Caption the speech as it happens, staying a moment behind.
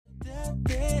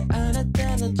あな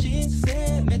たの人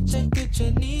生めちゃくちゃ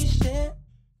にして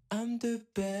I'm the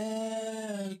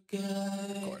bad guy.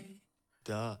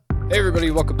 Duh. Hey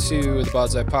everybody, welcome to the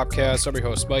Bussin podcast. I'm your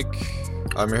host Mike,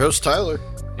 I'm your host Tyler.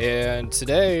 and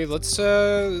today let's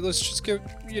just go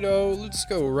let's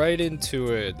go right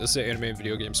into it. This is an anime and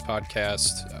video games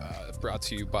podcast brought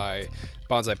to you by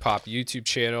Bonsai Pop YouTube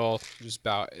channel, just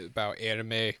about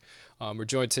anime. We're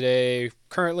joined today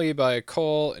currently by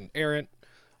Cole and Aaron,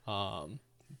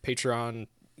 Patreon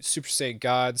Super Saiyan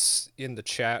gods in the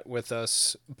chat with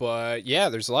us. But yeah,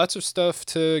 there's lots of stuff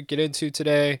to get into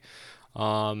today.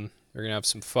 We're gonna have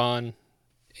some fun,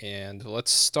 and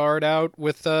let's start out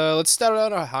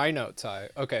on a high note, Ty.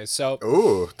 Okay, so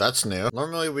Ooh, that's new.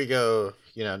 Normally we go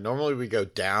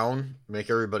down,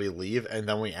 make everybody leave, and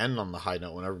then we end on the high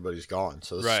note when everybody's gone.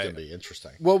 So this is gonna be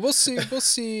interesting. well, we'll see.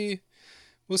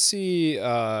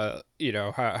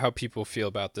 How people feel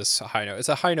about this high note. It's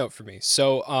a high note for me.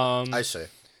 So I see.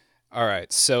 all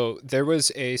right. So there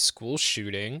was a school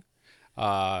shooting.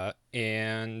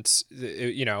 And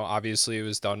obviously it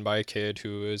was done by a kid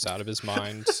who was out of his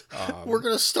mind. We're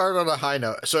gonna start on a high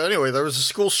note. So anyway, there was a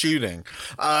school shooting.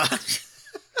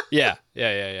 Yeah.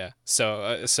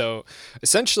 So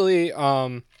essentially,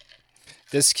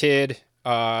 this kid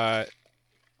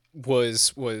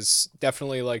was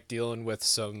definitely like dealing with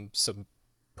some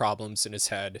problems in his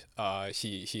head.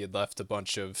 He had left a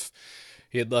bunch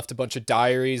of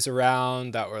diaries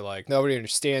around that were like, nobody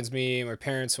understands me, my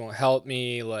parents won't help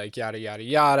me, like yada yada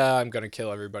yada, I'm gonna kill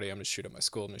everybody, I'm gonna shoot at my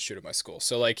school.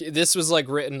 So like this was like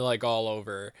written like all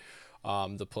over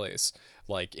the place,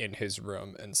 like in his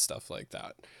room and stuff like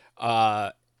that.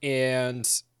 And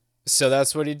so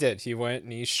that's what he did. He went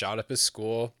and he shot up his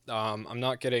school. I'm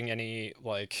not getting any,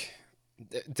 like,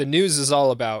 the news is all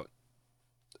about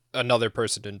another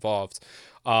person involved.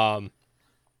 But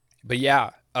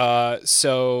yeah.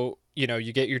 So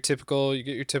you get your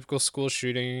typical school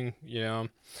shooting,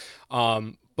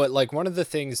 but like one of the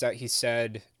things that he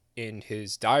said in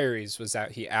his diaries was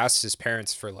that he asked his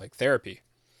parents for like therapy,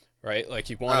 right? Like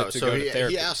he wanted to go to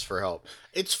therapy. He asked for help.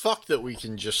 It's fucked that we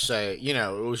can just say,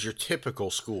 it was your typical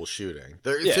school shooting.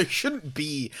 There shouldn't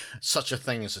be such a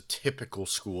thing as a typical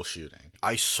school shooting.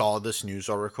 I saw this news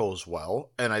article as well,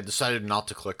 and I decided not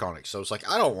to click on it. So I was like,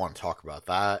 I don't want to talk about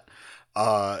that.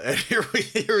 And here we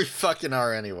fucking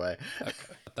are anyway. Okay.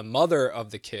 The mother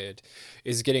of the kid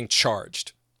is getting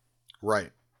charged.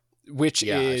 Right. Which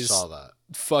is I saw that.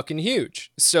 Fucking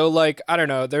huge. So like, I don't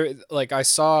know,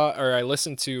 I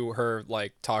listened to her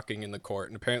like talking in the court,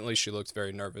 and apparently she looked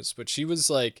very nervous, but she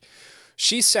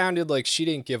sounded like she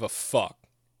didn't give a fuck.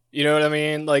 You know what I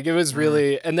mean? Like it was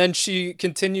really, and then she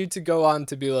continued to go on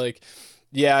to be like,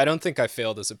 yeah, I don't think I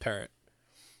failed as a parent.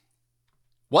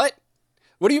 What?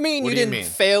 What do you mean you didn't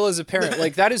fail as a parent?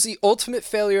 Like, that is the ultimate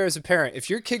failure as a parent. If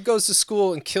your kid goes to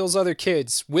school and kills other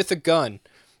kids with a gun,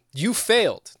 you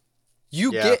failed.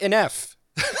 You get an F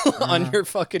on your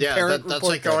fucking parent that's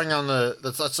report like card. going on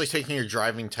that's like taking your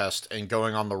driving test and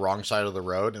going on the wrong side of the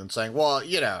road and saying, well,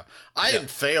 I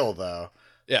didn't fail though.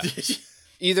 Yeah.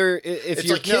 Either if it's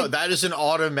your like, kid... no, that is an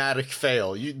automatic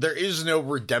fail. There is no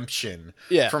redemption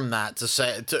from that to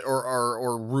say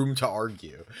or room to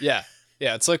argue. Yeah.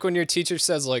 Yeah, it's like when your teacher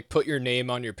says, like, put your name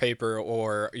on your paper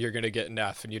or you're going to get an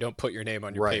F, and you don't put your name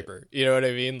on your paper. You know what I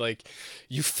mean? Like,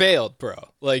 you failed, bro.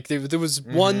 Like, there was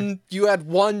you had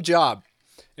one job,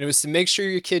 and it was to make sure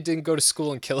your kid didn't go to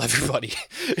school and kill everybody.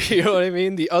 You know what I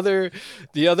mean? The other,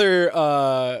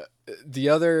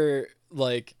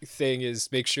 like, thing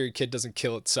is make sure your kid doesn't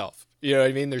kill itself. You know what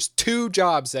I mean? There's two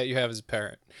jobs that you have as a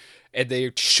parent, and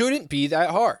they shouldn't be that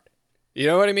hard. You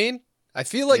know what I mean? I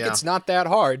feel like it's not that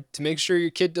hard to make sure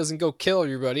your kid doesn't go kill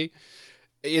everybody.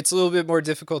 It's a little bit more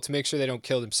difficult to make sure they don't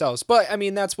kill themselves. But, I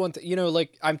mean, that's one thing,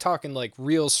 like, I'm talking, like,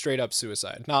 real straight-up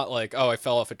suicide. Not like, oh, I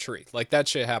fell off a tree. Like, that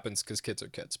shit happens because kids are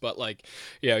kids. But, like,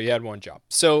 you had one job.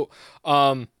 So,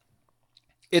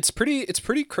 it's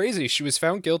pretty crazy. She was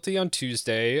found guilty on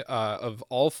Tuesday of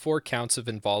all 4 counts of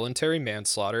involuntary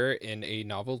manslaughter in a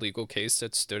novel legal case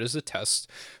that stood as a test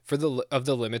of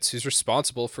the limits who's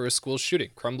responsible for a school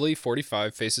shooting. Crumbly,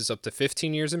 45, faces up to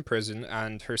 15 years in prison,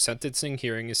 and her sentencing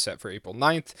hearing is set for April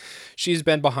 9th. She's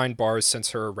been behind bars since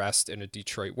her arrest in a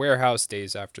Detroit warehouse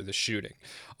days after the shooting.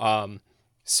 This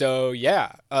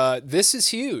is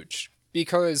huge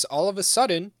because all of a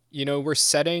sudden, we're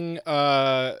setting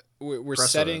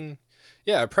setting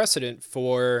a precedent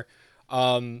for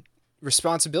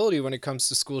responsibility when it comes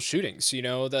to school shootings.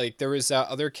 Like there was that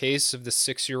other case of the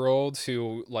 6-year-old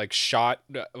who like shot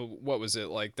what was it,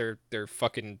 like their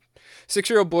fucking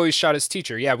 6-year-old boy shot his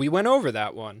teacher. Yeah, we went over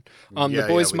that one. The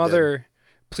boy's mother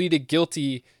pleaded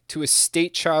guilty to a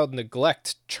state child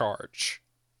neglect charge.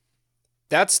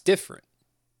 That's different.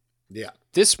 Yeah.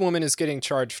 This woman is getting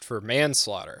charged for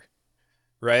manslaughter,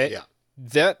 right? Yeah.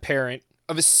 That parent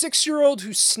of a 6-year-old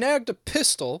who snagged a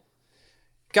pistol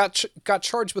got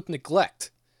charged with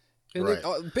neglect. And Right.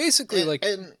 Basically,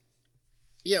 and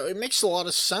yeah, it makes a lot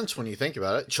of sense when you think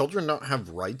about it. Children don't have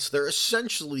rights. They're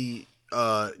essentially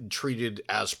treated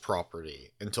as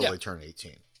property until they turn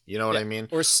 18. You know what I mean?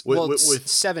 Or with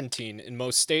 17 in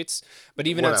most states, but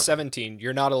even at 17,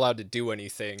 you're not allowed to do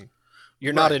anything.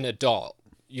 You're not an adult.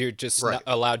 You're just not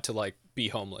allowed to like be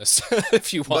homeless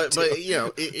if you want to. But you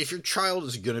know, if your child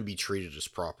is going to be treated as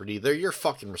property, they're your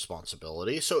fucking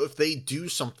responsibility. So if they do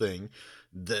something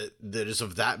that is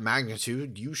of that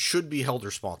magnitude, you should be held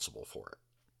responsible for it.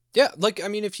 Yeah, like, I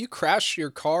mean, if you crash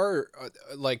your car,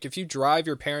 like, if you drive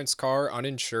your parents' car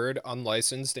uninsured,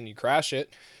 unlicensed, and you crash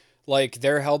it, like,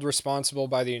 they're held responsible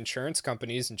by the insurance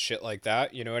companies and shit like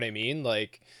that, you know what I mean?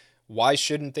 Like, why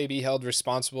shouldn't they be held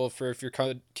responsible for if your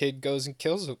kid goes and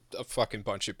kills a fucking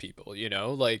bunch of people, you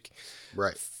know? Like,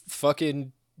 right.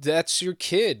 Fucking, that's your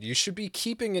kid. You should be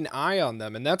keeping an eye on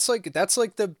them. And that's like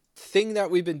the thing that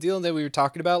we've been dealing that we were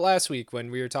talking about last week when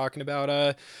we were talking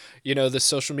about you know, the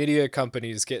social media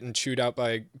companies getting chewed out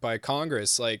by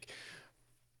Congress. Like,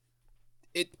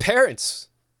 parents,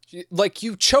 like,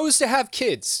 you chose to have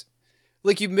kids,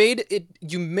 like, you made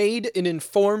an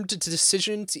informed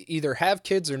decision to either have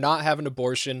kids or not have an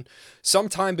abortion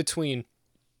sometime between,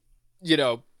 you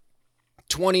know,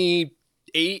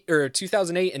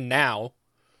 2008 and now,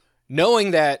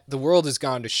 knowing that the world has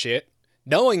gone to shit,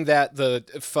 knowing that the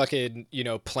fucking, you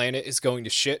know, planet is going to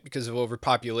shit because of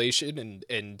overpopulation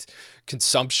and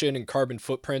consumption and carbon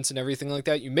footprints and everything like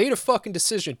that. You made a fucking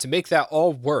decision to make that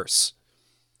all worse.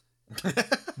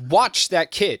 Watch that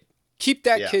kid. Keep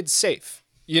that kid safe.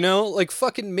 You know, like,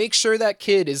 fucking make sure that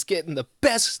kid is getting the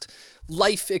best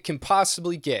life it can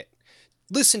possibly get.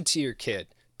 Listen to your kid.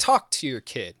 Talk to your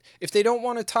kid. If they don't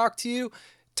want to talk to you,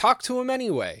 talk to them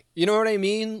anyway. You know what I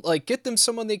mean? Like, get them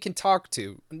someone they can talk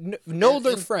to. Know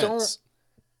their friends. Don't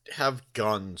have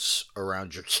guns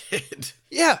around your kid.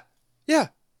 Yeah. Yeah.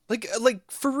 Like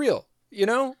for real. You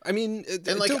know? I mean,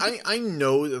 and like, I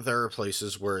know that there are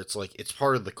places where it's like, it's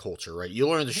part of the culture, right? You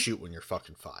learn to shoot when you're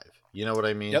fucking 5. You know what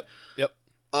I mean? Yep.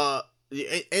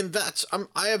 And that's,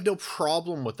 I have no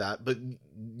problem with that, but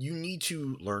you need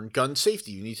to learn gun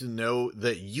safety. You need to know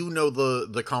that you know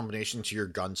the combination to your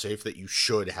gun safe that you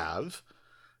should have,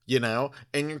 you know,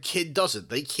 and your kid doesn't.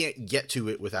 They can't get to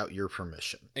it without your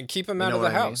permission. And keep them out of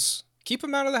the house. Keep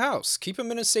them out of the house. Keep them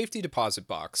in a safety deposit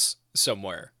box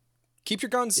somewhere. Keep your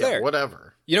guns there.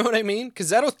 Whatever. You know what I mean? Because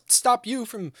that'll stop you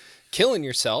from killing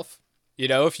yourself. You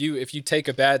know, if you take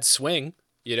a bad swing,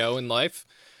 you know, in life,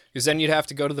 because then you'd have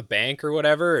to go to the bank or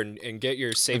whatever and get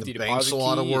your safety deposit key. The bank's a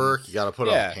lot of work. You got to put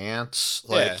on pants.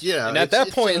 Like, and at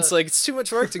that point, it's like, it's too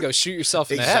much work to go shoot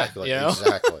yourself in the head. You know?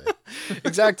 Exactly.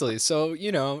 Exactly. So,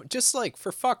 you know, just like,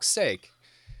 for fuck's sake.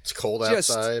 It's cold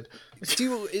outside.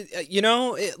 You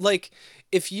know, like,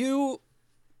 if you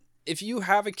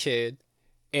have a kid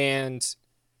and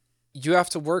you have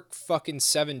to work fucking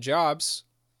 7 jobs,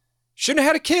 shouldn't have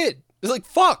had a kid. It's like,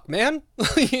 fuck, man.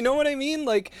 You know what I mean?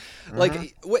 Like,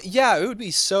 yeah, it would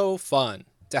be so fun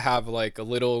to have like a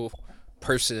little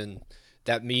person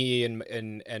that me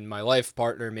and my life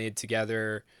partner made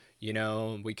together. You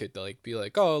know, we could like be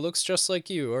like, oh, it looks just like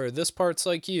you, or this part's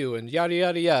like you, and yada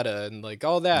yada yada, and like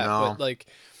all that. No. But like,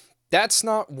 that's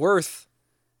not worth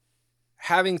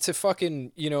having to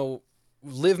fucking, you know,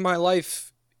 live my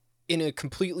life in a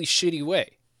completely shitty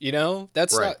way. You know,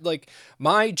 that's not like,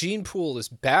 my gene pool is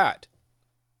bad.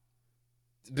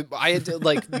 I had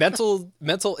like mental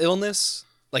illness,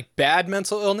 like bad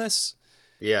mental illness,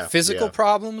 physical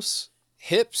problems,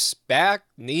 hips, back,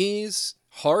 knees,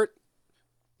 heart,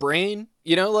 brain,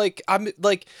 you know, like, I'm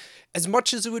like, as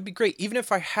much as it would be great, even if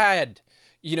I had,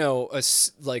 you know, a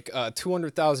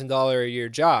 $200,000 a year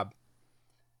job,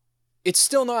 it's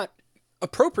still not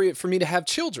appropriate for me to have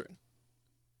children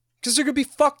because they're going to be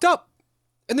fucked up.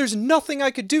 And there's nothing I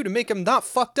could do to make them not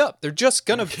fucked up. They're just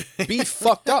gonna be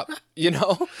fucked up, you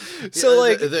know? So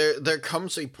like, there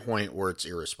comes a point where it's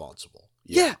irresponsible.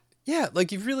 Yeah.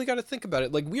 Like, you've really got to think about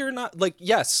it. Like, we're not, like,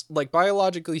 yes, like,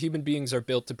 biologically human beings are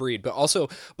built to breed, but also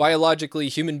biologically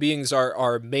human beings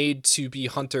are made to be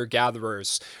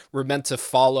hunter-gatherers. We're meant to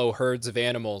follow herds of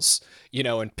animals, you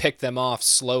know, and pick them off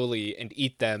slowly and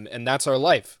eat them. And that's our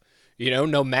life, you know,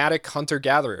 nomadic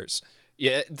hunter-gatherers.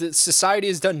 Yeah, the society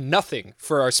has done nothing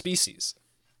for our species.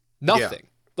 Nothing. Yeah.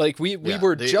 Like, we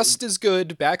were just as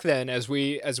good back then as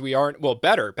we are, well,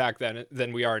 better back then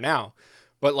than we are now.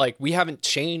 But like, we haven't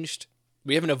changed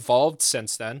We haven't evolved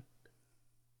since then.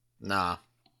 Nah.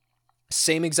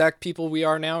 Same exact people we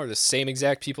are now are the same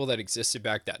exact people that existed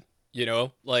back then. You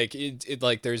know, like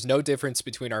like there's no difference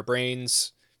between our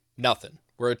brains. Nothing.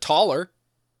 We're taller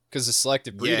because of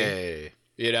selective breeding. Yay.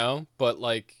 You know, but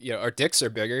like, you know, our dicks are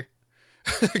bigger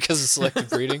because of selective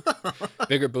breeding.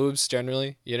 Bigger boobs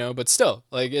generally, you know, but still,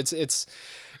 like it's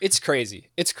crazy.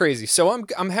 It's crazy. So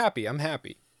I'm happy. I'm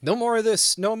happy. No more of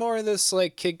this. No more of this.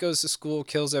 Like, kid goes to school,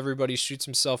 kills everybody, shoots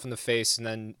himself in the face, and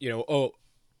then, you know, oh,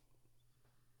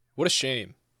 what a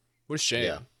shame. What a shame.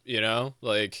 Yeah. You know,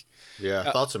 like.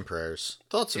 Yeah. Thoughts and prayers.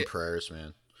 Thoughts and prayers,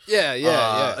 man. Yeah.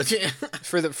 Yeah.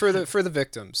 for the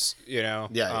victims. You know.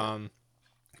 Yeah.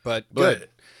 But good.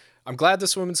 I'm glad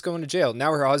this woman's going to jail.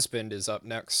 Now her husband is up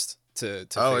next to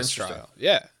face trial.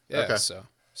 Yeah. Yeah. Okay.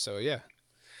 So yeah.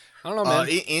 I don't know, man.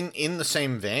 In the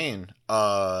same vein,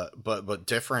 but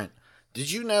different.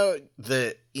 Did you know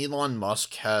that Elon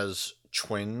Musk has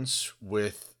twins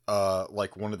with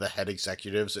like one of the head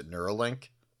executives at Neuralink?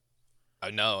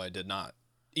 No, I did not.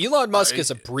 Elon Musk is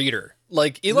a breeder.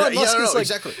 Like Elon Musk is like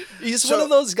exactly. He's one of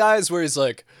those guys where he's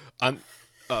like, I'm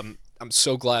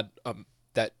so glad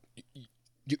that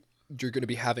you're gonna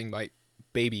be having my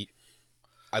baby.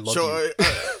 I love you.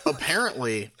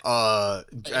 Apparently,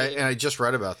 I just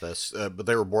read about this, but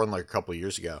they were born like a couple of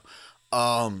years ago.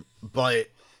 But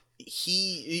do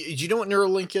you know what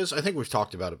Neuralink is? I think we've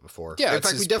talked about it before. Yeah, in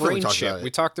fact, we definitely talked about it. We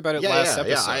talked about it last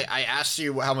episode. Yeah, I asked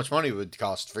you how much money it would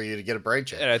cost for you to get a brain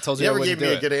chip. And I told you I wouldn't do it. You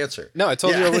never gave me a good answer. No, I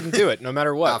told you I wouldn't do it, no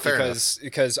matter what,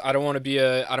 because I don't want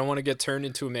to get turned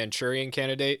into a Manchurian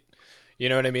candidate. You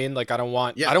know what I mean? Like I don't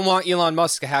want Elon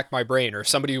Musk to hack my brain, or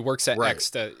somebody who works at X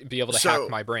to be able to hack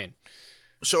my brain.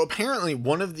 So apparently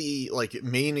one of the like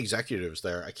main executives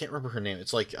there, I can't remember her name.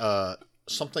 It's like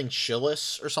something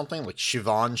Schillis or something, like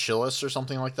Siobhan Schillis or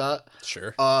something like that.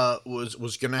 Sure.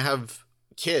 Was gonna have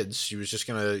kids. She was just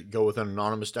gonna go with an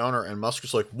anonymous donor, and Musk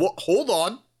was like, "What? Hold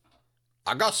on,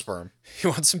 I got sperm. You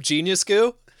want some genius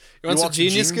goo? You want some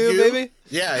genius goo, baby?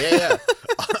 Yeah.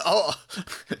 Oh,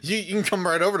 you can come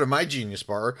right over to my Genius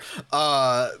Bar.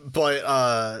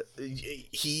 But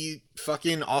he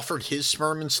fucking offered his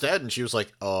sperm instead, and she was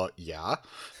like, yeah.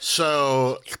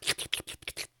 So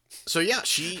yeah,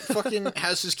 she fucking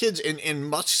has his kids, and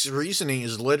Musk's reasoning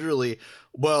is literally,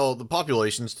 well, the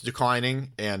population's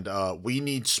declining, and we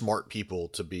need smart people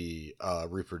to be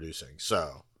reproducing.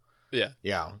 So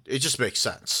yeah, it just makes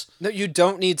sense. No, you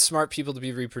don't need smart people to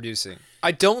be reproducing.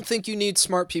 I don't think you need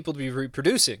smart people to be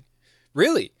reproducing,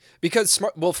 really, because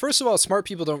first of all, smart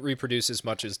people don't reproduce as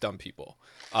much as dumb people,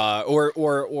 or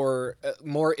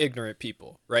more ignorant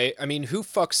people, right? I mean, who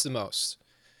fucks the most?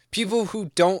 People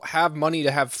who don't have money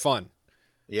to have fun.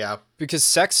 Yeah. Because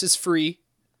sex is free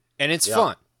and it's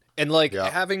fun. And like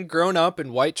having grown up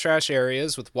in white trash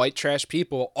areas with white trash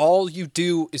people, all you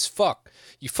do is fuck.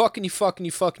 You fuck and you fuck and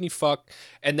you fuck and you fuck.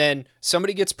 And then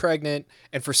somebody gets pregnant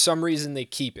and for some reason they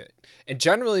keep it. And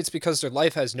generally it's because their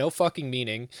life has no fucking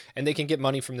meaning and they can get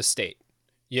money from the state.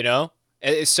 You know?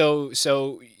 So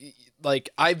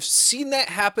like I've seen that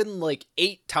happen like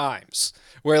 8 times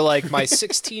where like my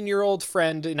 16-year-old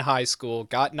friend in high school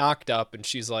got knocked up and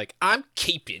she's like, I'm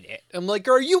keeping it. I'm like,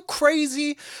 are you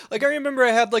crazy? Like I remember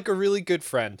I had like a really good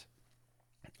friend,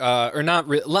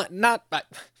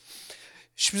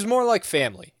 she was more like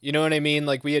family. You know what I mean?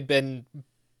 Like we had been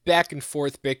back and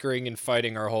forth bickering and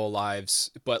fighting our whole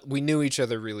lives, but we knew each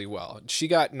other really well. She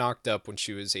got knocked up when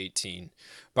she was 18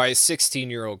 by a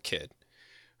 16-year-old kid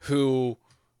who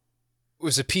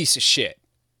was a piece of shit.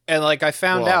 And like I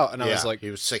found out and I was like,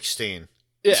 he was 16.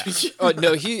 Yeah. Oh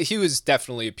no, he was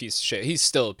definitely a piece of shit. He's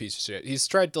still a piece of shit. He's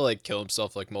tried to like kill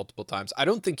himself like multiple times. I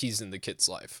don't think he's in the kid's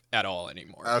life at all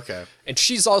anymore. Okay. And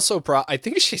she's also I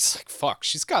think she's like, fuck,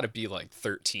 she's got to be like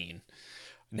 13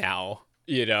 now,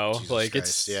 you know? Jesus like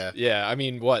Christ, it's yeah, I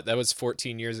mean, what? That was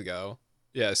 14 years ago.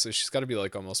 Yeah, so she's got to be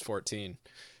like almost 14.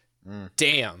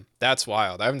 Damn, that's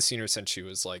wild. I haven't seen her since she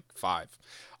was like 5.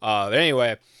 But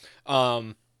anyway,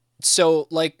 so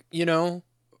like, you know,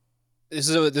 this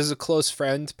is a close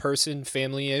friend, person,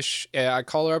 family-ish. And I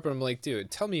call her up and I'm like, dude,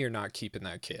 tell me you're not keeping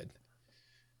that kid.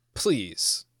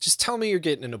 Please. Just tell me you're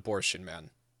getting an abortion, man.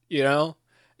 You know?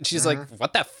 And she's like,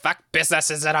 what the fuck business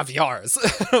is it of yours?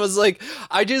 I was like,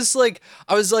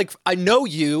 I know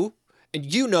you,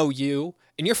 and you know you,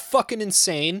 and you're fucking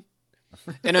insane.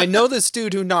 And I know this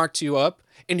dude who knocked you up,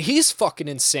 and he's fucking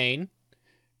insane.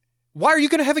 Why are you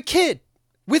going to have a kid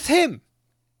with him?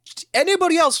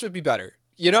 Anybody else would be better.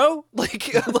 You know,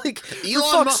 like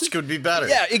Elon Musk would be better.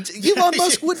 Yeah, Elon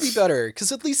Musk would be better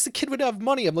because at least the kid would have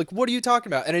money. I'm like, what are you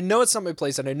talking about? And I know it's not my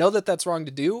place, and I know that that's wrong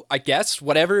to do. I guess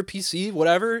whatever, PC,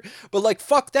 whatever. But like,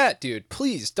 fuck that, dude.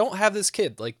 Please don't have this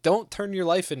kid. Like, don't turn your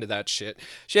life into that shit.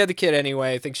 She had the kid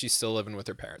anyway. I think she's still living with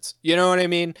her parents. You know what I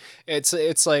mean? It's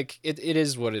like it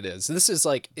is what it is. This is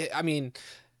like, I mean,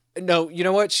 no, you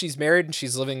know what? She's married and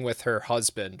she's living with her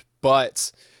husband,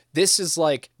 but this is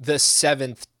like the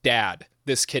 7th dad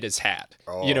this kid has had.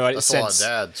 Oh, you know, that's since, a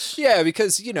lot of dads. Yeah,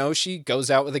 because, you know, she goes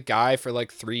out with a guy for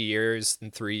like 3 years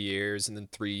and 3 years and then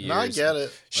 3 years. No, I get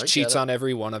it. She cheats on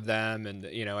every one of them. And,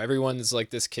 you know, everyone's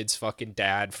like this kid's fucking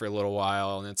dad for a little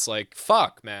while. And it's like,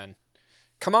 fuck, man.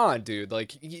 Come on, dude.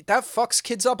 Like, that fucks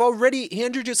kids up already.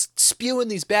 And you're just spewing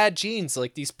these bad genes.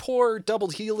 Like, these poor double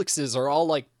helixes are all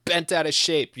like bent out of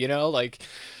shape, you know? Like,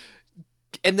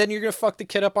 and then you're gonna fuck the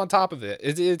kid up on top of it.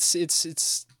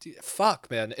 It's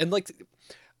fuck, man. And like,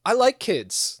 I like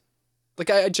kids. Like,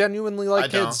 I genuinely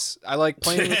like kids. I like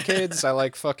playing with kids. I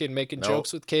like fucking making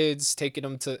jokes with kids, taking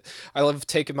them to. I love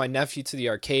taking my nephew to the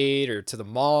arcade or to the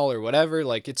mall or whatever.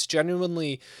 Like, it's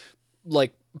genuinely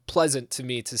like pleasant to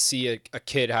me to see a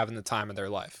kid having the time of their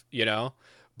life, you know.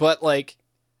 But like,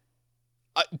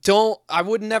 I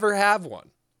would never have one.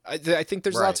 I think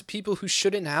there's lots of people who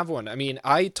shouldn't have one. I mean,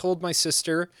 I told my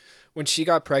sister when she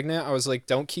got pregnant, I was like,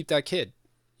 don't keep that kid.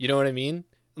 You know what I mean?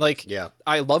 Like, yeah.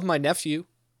 I love my nephew.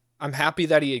 I'm happy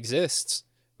that he exists,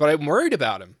 but I'm worried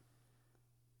about him.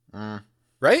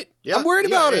 Right? Yeah, I'm worried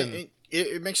about him.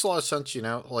 It makes a lot of sense, you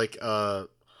know? Like,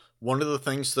 one of the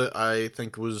things that I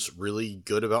think was really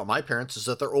good about my parents is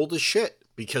that they're old as shit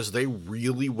because they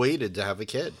really waited to have a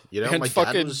kid. You know, and my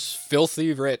fucking dad was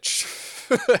filthy rich.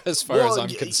 As far as I'm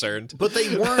concerned. But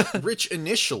they weren't rich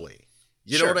initially.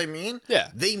 You know what I mean? Yeah.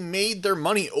 They made their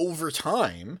money over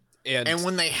time. And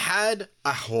when they had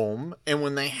a home and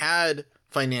when they had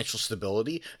financial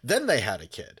stability, then they had a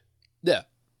kid. Yeah.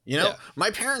 You know,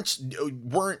 my parents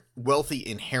weren't wealthy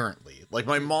inherently. Like,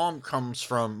 my mom comes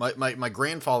from, my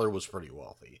grandfather was pretty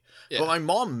wealthy. Yeah. But my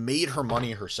mom made her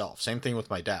money herself. Same thing with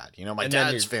my dad. You know, my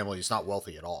dad's family is not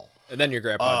wealthy at all. And then your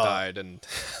grandpa died, and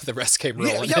the rest came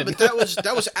rolling. Yeah, but that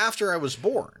was after I was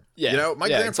born. Yeah, you know, my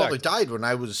grandfather died when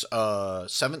I was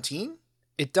 17.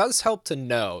 It does help to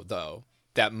know, though,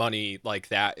 that money like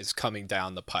that is coming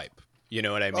down the pipe. You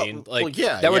know what I mean?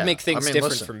 That would make things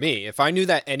different for me. If I knew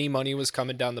that any money was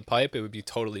coming down the pipe, it would be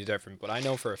totally different. But I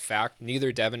know for a fact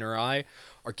neither Devin or I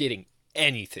are getting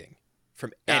anything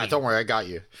from anyone. Don't worry, I got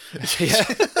you. Yeah.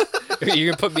 You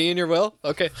gonna put me in your will?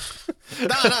 Okay.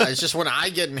 No, it's just when I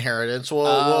get inheritance,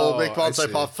 we'll make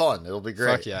Bonsai Pop fun. It'll be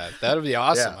great. Fuck yeah, that'd be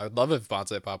awesome. I'd love if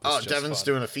Bonsai Pop was just Devin's fun.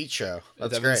 doing a feat show.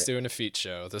 That's Devin's great. doing a feat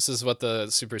show. This is what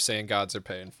the Super Saiyan gods are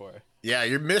paying for. Yeah,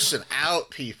 you're missing out,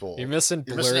 people. You're missing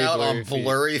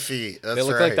blurry feet. That's they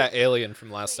look like that alien from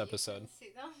last episode.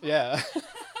 Yeah.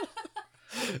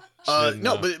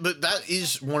 No, but that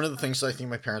is one of the things that I think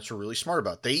my parents were really smart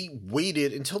about. They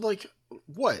waited until like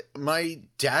what? My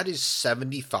dad is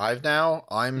 75 now.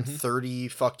 I'm 30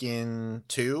 fucking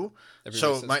 2.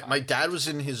 So my dad was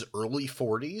in his early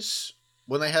 40s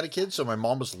when they had a kid. So my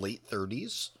mom was late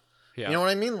 30s. Yeah. You know what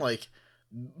I mean? Like,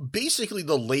 basically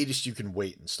the latest you can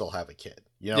wait and still have a kid.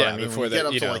 You know what I mean? Before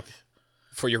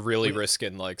before you're really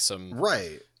risking like some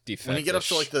defect. When you get up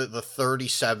to like the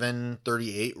 37,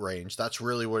 38 range, that's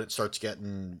really when it starts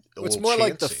getting it's more chancy.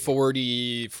 Like the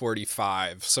 40,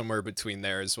 45, somewhere between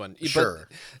there is when. Sure.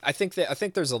 But I think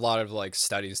there's a lot of like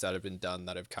studies that have been done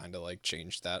that have kind of like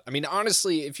changed that. I mean,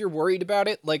 honestly, if you're worried about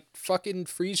it, like fucking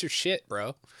freeze your shit,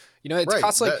 bro. You know, it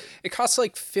costs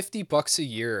like $50 a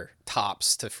year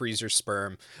tops to freeze your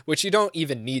sperm, which you don't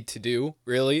even need to do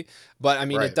really. But I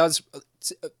mean, it does.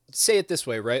 Say it this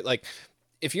way, right? Like,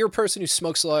 if you're a person who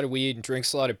smokes a lot of weed and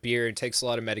drinks a lot of beer and takes a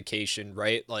lot of medication,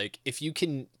 right? Like, if you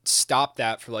can stop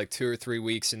that for like 2 or 3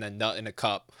 weeks and then nut in a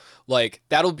cup, like,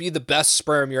 that'll be the best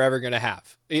sperm you're ever going to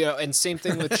have. You know, and same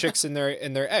thing with chicks and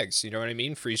their eggs. You know what I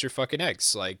mean? Freeze your fucking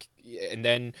eggs. Like, and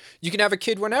then you can have a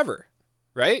kid whenever,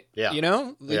 right? Yeah. You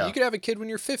know, you could have a kid when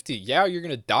you're 50. Yeah, you're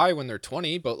going to die when they're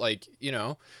 20, but like, you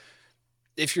know,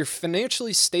 if you're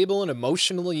financially stable and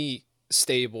emotionally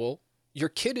stable, your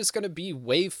kid is going to be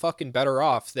way fucking better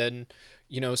off than,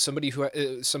 you know, somebody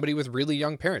with really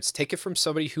young parents. Take it from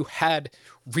somebody who had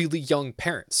really young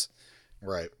parents.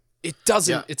 Right. It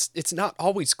doesn't, it's not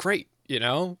always great, you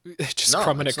know, just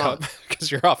crumb in a cup because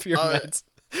you're off your meds.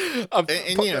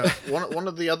 And you know, one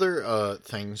of the other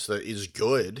things that is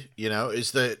good, you know,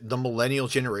 is that the millennial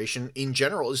generation in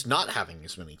general is not having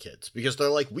as many kids because they're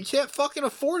like, we can't fucking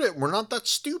afford it. We're not that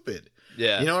stupid.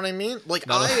 Yeah. You know what I mean? Like,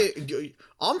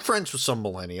 I'm friends with some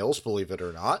millennials, believe it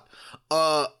or not.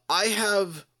 I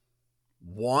have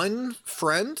one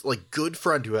friend, like good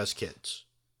friend, who has kids.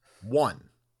 One.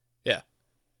 Yeah.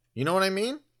 You know what I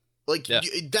mean? Like, yeah.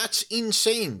 That's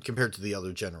insane compared to the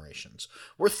other generations.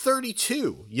 We're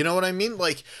 32. You know what I mean?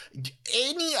 Like,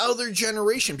 any other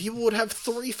generation, people would have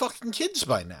 3 fucking kids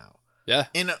by now. Yeah.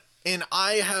 And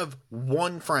I have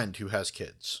one friend who has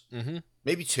kids. Mm-hmm.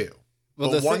 Maybe 2.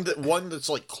 Well, but one that's,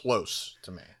 like, close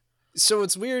to me. So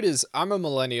what's weird is I'm a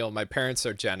millennial. My parents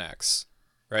are Gen X.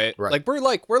 Right? Right. Like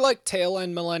we're like tail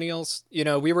end millennials. You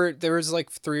know, there was like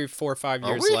 3, 4, 5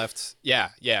 years left.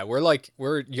 Yeah. We're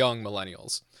young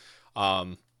millennials.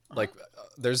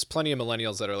 There's plenty of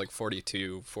millennials that are like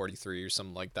 42, 43 or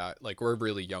something like that. Like we're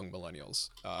really young millennials.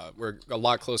 We're a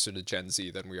lot closer to Gen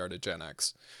Z than we are to Gen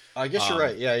X. I guess you're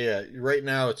right. Yeah. Right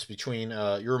now it's between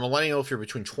you're a millennial if you're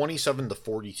between 27 to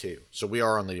 42. So we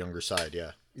are on the younger side,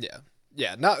 yeah. Yeah.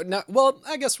 Yeah. Not well,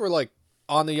 I guess we're like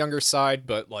on the younger side,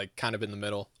 but like kind of in the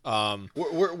middle. We're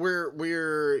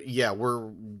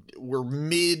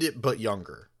mid but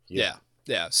younger. Yeah.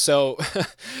 So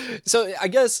I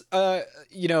guess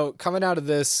you know, coming out of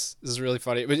this is really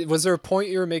funny. Was there a point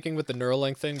you were making with the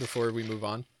Neuralink thing before we move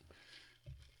on?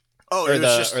 Oh, or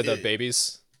the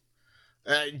babies.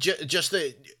 Just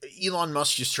that Elon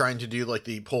Musk is trying to do like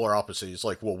the polar opposite. He's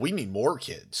like, well, we need more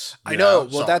kids. I know.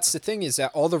 Well, that's the thing, is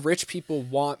that all the rich people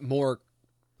want more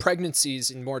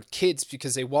pregnancies and more kids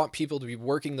because they want people to be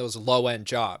working those low end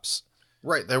jobs.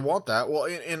 Right, they want that. Well,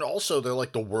 and also they're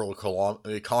like, the world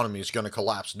economy is going to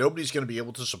collapse. Nobody's going to be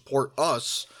able to support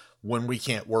us when we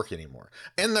can't work anymore.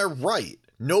 And they're right.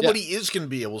 Nobody is going to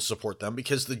be able to support them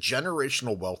because the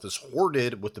generational wealth is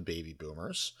hoarded with the baby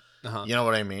boomers. Uh-huh. You know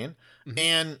what I mean? Mm-hmm.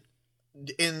 And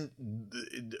in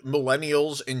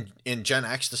millennials and Gen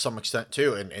X to some extent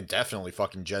too, and definitely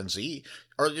fucking Gen Z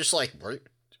are just like,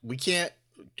 we can't.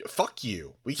 Fuck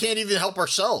you. We can't even help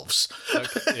ourselves.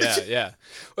 Okay. Yeah.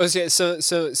 Well, so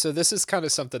this is kind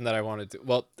of something that I wanted to.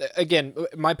 Well, again,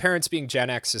 my parents being Gen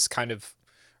X is kind of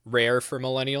rare for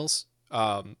millennials.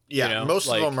 You know, most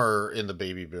of them are in the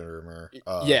baby boomer.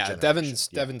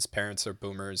 Devin's parents are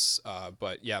boomers.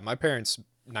 But yeah, my parents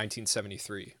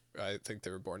 1973. I think they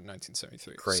were born in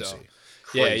 1973. Crazy. So,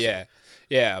 Crazy.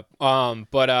 Yeah.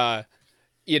 But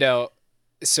you know,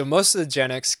 so most of the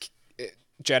Gen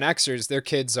Xers, their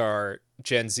kids are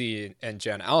Gen Z and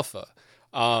Gen Alpha.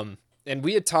 And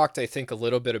we had talked, I think, a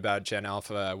little bit about Gen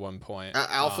Alpha at one point.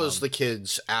 Alpha's the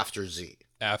kids after Z.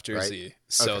 After right? Z.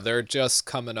 So they're just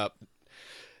coming up.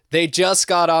 They just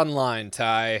got online,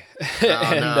 Ty.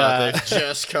 They've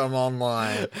just come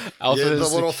online. Alpha the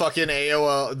little fucking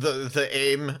AOL, the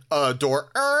AIM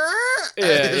door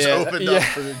opened up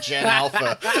for the Gen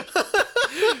Alpha.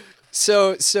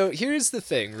 So here's the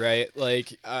thing, right?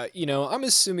 Like, you know, I'm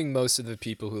assuming most of the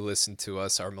people who listen to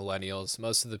us are millennials.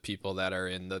 Most of the people that are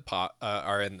in the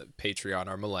Patreon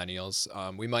are millennials.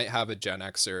 We might have a Gen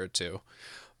Xer or two,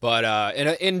 but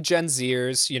in Gen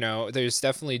Zers, you know, there's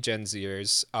definitely Gen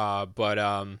Zers.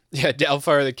 Yeah,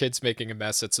 Alpha are the kids making a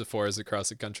mess at Sephora's across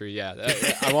the country. Yeah,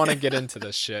 I want to get into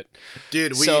this shit,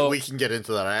 dude. We can get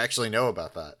into that. I actually know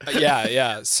about that.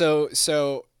 Yeah. So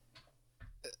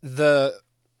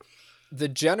the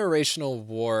generational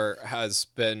war has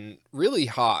been really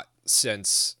hot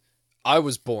since I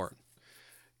was born,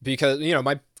 because, you know,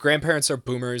 my grandparents are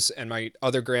boomers and my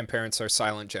other grandparents are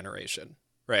silent generation,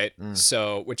 right?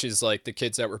 So, which is like the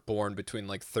kids that were born between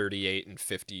like 38 and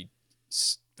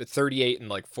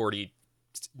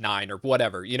 49 or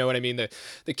whatever, you know what I mean? The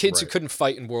kids who couldn't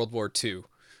fight in World War II.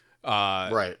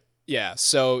 Right. Yeah.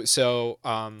 So,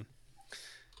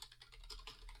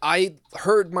 I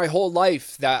heard my whole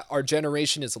life that our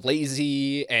generation is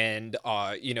lazy and,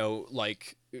 you know,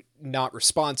 like not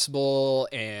responsible,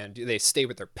 and they stay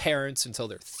with their parents until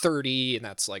they're 30, and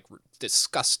that's like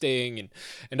disgusting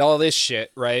and all this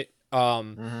shit. Right.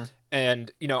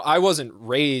 And, you know, I wasn't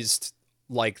raised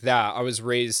like that. I was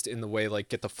raised in the way, like,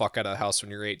 get the fuck out of the house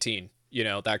when you're 18, you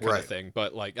know, that kind of thing.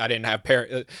 But like, I didn't have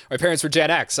my parents were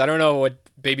Gen X. I don't know what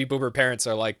baby boomer parents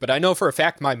are like, but I know for a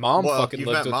fact my mom fucking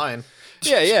lived with mine.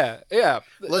 Yeah.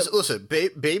 Listen,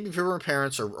 baby boomer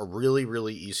parents are really,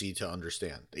 really easy to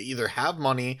understand. They either have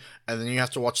money, and then you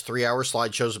have to watch 3-hour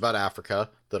slideshows about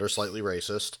Africa that are slightly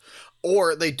racist,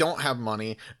 or they don't have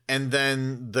money, and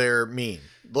then they're mean.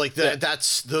 Like,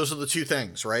 those are the two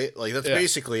things, right? Like, that's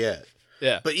basically it.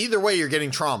 Yeah. But either way, you're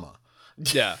getting trauma.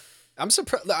 Yeah.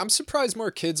 I'm surprised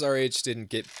more kids our age didn't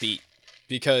get beat,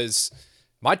 because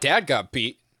my dad got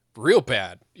beat real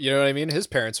bad. You know what I mean? His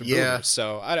parents were boomers,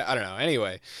 so I don't know.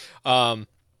 Anyway,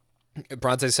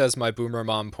 Bronte says, my boomer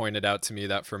mom pointed out to me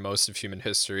that for most of human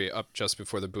history, up just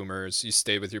before the boomers, you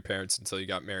stayed with your parents until you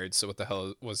got married. So what the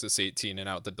hell was this 18 and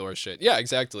out the door shit? Yeah,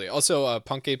 exactly. Also,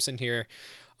 Punk Ape's in here.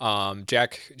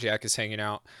 Jack is hanging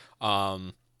out.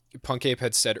 Punk Ape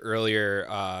had said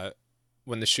earlier,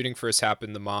 when the shooting first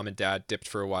happened, the mom and dad dipped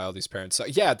for a while. These parents,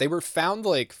 yeah, they were found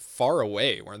like far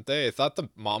away, weren't they? I thought the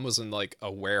mom was in like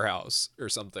a warehouse or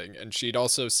something. And she'd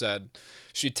also said,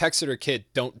 she texted her kid,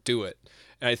 don't do it.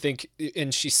 And I think,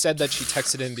 and she said that she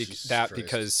texted him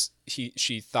because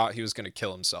she thought he was going to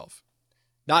kill himself.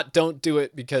 Not don't do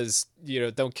it because,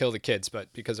 don't kill the kids,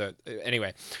 but because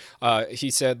anyway, he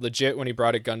said legit when he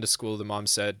brought a gun to school, the mom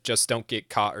said, just don't get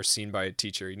caught or seen by a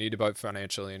teacher. You need to be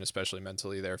financially and especially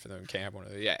mentally there for them. Can't have one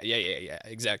of them. Yeah,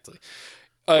 exactly.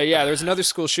 Yeah, there's another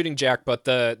school shooting, Jack, but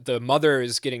the mother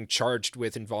is getting charged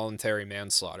with involuntary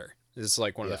manslaughter. This is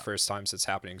like one of the first times it's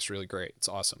happening. It's really great. It's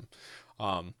awesome.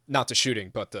 Not the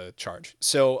shooting, but the charge.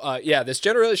 So, this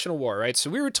generational war, right? So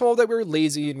we were told that we were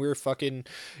lazy and we were fucking,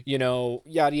 yada,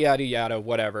 yada, yada,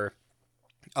 whatever.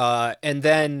 And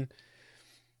then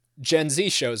Gen Z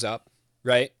shows up,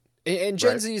 right? And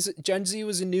Gen Z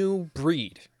was a new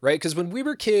breed, right? Because when we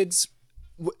were kids,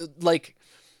 like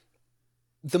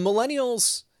the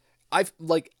millennials,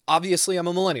 obviously I'm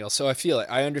a millennial, so I feel it.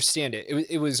 I understand it.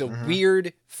 It was a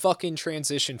weird fucking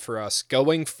transition for us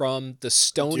going from the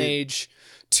Stone Age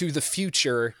to the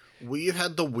future. We've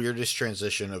had the weirdest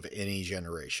transition of any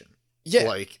generation.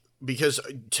 Yeah. Because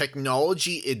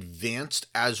technology advanced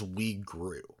as we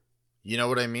grew. You know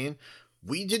what I mean?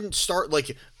 We didn't start,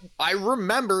 I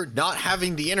remember not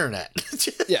having the internet.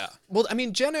 Yeah. Well, I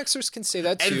mean, Gen Xers can say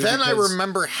that too. And then I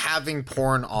remember having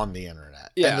porn on the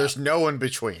internet. Yeah. And there's no in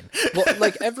between.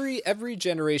 Well, every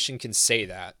generation can say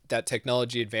that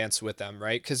technology advanced with them,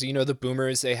 right? Because, the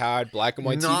boomers, they had black and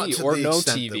white TV or no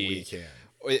TV.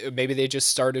 Maybe they just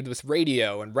started with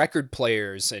radio and record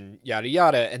players and yada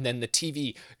yada, and then the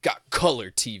TV got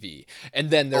color TV, and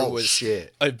then there was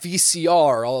a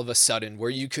VCR all of a sudden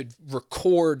where you could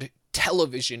record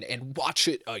television and watch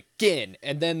it again,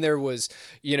 and then there was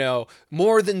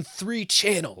more than 3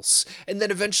 channels, and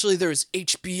then eventually there was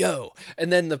HBO,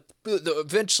 and then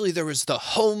eventually there was the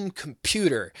home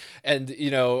computer, and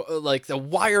the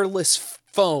wireless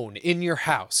phone in your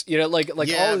house, all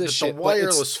of this shit. The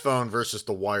wireless phone versus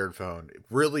the wired phone, it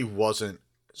really wasn't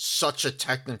such a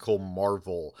technical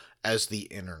marvel as the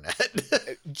internet.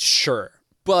 Sure,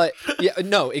 but yeah,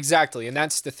 no, exactly, and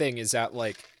that's the thing, is that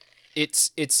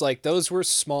it's like those were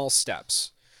small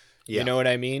steps. You know what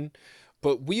I mean?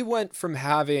 But we went from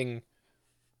having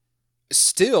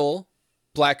still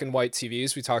black and white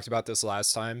TVs, we talked about this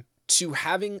last time, to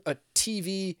having a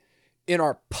TV in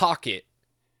our pocket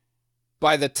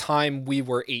by the time we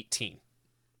were 18.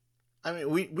 I mean,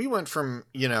 we went from,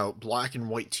 black and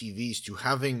white TVs to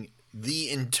having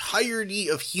the entirety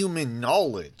of human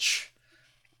knowledge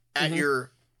at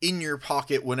in your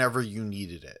pocket whenever you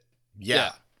needed it.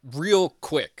 Yeah. Real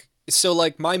quick. So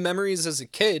my memories as a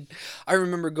kid, I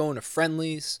remember going to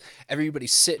Friendly's, everybody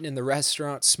sitting in the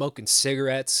restaurant, smoking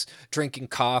cigarettes, drinking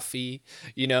coffee.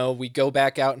 We'd go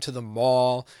back out into the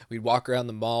mall. We'd walk around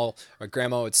the mall. My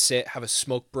grandma would have a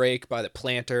smoke break by the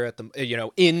planter at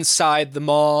the, inside the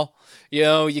mall.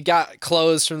 You got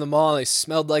clothes from the mall. They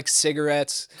smelled like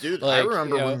cigarettes. Dude, I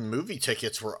remember when movie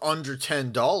tickets were under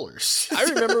 $10. I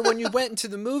remember when you went into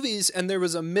the movies and there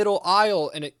was a middle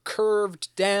aisle and it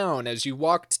curved down as you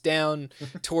walked down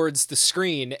towards the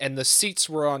screen, and the seats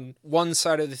were on one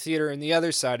side of the theater and the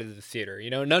other side of the theater.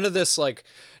 None of this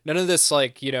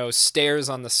stairs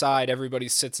on the side, everybody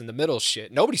sits in the middle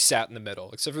shit. Nobody sat in the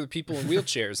middle except for the people in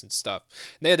wheelchairs and stuff.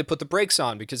 And they had to put the brakes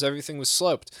on because everything was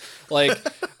sloped.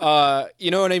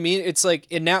 You know what I mean? It's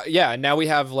and now we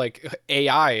have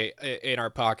AI in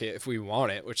our pocket if we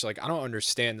want it, which I don't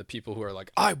understand the people who are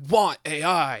I want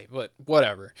AI, but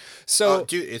whatever. So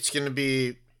dude, it's going to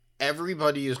be,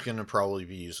 everybody is going to probably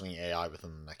be using AI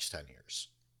within the next 10 years.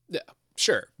 Yeah.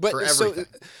 Sure, but for everything.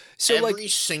 So every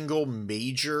single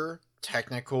major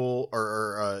technical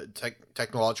or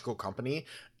technological company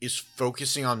is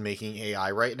focusing on making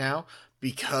AI right now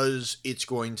because it's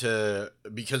going to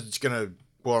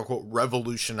quote unquote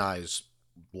revolutionize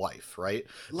life, right?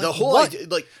 The whole idea,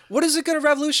 what is it going to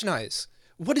revolutionize?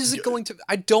 What is it going to?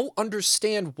 I don't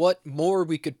understand what more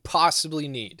we could possibly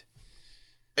need.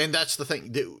 And that's the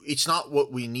thing. It's not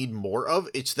what we need more of.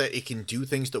 It's that it can do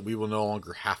things that we will no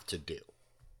longer have to do.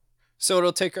 So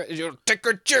it'll take our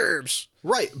jobs.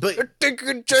 Right, but Take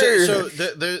our so jobs.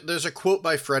 there's a quote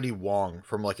by Freddie Wong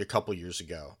from like a couple years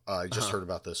ago. I just heard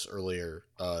about this earlier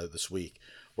this week,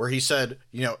 where he said,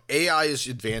 AI is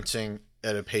advancing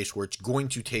at a pace where it's going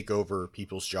to take over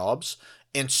people's jobs,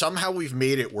 and somehow we've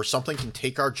made it where something can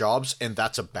take our jobs, and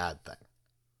that's a bad thing.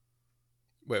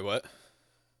 Wait, what?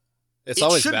 It's it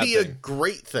always should a bad be thing. a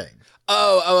great thing.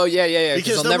 Oh, yeah.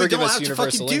 Because they'll then never we give don't us have to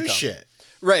fucking universal do income. shit.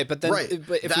 Right, but then, Right.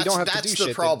 but if we don't have to do that's shit,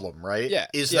 the problem, right? Yeah,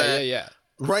 Is yeah, that yeah.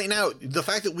 right now, the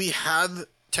fact that we have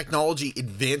technology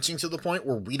advancing to the point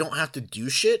where we don't have to do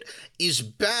shit is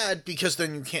bad, because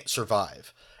then you can't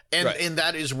survive. And Right. and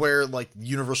that is where like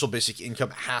universal basic income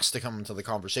has to come into the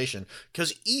conversation,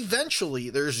 because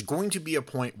eventually there's going to be a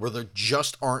point where there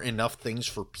just aren't enough things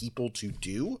for people to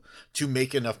do to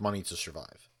make enough money to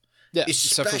survive. Yeah,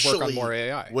 except for work on more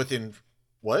AI. Within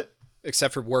what?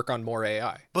 Except for work on more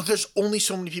AI. But there's only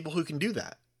so many people who can do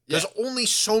that. There's only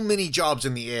so many jobs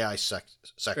in the AI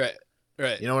sector.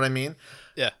 Right. You know what I mean?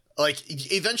 Yeah. Like,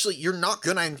 eventually, you're not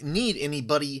going to need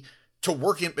anybody to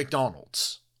work at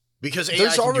McDonald's, because AI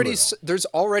There's can already do it all. there's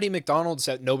already McDonald's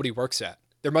that nobody works at.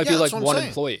 There might Yeah, be like that's what I'm one saying.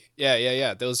 employee.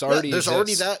 Yeah. Those Yeah, already there's exist.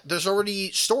 already that. There's already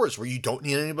ststores where you don't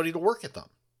need anybody to work at them.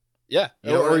 Yeah,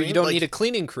 You know what I or mean? you don't Like- need a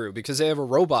cleaning crew because they have a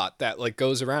robot that like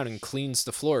goes around and cleans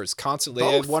the floors constantly.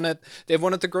 They have Both.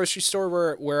 one at the grocery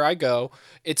store where I go.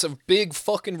 It's a big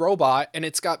fucking robot and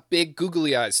it's got big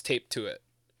googly eyes taped to it.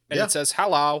 And Yeah. it says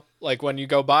hello like when you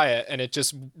go by it, and it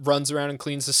just runs around and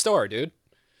cleans the store, dude.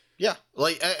 Yeah,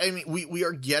 like I mean, we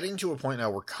are getting to a point now.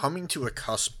 We're coming to a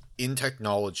cusp in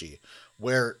technology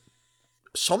where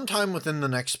sometime within the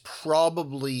next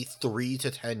probably 3 to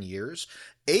 10 years,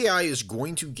 AI is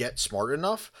going to get smart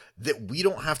enough that we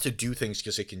don't have to do things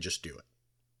because it can just do it.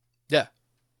 Yeah.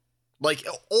 Like,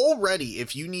 already,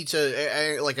 if you need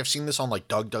to, like, I've seen this on like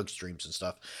Doug streams and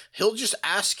stuff. He'll just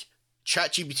ask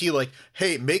ChatGPT, like,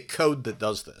 hey, make code that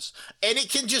does this, and it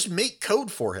can just make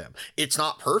code for him. It's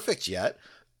not perfect yet,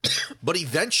 but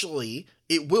eventually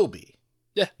it will be.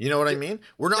 Yeah. You know what I mean?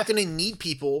 We're not going to need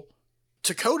people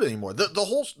to code anymore. The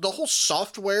whole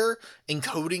software and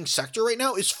coding sector right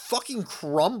now is fucking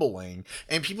crumbling,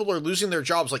 and people are losing their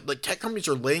jobs. Like tech companies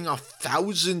are laying off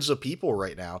thousands of people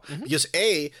right now because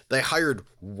A, they hired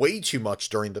way too much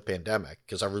during the pandemic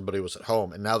because everybody was at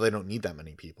home, and now they don't need that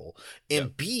many people.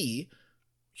 And B,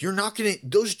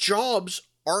 those jobs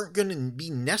aren't gonna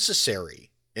be necessary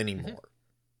anymore.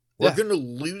 We're gonna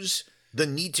lose the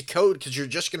need to code because you're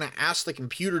just going to ask the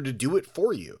computer to do it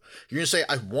for you. You're going to say,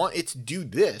 I want it to do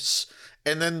this.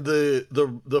 And then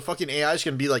the fucking AI is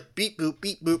going to be like, beep,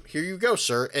 boop, here you go,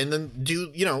 sir. And then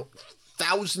do,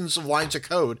 thousands of lines of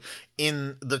code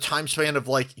in the time span of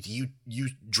like you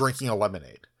drinking a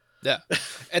lemonade. Yeah.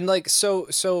 And like,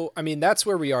 so, I mean, that's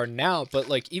where we are now, but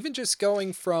like, even just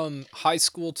going from high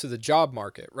school to the job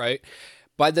market, right?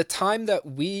 By the time that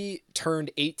we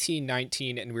turned 18,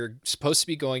 19, and we were supposed to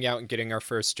be going out and getting our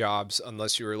first jobs,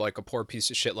 unless you were like a poor piece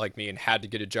of shit like me and had to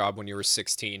get a job when you were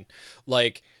 16,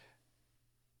 like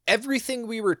everything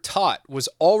we were taught was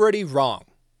already wrong.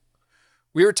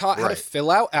 We were taught how to fill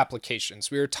out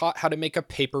applications. We were taught how to make a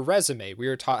paper resume. We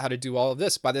were taught how to do all of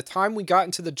this. By the time we got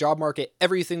into the job market,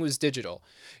 everything was digital.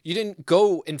 You didn't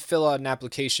go and fill out an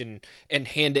application and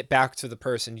hand it back to the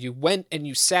person. You went and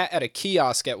you sat at a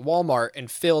kiosk at Walmart and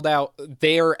filled out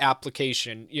their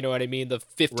application. You know what I mean? The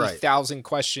 50,000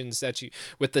 questions that you,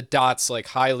 with the dots like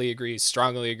highly agree,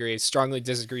 strongly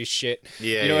disagree shit.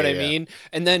 Yeah, you know what I mean?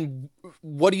 And then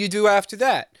what do you do after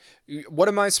that? What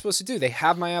am I supposed to do? They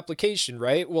have my application,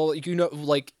 right? Well,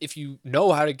 like if you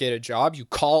know how to get a job, you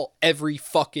call every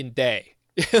fucking day.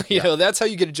 you know, that's how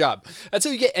you get a job. That's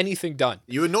how you get anything done.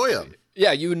 You annoy them.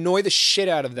 Yeah, you annoy the shit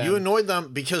out of them. You annoy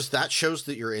them because that shows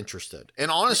that you're interested. And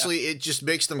honestly, it just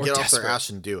makes them get off their ass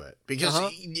and do it. Because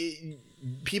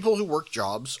people who work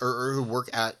jobs or who work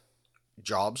at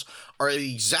jobs are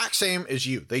the exact same as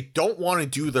you. They don't want to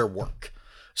do their work.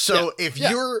 So if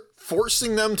you're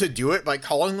forcing them to do it by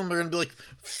calling them, they're going to be like,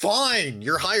 fine,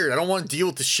 you're hired. I don't want to deal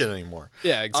with this shit anymore.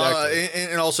 Yeah, exactly.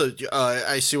 And also,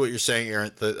 I see what you're saying,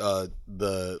 Aaron, that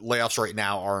the layoffs right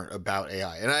now aren't about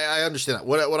AI. And I understand that.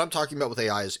 What I'm talking about with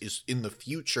AI is in the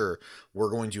future, we're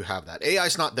going to have that. AI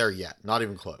is not there yet. Not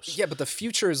even close. Yeah, but the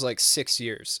future is like 6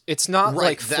 years. It's not Right,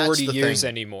 like that's 40 the years thing.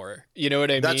 anymore. You know what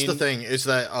I mean? That's the thing, is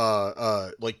that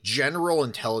like general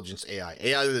intelligence AI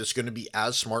that's going to be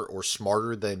as smart or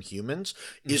smarter than humans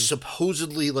is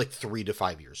supposedly like 3 to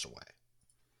 5 years away.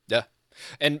 Yeah.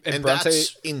 And that's Bronte,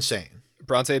 insane.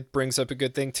 Bronte brings up a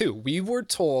good thing too. We were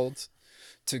told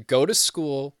to go to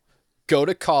school, go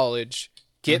to college,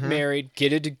 get married,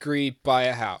 get a degree, buy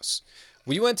a house.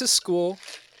 We went to school,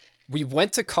 We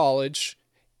went to college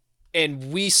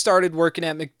and we started working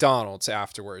at McDonald's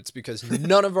afterwards because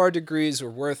none of our degrees were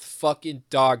worth fucking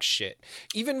dog shit.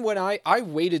 Even when I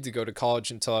waited to go to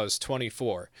college until I was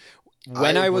 24.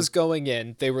 When I was going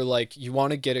in, they were like, you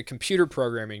want to get a computer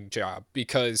programming job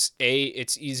because A,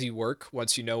 it's easy work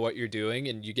once you know what you're doing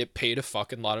and you get paid a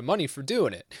fucking lot of money for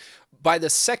doing it. By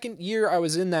the second year I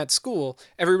was in that school,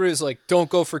 everybody was like, don't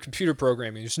go for computer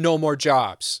programming. There's no more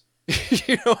jobs.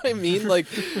 You know what I mean? Like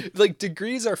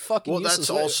degrees are fucking useless. That's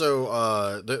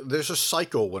also there's a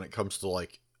cycle when it comes to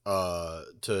like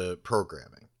to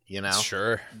programming, you know?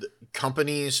 Sure.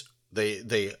 Companies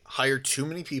they hire too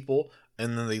many people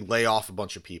and then they lay off a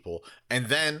bunch of people, and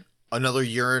then another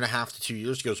year and a half to 2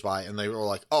 years goes by and they were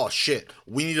like, oh shit,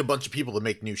 we need a bunch of people to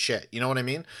make new shit. You know what I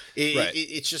mean?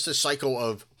 It's just a cycle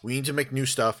of we need to make new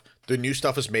stuff. The new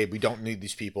stuff is made. We don't need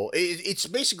these people. It's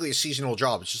basically a seasonal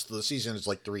job. It's just the season is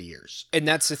like 3 years. And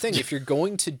that's the thing. If you're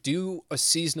going to do a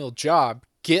seasonal job,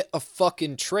 get a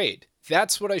fucking trade.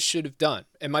 That's what I should have done.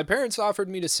 And my parents offered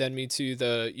me to send me to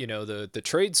the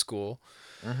trade school.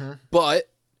 Mm-hmm. But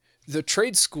the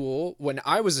trade school, when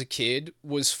I was a kid,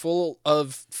 was full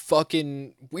of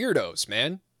fucking weirdos,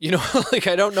 man. You know, like,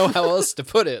 I don't know how else to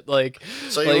put it. Like,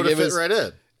 so you would have fit right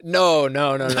in. No.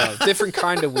 Different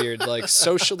kind of weird, like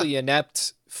socially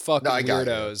inept fucking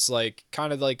weirdos. Like,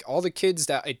 kind of like all the kids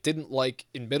that I didn't like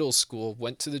in middle school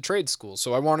went to the trade school.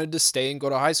 So I wanted to stay and go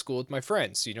to high school with my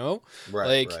friends, you know?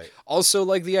 Right. Also,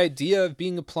 like, the idea of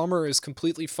being a plumber is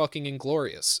completely fucking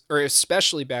inglorious, or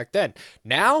especially back then.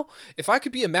 Now, if I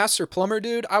could be a master plumber,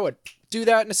 dude, I would do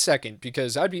that in a second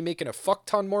because I'd be making a fuck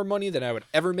ton more money than I would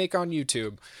ever make on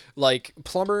YouTube. Like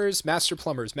plumbers, master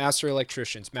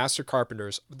electricians, master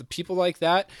carpenters, the people like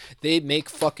that, they make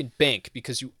fucking bank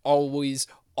because you always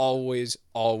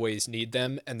need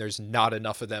them, and there's not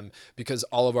enough of them because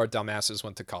all of our dumbasses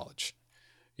went to college.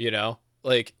 You know?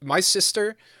 Like my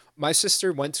sister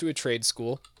went to a trade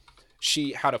school.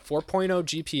 She had a 4.0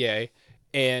 GPA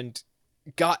and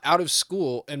got out of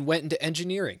school and went into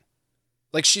engineering.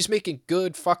 Like, she's making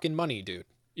good fucking money, dude.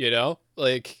 You know?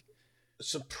 Like,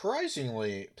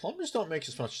 surprisingly, plumbers don't make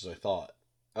as much as I thought.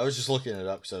 I was just looking it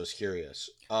up because I was curious.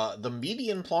 The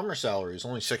median plumber salary is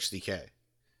only $60K.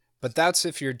 But that's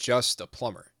if you're just a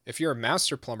plumber. If you're a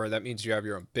master plumber, that means you have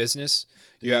your own business.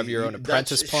 You have your own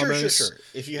apprentice plumbers. Sure.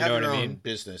 If you have your own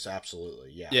business,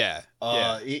 absolutely, yeah. Yeah.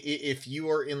 If you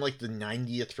are in, like, the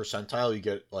 90th percentile, you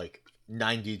get, like,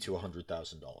 $90,000 to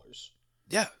 $100,000.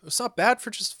 Yeah, it's not bad for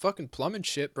just fucking plumbing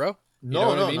shit, bro.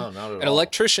 No, not at all. And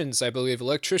electricians, I believe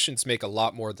electricians make a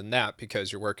lot more than that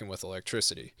because you're working with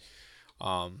electricity.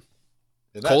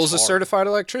 Cole's a certified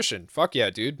electrician. Fuck yeah,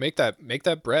 dude. Make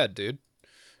that bread, dude.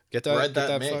 Get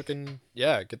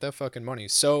that fucking money.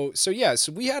 So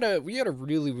we had a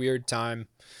really weird time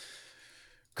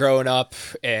growing up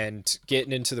and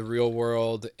getting into the real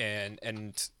world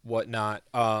and whatnot.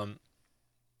 And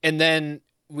then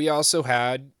we also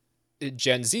had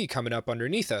Gen Z coming up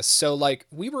underneath us. So like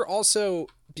we were also,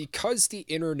 because the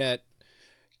internet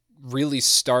really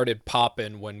started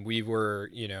popping when we were,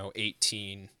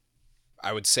 18,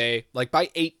 I would say. Like by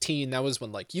 18, that was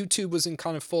when like YouTube was in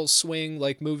kind of full swing,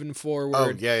 like moving forward.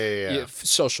 Oh, yeah.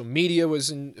 Social media was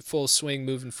in full swing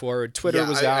moving forward. Twitter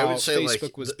was out. I would say,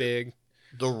 Facebook was big.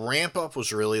 The ramp up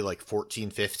was really like 14,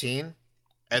 15.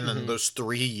 And then those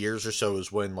 3 years or so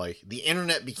is when like the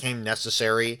internet became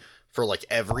necessary for like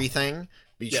everything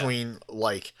between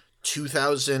like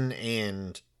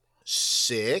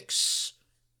 2006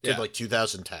 to like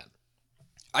 2010.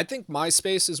 I think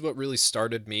MySpace is what really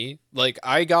started me. Like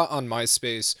I got on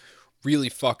MySpace really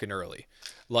fucking early.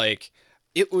 Like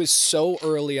it was so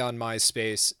early on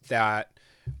MySpace that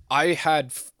I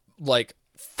had like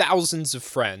thousands of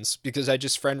friends because I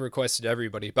just friend requested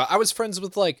everybody. But I was friends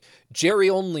with like Jerry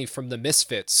Only from the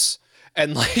Misfits.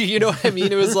 And like, you know what I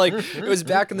mean? It was like, it was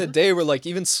back in the day where like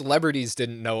even celebrities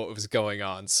didn't know what was going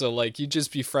on. So like you'd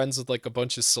just be friends with like a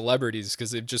bunch of celebrities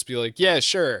because they'd just be like, yeah,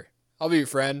 sure, I'll be your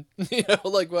friend.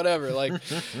 Like whatever. Like,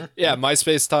 yeah,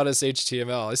 MySpace taught us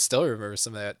HTML. I still remember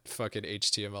some of that fucking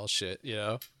HTML shit,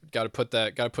 Got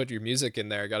to put your music in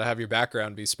there. Got to have your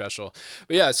background be special.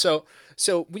 But yeah, so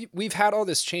we've had all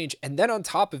this change, and then on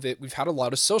top of it, we've had a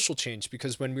lot of social change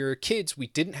because when we were kids, we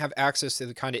didn't have access to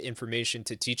the kind of information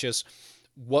to teach us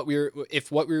what we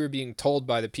were being told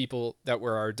by the people that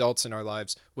were our adults in our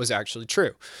lives was actually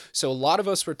true. So a lot of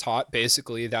us were taught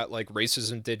basically that like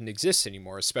racism didn't exist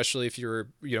anymore, especially if you were,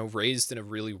 raised in a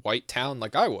really white town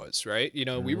like I was, right?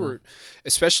 We were,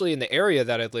 especially in the area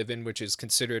that I live in, which is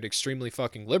considered extremely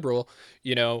fucking liberal,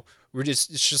 It's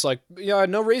just like, yeah,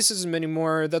 no racism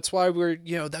anymore. That's why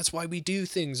that's why we do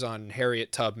things on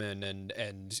Harriet Tubman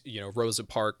and Rosa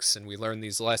Parks, and we learn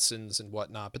these lessons and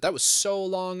whatnot. But that was so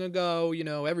long ago,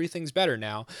 everything's better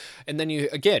now. And then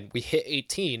we hit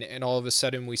 18, and all of a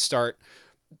sudden we start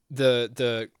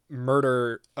the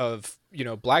murder of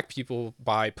black people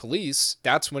by police.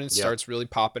 That's when it starts really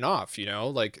popping off,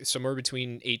 like somewhere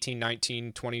between 18,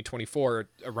 19, 20, 24,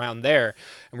 around there.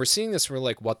 And we're seeing this, we're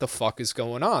like, what the fuck is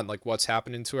going on? Like, what's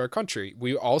happening to our country?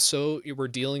 We're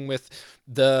dealing with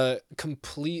the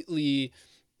completely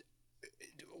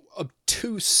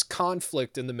obtuse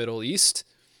conflict in the Middle East,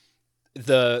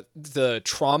 the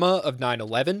trauma of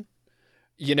 9/11,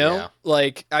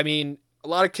 like, I mean, a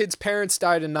lot of kids' parents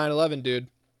died in 9/11, dude.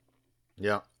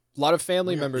 Yeah. A lot of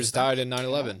family members died in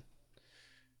 9/11.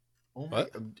 Oh my,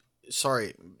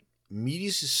 sorry.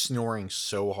 Media's is snoring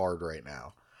so hard right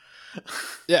now.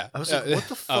 Yeah. I was like, what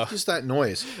the fuck is that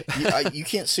noise? You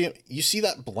can't see it. You see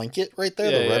that blanket right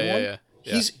there, the red one? Yeah.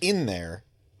 He's in there.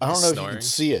 I don't know if you can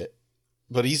see it,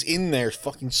 but he's in there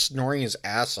fucking snoring his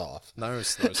ass off. Naruto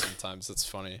snores sometimes. That's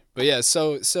funny. But yeah,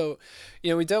 so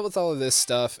we dealt with all of this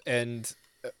stuff, and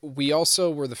we also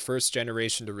were the first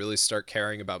generation to really start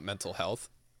caring about mental health,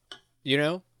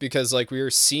 because like we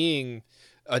were seeing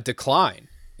a decline.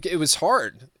 It was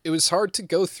hard. It was hard to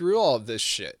go through all of this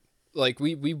shit. Like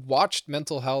we watched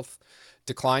mental health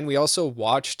decline. We also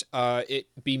watched it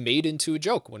be made into a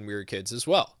joke when we were kids as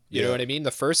well. You know what I mean?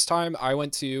 The first time I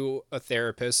went to a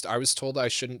therapist, I was told I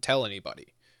shouldn't tell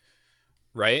anybody.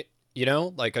 Right?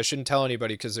 Like I shouldn't tell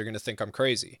anybody because they're going to think I'm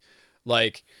crazy.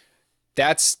 Like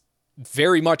that's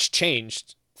very much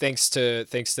changed thanks to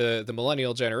the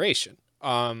millennial generation.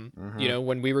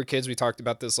 When we were kids, we talked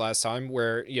about this last time,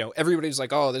 where everybody was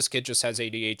like, oh, this kid just has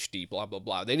ADHD, blah blah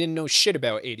blah. They didn't know shit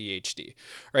about ADHD,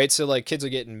 right? So like kids are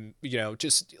getting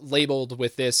just labeled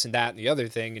with this and that and the other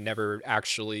thing, and never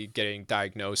actually getting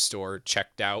diagnosed or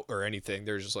checked out or anything.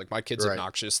 They're just like, my kid's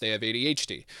obnoxious, they have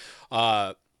ADHD,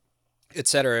 et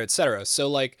cetera, et cetera. So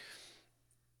like,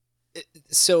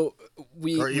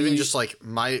 or even just like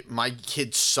my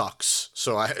kid sucks,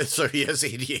 so he has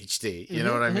ADHD. You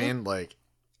know what I mean? Like,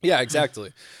 yeah,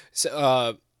 exactly.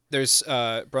 So there's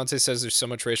Bronte says there's so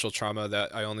much racial trauma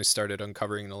that I only started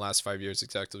uncovering in the last 5 years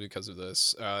exactly because of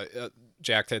this.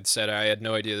 Jack had said I had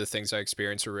no idea the things I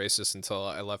experienced were racist until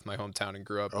I left my hometown and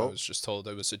grew up. I was just told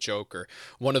it was a joke or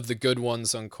one of the good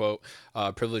ones, unquote.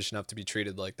 Privileged enough to be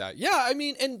treated like that. Yeah, I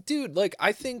mean, and dude, like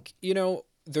I think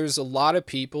there's a lot of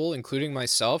people, including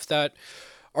myself, that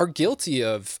are guilty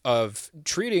of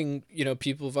treating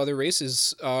people of other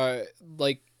races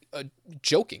like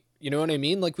joking. You know what I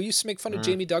mean? Like we used to make fun of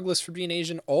Jamie Douglas for being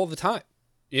Asian all the time.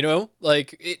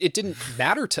 Like it didn't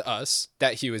matter to us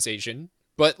that he was Asian,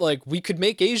 but like we could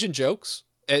make Asian jokes,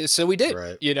 so we did.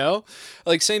 Right.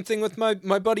 Like same thing with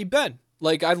my buddy Ben.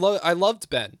 Like I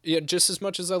loved Ben just as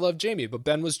much as I loved Jamie, but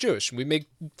Ben was Jewish. We make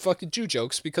fucking Jew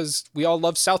jokes because we all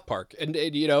love South Park, and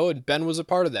Ben was a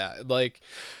part of that. Like,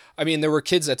 I mean, there were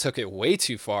kids that took it way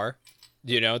too far,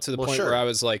 to the point where I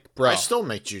was like, bro, I still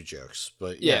make Jew jokes,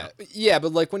 but yeah,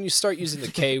 but like when you start using the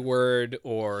K word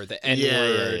or the N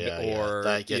word or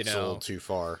that gets a little too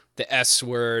far, the S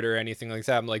word or anything like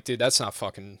that, I'm like, dude, that's not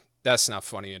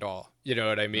funny at all. You know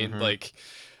what I mean? Like,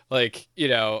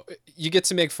 you get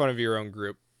to make fun of your own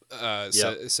group,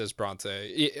 says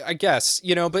Bronte. I guess,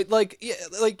 but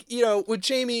with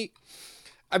Jamie,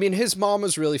 I mean, his mom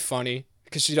was really funny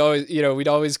because she'd always, we'd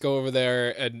always go over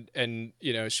there and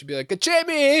she'd be like,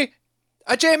 Jamie,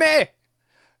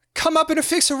 come up and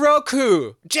fix a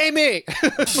Roku, Jamie.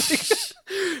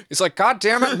 He's like, God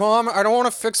damn it, Mom, I don't want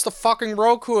to fix the fucking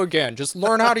Roku again. Just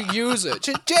learn how to use it.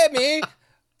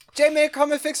 Jamie,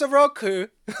 come and fix a Roku.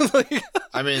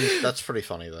 I mean, that's pretty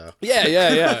funny though.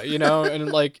 Yeah.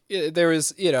 And like there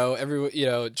was,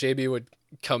 Jamie would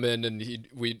come in and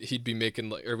he'd be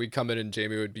making, or we'd come in and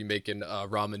Jamie would be making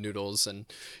ramen noodles, and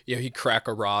he'd crack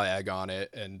a raw egg on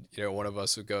it, and one of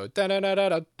us would go da da da da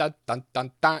da da da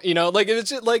da. Like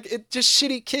it's just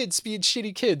shitty kids being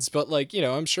shitty kids, but like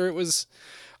I'm sure it was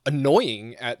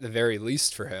annoying at the very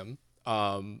least for him.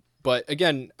 But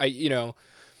again,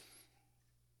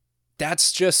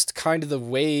 that's just kind of the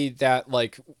way that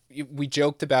like we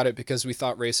joked about it because we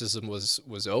thought racism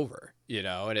was over,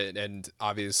 and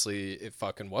obviously it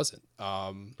fucking wasn't.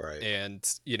 Right. And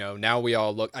now we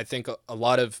all look. I think a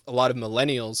lot of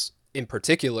millennials in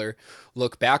particular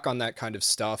look back on that kind of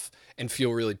stuff and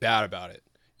feel really bad about it.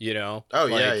 Oh,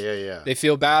 like, yeah. They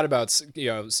feel bad about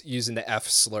using the F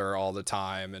slur all the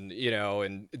time, and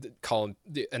and calling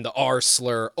and the R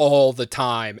slur all the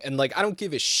time, and like I don't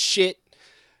give a shit.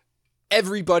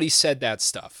 Everybody said that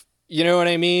stuff, You know what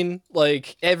I mean?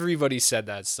 Like, everybody said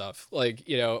that stuff. Like,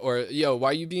 you know, or, yo, why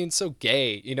are you being so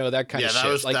gay? You know, that kind of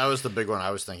shit. That was the big one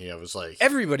I was thinking of. Was like,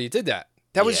 everybody did that.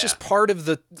 That was Yeah. just part of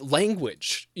the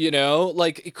language, you know?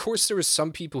 Like, of course, there was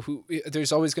some people who,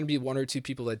 there's always going to be one or two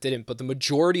people that didn't, but the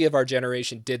majority of our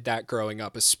generation did that growing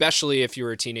up, especially if you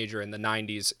were a teenager in the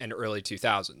 90s and early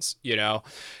 2000s, you know?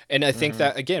 And I think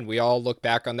that, again, we all look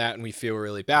back on that and we feel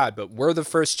really bad, but we're the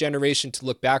first generation to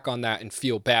look back on that and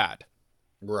feel bad.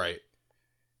 Right.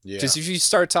 Yeah. Because if you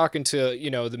start talking to, you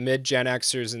know, the mid Gen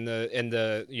Xers and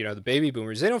the you know, the baby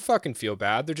boomers, they don't fucking feel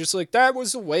bad. They're just like, that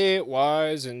was the way it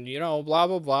was, and, you know, blah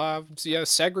blah blah. Yeah,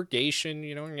 segregation,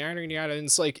 you know, yada yada. And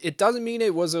it's like, it doesn't mean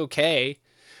it was okay.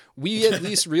 We at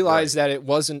least realized Right. that it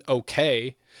wasn't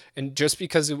okay. And just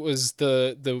because it was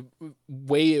the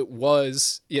way it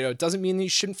was, you know, it doesn't mean that you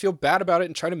shouldn't feel bad about it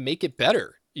and try to make it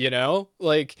better, you know?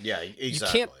 Like, Yeah,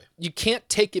 exactly. you can't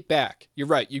take it back. You're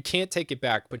right. You can't take it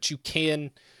back, but you can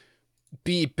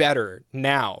be better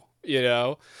now, you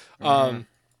know?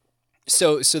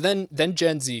 So then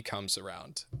Gen Z comes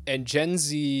around, and Gen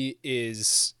Z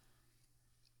is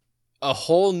a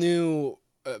whole new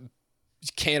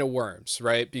can of worms,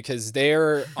 right? Because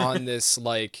they're on this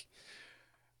like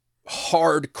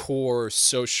hardcore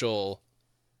social,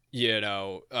 you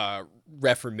know,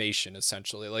 reformation,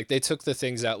 essentially. Like, they took the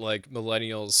things that like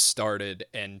millennials started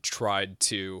and tried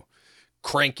to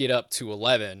crank it up to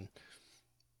 11,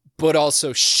 but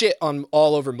also shit on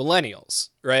all over millennials,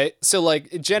 right? So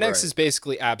like, Gen X Right. is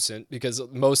basically absent because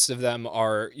most of them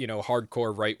are, you know,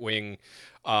 hardcore right-wing,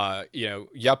 you know,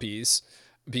 yuppies,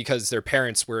 because their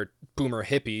parents were boomer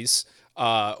hippies,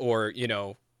 or, you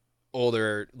know,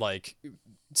 older, like,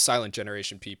 silent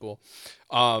generation people.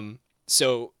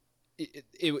 So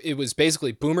it was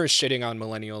basically boomers shitting on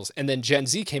millennials, and then Gen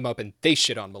Z came up and they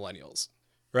shit on millennials.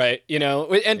 Right. You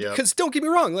know, and Yep. because don't get me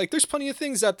wrong, like, there's plenty of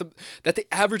things that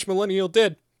the average millennial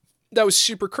did that was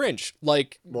super cringe.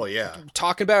 Like, Well, yeah.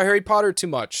 talking about Harry Potter too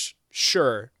much.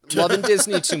 Sure. Loving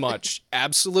Disney too much.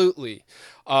 Absolutely.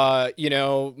 You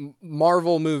know,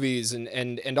 Marvel movies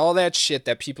and all that shit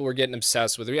that people were getting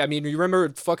obsessed with. I mean, you remember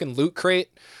fucking Loot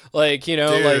Crate? Like, you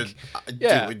know, Dude,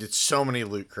 yeah. dude, we did so many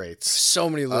loot crates. So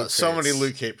many Loot Crates. So many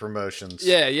loot crate promotions.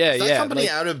 Yeah, Is that company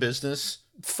like, out of business?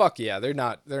 fuck yeah, they're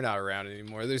not around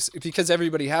anymore. Because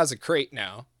everybody has a crate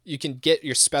now. You can get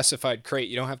your specified crate.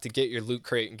 You don't have to get your Loot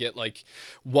Crate and get like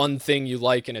one thing you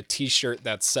like in a t-shirt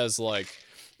that says like,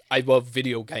 I love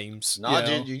video games. Nah, you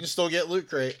know? dude, you can still get loot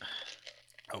crate.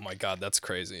 Oh my god, that's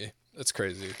crazy. That's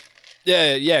crazy.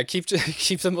 Yeah, keep the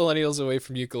millennials away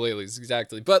from ukuleles,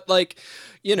 exactly. But like,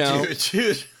 you know,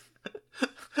 Dude.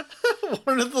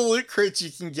 One of the loot crates you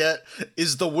can get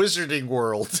is the Wizarding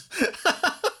World.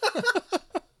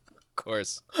 of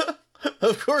course.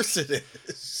 Of course it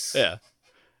is. Yeah.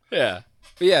 But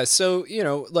yeah, so, you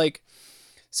know, like,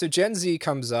 so Gen Z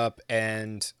comes up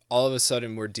and all of a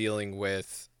sudden we're dealing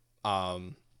with,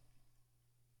 I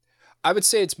would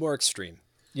say it's more extreme.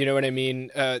 You know what I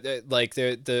mean? Like,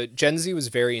 the Gen Z was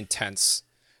very intense.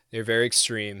 They're very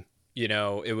extreme. You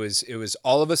know, it was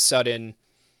all of a sudden,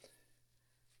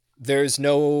 there's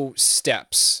no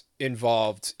steps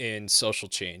involved in social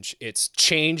change. It's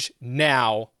change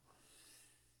now,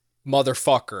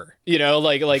 motherfucker. You know,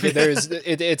 like there's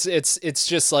it's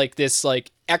just like this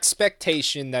like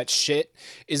expectation that shit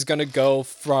is gonna go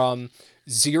from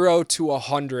 0 to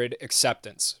 100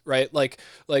 acceptance, right? Like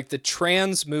the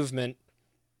trans movement,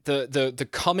 the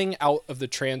coming out of the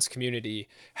trans community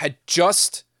had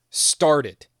just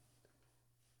started.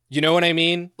 You know what I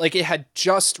mean? Like, it had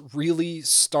just really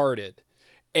started,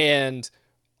 and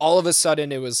all of a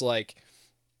sudden it was like,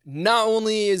 not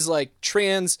only is like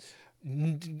trans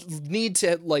need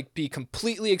to like be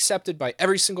completely accepted by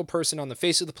every single person on the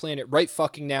face of the planet right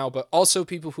fucking now, but also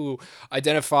people who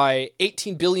identify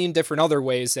 18 billion different other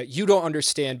ways that you don't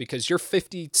understand because you're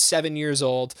 57 years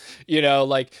old. You know,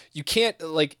 like, you can't,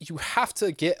 like, you have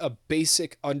to get a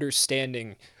basic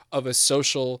understanding of a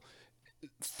social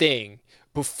thing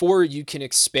before you can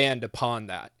expand upon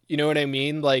that. You know what I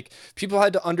mean? Like, people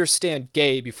had to understand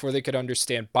gay before they could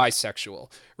understand bisexual,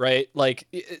 right? Like,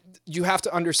 you have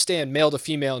to understand male to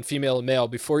female and female to male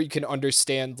before you can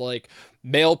understand like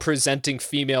male presenting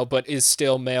female but is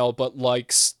still male but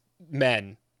likes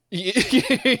men.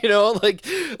 You know,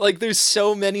 like there's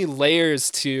so many layers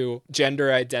to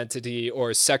gender identity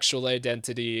or sexual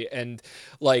identity, and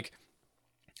like,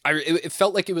 it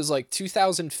felt like it was like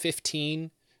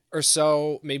 2015 or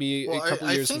so, maybe a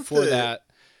couple years before that.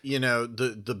 You know,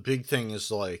 the big thing is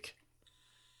like,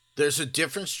 there's a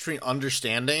difference between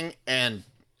understanding and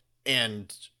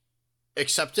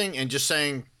accepting and just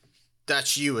saying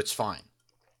that's you, it's fine.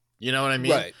 You know what I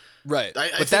mean? Right. Right. I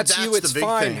But think that's you, the it's big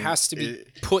fine, thing. has to be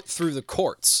put through the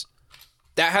courts.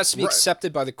 That has to be Right.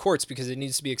 accepted by the courts because it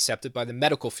needs to be accepted by the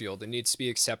medical field. It needs to be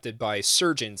accepted by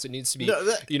surgeons. It needs to be,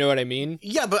 No, you know what I mean?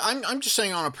 Yeah, but I'm just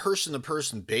saying on a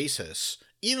person-to-person basis,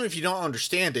 even if you don't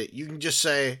understand it, you can just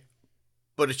say,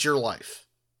 but it's your life.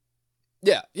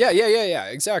 Yeah,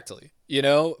 exactly.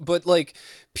 But like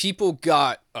people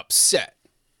got upset,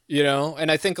 and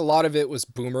I think a lot of it was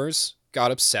boomers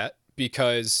got upset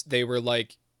because they were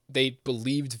like, they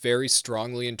believed very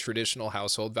strongly in traditional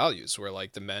household values where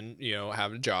like the men,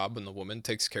 have a job and the woman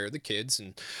takes care of the kids.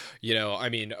 And, I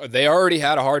mean, they already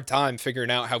had a hard time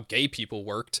figuring out how gay people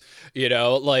worked,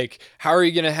 like how are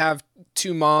you going to have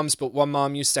two moms, but one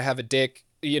mom used to have a dick?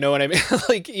 You know what I mean?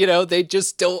 Like, they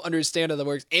just don't understand how that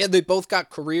works. And they both got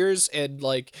careers and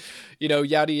like,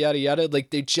 yada, yada, yada. Like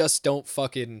they just don't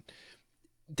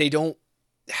they don't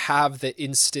have the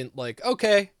instant, like,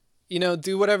 okay,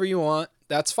 do whatever you want.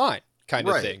 That's fine kind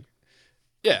of thing.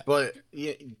 Yeah. But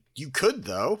you could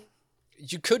though.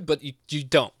 You could, but you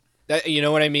don't. You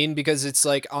know what I mean? Because it's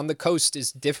like on the coast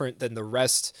is different than the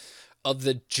rest of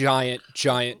the giant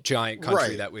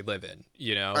country that we live in,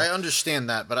 I understand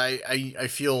that, but I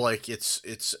feel like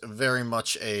it's very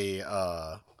much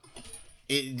a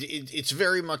it's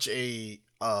very much a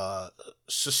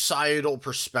societal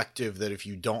perspective that if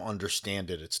you don't understand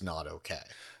it, it's not okay.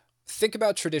 Think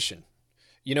about tradition.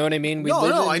 You know what I mean?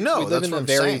 I know. We live That's in what a I'm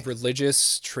very saying.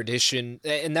 religious tradition.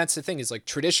 And that's the thing is like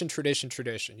tradition.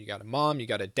 You got a mom, you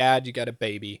got a dad, you got a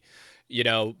baby.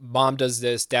 Mom does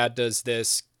this, dad does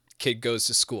this, kid goes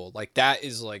to school. Like that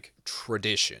is like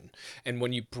tradition. And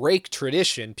when you break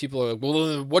tradition, people are like,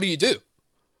 well, what do you do?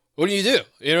 What do you do?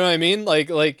 You know what I mean? Like,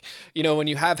 when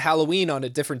you have Halloween on a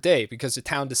different day because the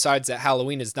town decides that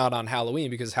Halloween is not on Halloween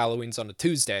because Halloween's on a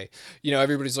Tuesday,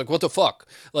 everybody's like, what the fuck?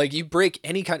 Like you break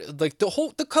any kind of, like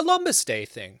the Columbus Day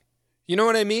thing. You know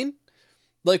what I mean?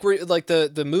 Like we're like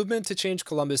the movement to change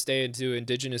Columbus Day into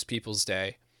Indigenous Peoples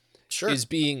Day is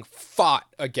being fought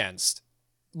against.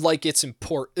 Like it's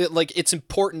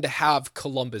important to have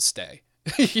Columbus Day.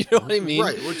 You know what I mean?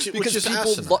 Right. Which is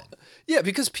people, asinine.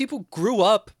 because people grew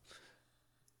up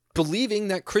believing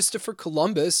that Christopher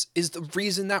Columbus is the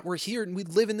reason that we're here and we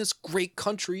live in this great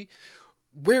country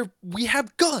where we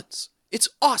have guns. It's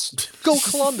awesome. Go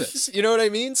Columbus. You know what I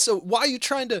mean? So why are you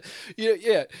trying to,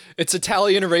 it's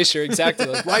Italian erasure. Exactly.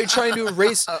 Like, why are you trying to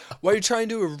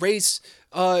erase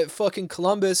fucking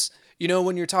Columbus?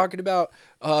 When you're talking about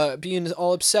being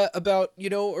all upset about,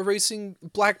 erasing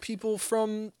black people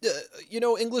from,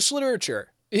 English literature.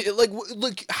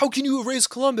 Like, how can you erase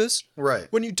Columbus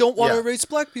when you don't want to erase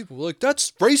black people? Like,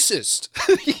 that's racist.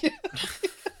 But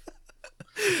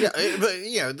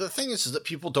the thing is that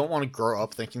people don't want to grow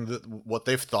up thinking that what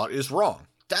they've thought is wrong.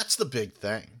 That's the big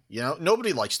thing.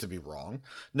 Nobody likes to be wrong.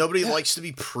 Nobody likes to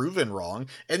be proven wrong.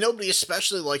 And nobody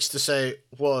especially likes to say,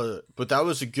 well, but I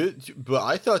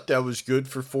thought that was good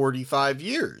for 45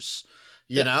 years.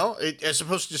 As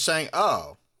opposed to just saying,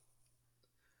 oh,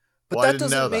 but well, that I didn't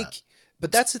doesn't know make, that.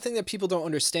 But that's the thing that people don't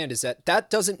understand is that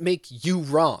doesn't make you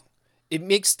wrong. It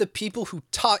makes the people who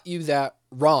taught you that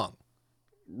wrong.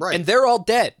 Right. And they're all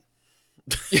dead.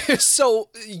 So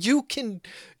you can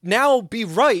now be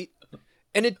right.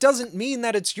 And it doesn't mean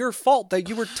that it's your fault that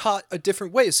you were taught a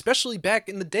different way, especially back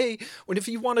in the day when if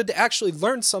you wanted to actually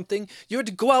learn something, you had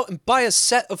to go out and buy a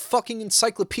set of fucking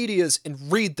encyclopedias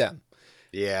and read them.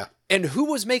 Yeah. And who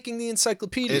was making the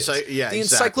encyclopedias? The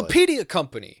Encyclopedia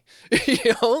Company.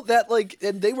 That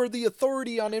and they were the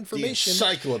authority on information.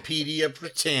 The Encyclopedia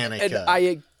Britannica. And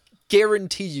I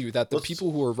guarantee you that the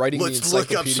people who are writing the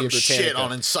Encyclopedia Britannica. Let's look up some shit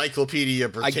on Encyclopedia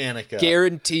Britannica. I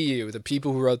guarantee you the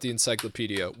people who wrote the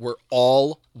encyclopedia were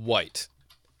all white.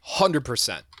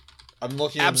 100%. I'm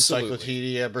looking at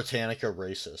Encyclopedia Britannica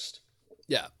racist.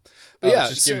 Yeah. But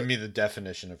it's just giving me the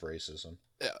definition of racism.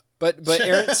 Yeah. But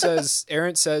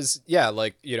Aaron says, yeah,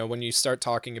 like, when you start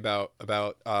talking about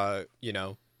the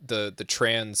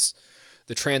trans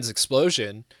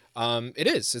explosion,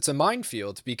 it's a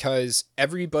minefield because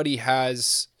everybody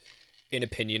has an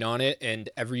opinion on it and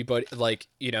everybody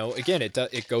again,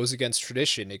 it goes against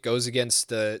tradition. It goes against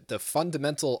the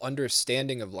fundamental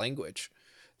understanding of language,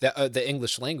 the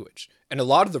English language and a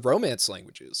lot of the Romance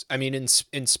languages. I mean,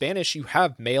 in Spanish, you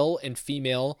have male and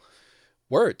female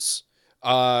words.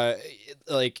 Ones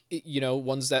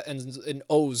that ends in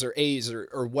O's or A's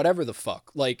or whatever the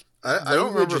fuck. Like, I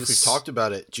don't remember if we talked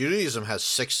about it. Judaism has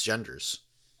 6 genders.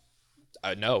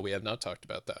 No, we have not talked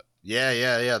about that.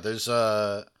 Yeah.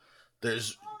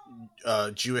 There's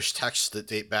Jewish texts that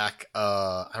date back.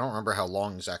 I don't remember how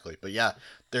long exactly, but yeah,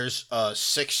 there's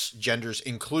 6 genders,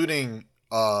 including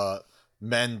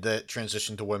men that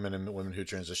transition to women and women who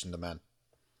transition to men.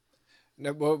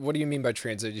 No, what do you mean by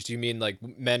transition? Do you mean like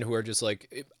men who are just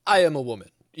like, I am a woman?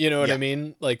 You know what I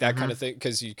mean? Like that kind of thing?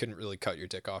 Because you couldn't really cut your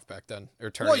dick off back then or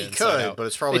turn it inside out. But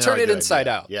it's probably they turn not a it good inside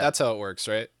idea. out. Yeah. That's how it works,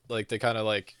 right? Like they kind of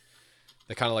like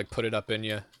put it up in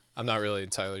you. I'm not really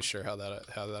entirely sure how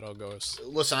that all goes.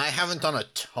 Listen, I haven't done a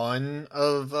ton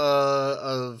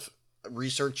of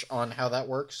research on how that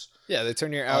works. Yeah, they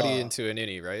turn your outie into an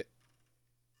innie, right?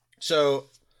 So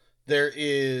there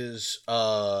is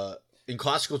in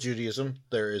classical Judaism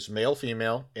there is male,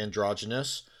 female,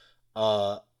 androgynous,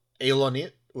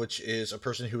 Elonit, which is a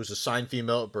person who is assigned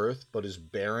female at birth but is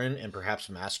barren and perhaps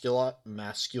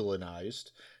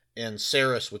masculinized, and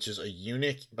Saris, which is a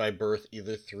eunuch by birth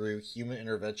either through human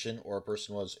intervention or a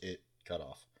person was it cut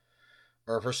off,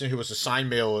 or a person who was assigned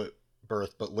male at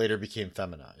birth but later became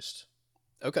feminized.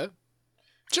 Okay,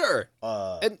 sure.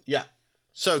 Yeah.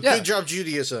 So good job,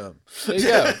 Judaism. There you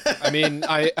go. I mean,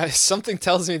 I something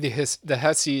tells me the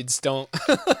Hasids don't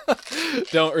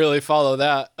don't really follow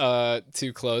that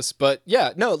too close. But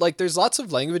yeah, no, like there's lots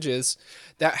of languages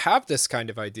that have this kind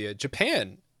of idea.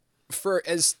 Japan, for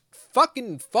as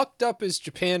fucking fucked up as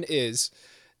Japan is,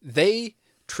 they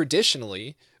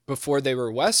traditionally, before they were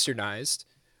westernized,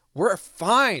 were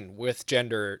fine with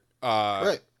gender.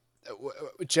 Right.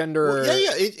 Gender. Well,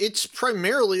 yeah. It's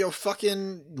primarily a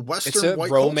fucking Western white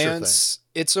romance. culture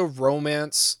thing. It's a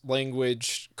romance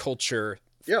language culture.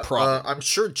 Yeah, problem. I'm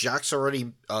sure Jack's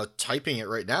already typing it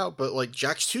right now, but like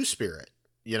Jack's Two-Spirit,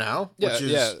 you know? Yeah, Which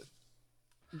is, yeah.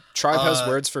 Tribe has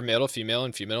words for male to female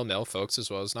and female to male folks as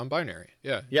well as non-binary.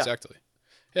 Yeah, exactly.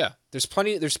 Yeah, there's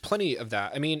plenty of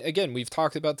that. I mean, again, we've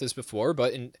talked about this before,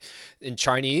 but in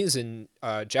Chinese and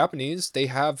Japanese, they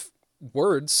have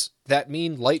words that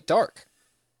mean light dark.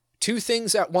 Two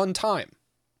things at one time.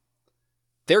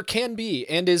 There can be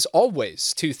and is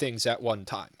always two things at one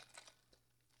time.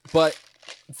 But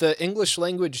the English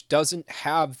language doesn't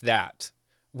have that.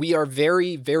 We are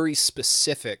very, very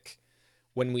specific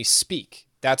when we speak.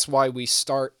 That's why we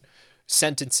start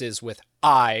sentences with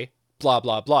I, blah,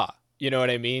 blah, blah. You know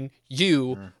what I mean?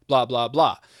 You, blah, blah,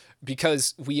 blah.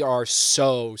 Because we are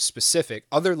so specific.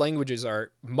 Other languages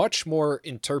are much more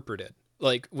interpreted.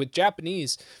 Like with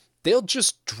Japanese, they'll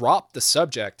just drop the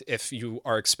subject if you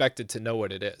are expected to know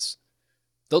what it is.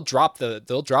 They'll drop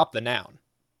the noun.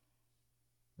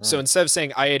 So instead of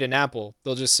saying I ate an apple,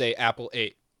 they'll just say apple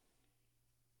ate.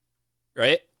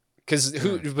 Right? Because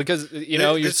you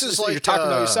know you're talking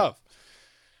about yourself.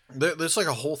 There's like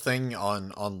a whole thing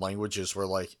on languages where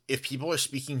like if people are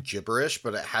speaking gibberish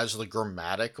but it has the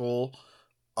grammatical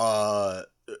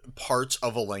parts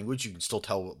of a language, you can still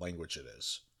tell what language it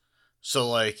is. So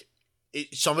like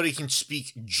somebody can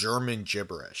speak German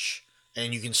gibberish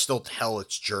and you can still tell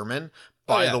it's German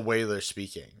by the way they're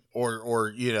speaking,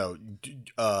 or you know,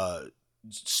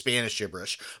 Spanish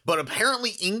gibberish. But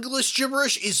apparently English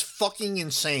gibberish is fucking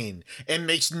insane and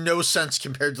makes no sense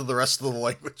compared to the rest of the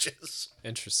languages.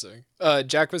 Interesting.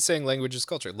 Jack was saying language is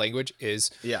culture. Language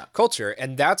is culture,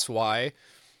 and that's why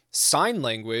sign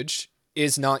language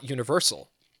is not universal.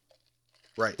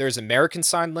 Right. There's American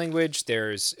Sign Language,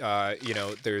 there's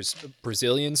there's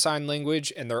Brazilian Sign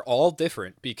Language, and they're all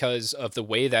different because of the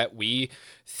way that we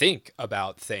think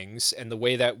about things and the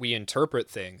way that we interpret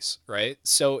things, right?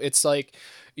 So it's like,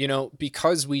 you know,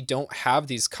 because we don't have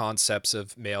these concepts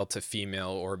of male to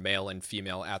female or male and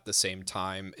female at the same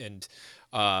time, and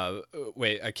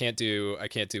wait, I can't do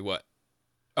what?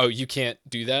 Oh, you can't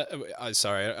do that?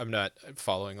 Sorry, I'm not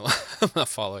following. I'm not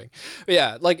following. But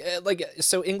yeah, like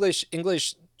so English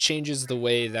changes the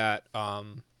way that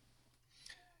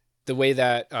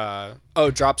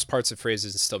drops parts of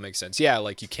phrases and still makes sense. Yeah,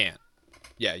 like you can't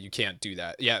do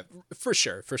that. Yeah, for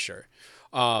sure.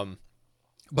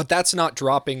 But that's not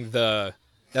dropping the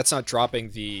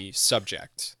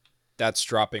subject. That's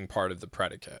dropping part of the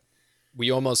predicate. We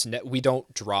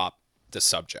don't drop the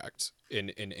subject in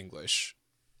English.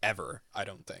 Ever, I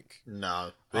don't think.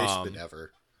 No, basically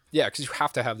never. Yeah, because you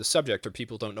have to have the subject or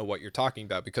people don't know what you're talking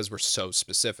about because we're so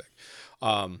specific.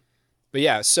 But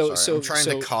yeah, so I'm trying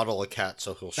to coddle a cat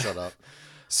so he'll shut up.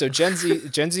 So Gen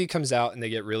Z comes out and they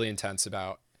get really intense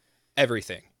about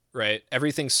everything, right?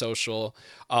 Everything social.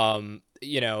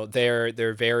 You know,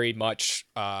 they're very much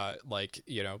like,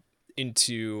 you know,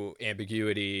 into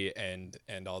ambiguity and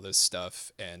all this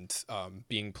stuff and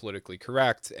being politically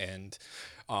correct, and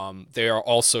they are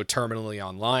also terminally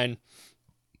online,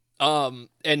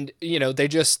 and you know they're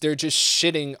just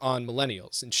shitting on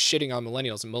millennials and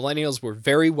millennials were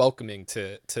very welcoming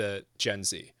to Gen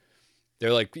Z.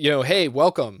 They're like, hey,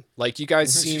 welcome. Like, you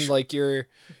guys seem like you're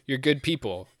good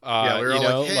people. Yeah, we were all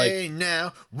know, like, hey,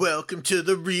 now, welcome to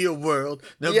the real world.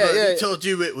 Nobody told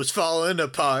you it was falling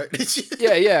apart.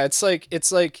 yeah. It's like,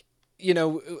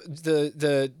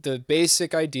 the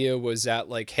basic idea was that,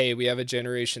 like, hey, we have a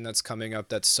generation that's coming up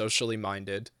that's socially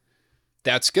minded.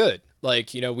 That's good.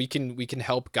 Like, we can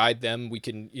help guide them. We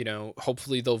can,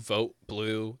 hopefully they'll vote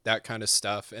blue, that kind of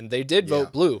stuff. And they did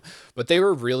vote blue, but they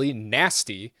were really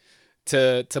nasty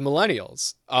to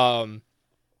millennials. And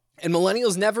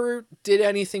millennials never did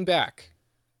anything back.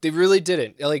 They really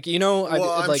didn't. Like,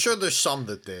 I'm sure there's some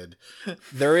that did.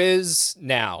 There is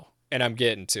now, and I'm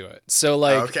getting to it. So,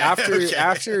 like,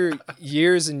 after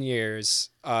years and years,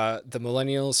 the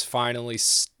millennials finally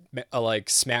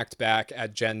smacked back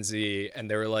at Gen Z, and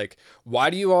they were like, why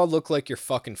do you all look like you're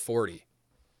fucking 40?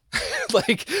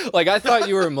 like I thought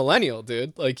you were a millennial,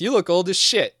 dude. Like, you look old as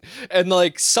shit. And,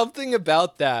 like, something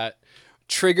about that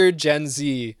triggered Gen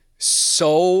Z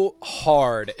so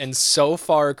hard and so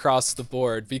far across the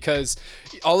board, because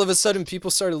all of a sudden people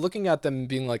started looking at them and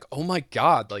being like, oh my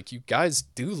God, like, you guys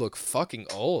do look fucking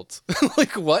old.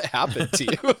 Like, what happened to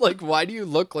you? Like, why do you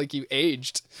look like you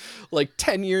aged like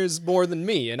 10 years more than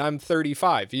me and I'm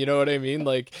 35? You know what I mean?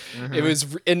 Like, it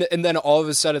was, and then all of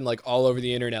a sudden, like, all over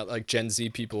the internet, like, Gen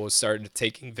Z people started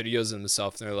taking videos of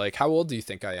themselves, and they're like, how old do you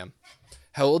think I am?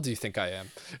 How old do you think I am?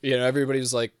 Everybody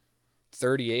was like,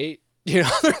 38. They're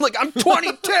like, I'm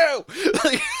 22.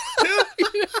 Like,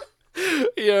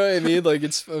 you know what I mean? Like,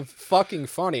 it's fucking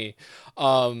funny.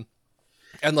 And,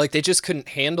 like, they just couldn't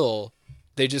handle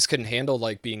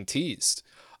like being teased.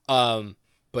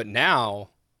 But now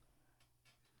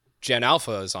Gen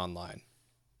Alpha is online,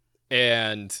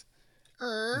 and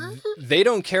they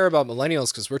don't care about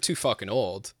millennials because we're too fucking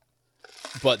old,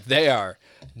 but they are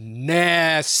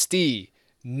nasty,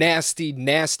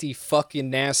 fucking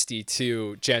nasty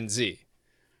to Gen Z.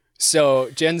 So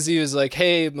Gen Z is like,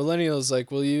 hey, millennials, like,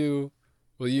 will you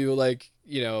like,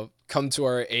 come to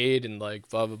our aid and, like,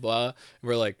 blah, blah, blah. And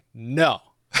we're like, no.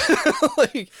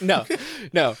 Like,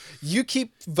 no, you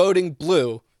keep voting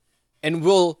blue and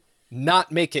we'll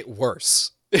not make it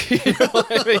worse. You know what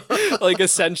I mean? Like,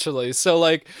 essentially.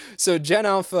 So Gen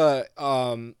Alpha,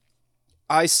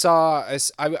 I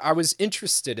was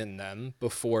interested in them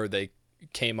before they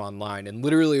came online, and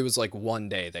literally it was like one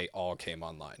day they all came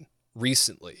online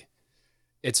recently.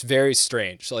 It's very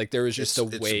strange. Like, there was just a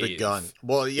wave. It's begun.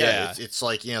 Well, yeah. It's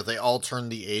like, they all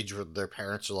turned the age where their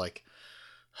parents are like,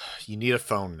 you need a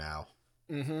phone now.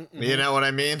 You know what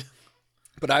I mean?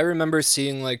 But I remember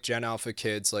seeing, like, Gen Alpha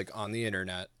kids, like, on the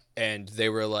internet, and they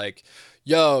were like,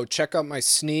 yo, check out my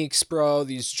sneaks, bro.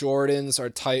 These Jordans are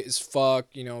tight as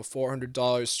fuck.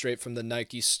 $400 straight from the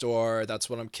Nike store. That's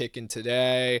what I'm kicking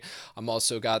today. I'm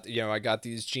also got, I got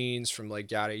these jeans from, like,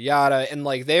 yada yada. And,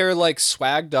 like, they're, like,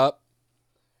 swagged up,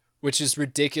 which is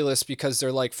ridiculous because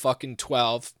they're, like, fucking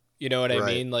 12. You know what I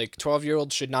mean? Like,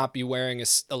 12-year-olds should not be wearing a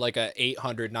 $800,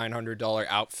 $900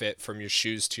 outfit, from your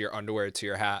shoes to your underwear to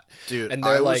your hat. Dude, and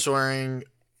I was wearing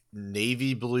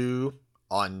navy blue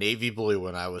on navy blue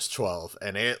when I was 12,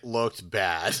 and it looked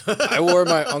bad. I wore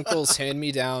my uncle's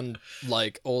hand-me-down,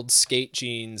 like, old skate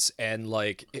jeans and,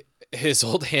 like, his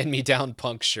old hand-me-down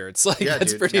punk shirts. Like, yeah,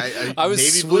 that's dude, pretty. I was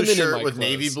navy blue shirt in my with clothes.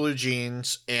 Navy blue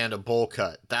jeans and a bowl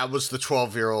cut. That was the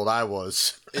 12-year-old I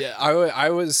was. Yeah, I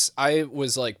was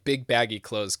like big baggy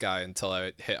clothes guy until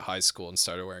I hit high school and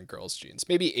started wearing girls' jeans.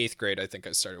 Maybe 8th grade, I think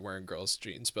I started wearing girls'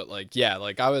 jeans. But, like, yeah,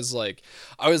 like, I was like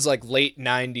late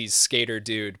 90s skater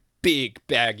dude. Big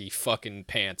baggy fucking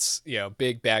pants,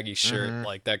 big baggy shirt,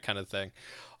 like that kind of thing.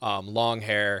 Long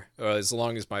hair, as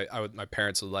long as my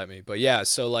parents would let me. But yeah,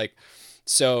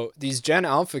 so these Gen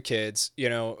Alpha kids,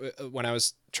 when I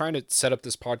was trying to set up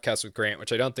this podcast with Grant,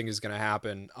 which I don't think is going to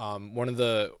happen. One of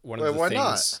the why things,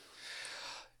 not?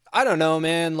 I don't know,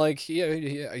 man. Like,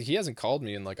 he hasn't called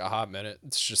me in, like, a hot minute.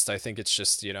 It's just, I think it's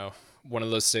just, one of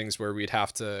those things where we'd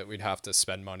have to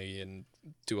spend money and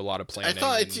do a lot of planning. I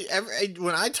thought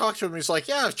when I talked to him, he's like,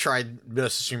 yeah, I've tried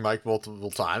messaging Mike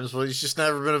multiple times, but he's just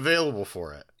never been available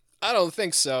for it. I don't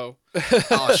think so.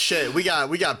 Oh shit, we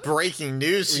got breaking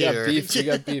news here. We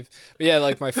got beef. But yeah,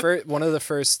 like, one of the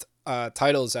first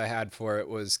titles I had for it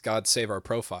was "God Save Our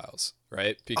Profiles,"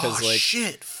 right? Because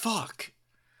shit, fuck.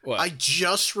 What? I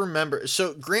just remember.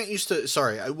 So Grant used to.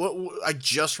 Sorry, I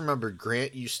just remembered.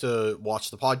 Grant used to watch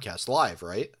the podcast live,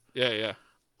 right? Yeah.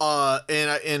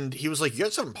 And he was like, "You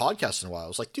guys haven't podcasted in a while." I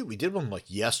was like, "Dude, we did one, like,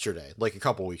 yesterday, like a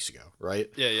couple weeks ago, right?"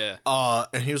 Yeah.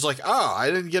 And he was like, "Oh, I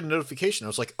didn't get a notification." I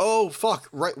was like, "Oh fuck,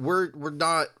 right, we're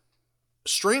not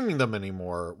streaming them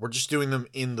anymore. We're just doing them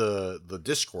in the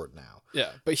Discord now. Yeah,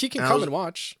 but he can come and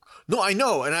watch. No, I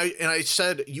know, and I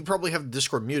said you probably have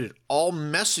Discord muted. I'll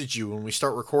message you when we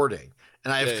start recording,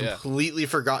 and I have completely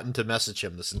forgotten to message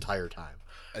him this entire time.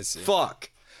 I see.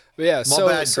 Fuck. But yeah, my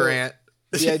bad, Grant.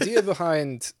 The idea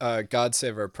behind God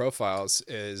Save Our Profiles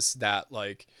is that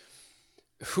like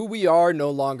who we are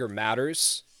no longer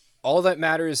matters. All that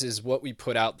matters is what we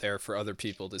put out there for other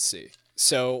people to see.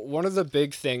 So one of the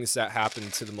big things that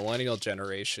happened to the millennial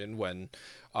generation when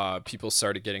people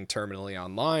started getting terminally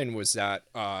online was that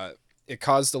it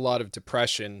caused a lot of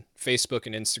depression, Facebook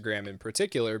and Instagram in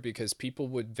particular, because people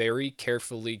would very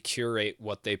carefully curate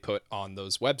what they put on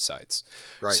those websites.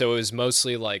 Right. So it was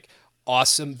mostly like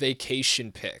awesome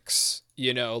vacation pics,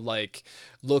 you know, like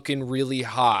looking really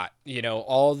hot, you know,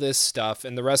 all this stuff.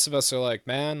 And the rest of us are like,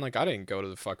 man, like I didn't go to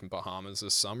the fucking Bahamas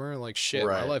this summer. Like shit,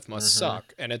 my life must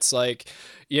suck. And it's like,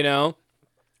 you know,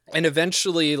 and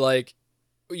eventually like,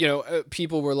 you know,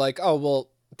 people were like, oh, well,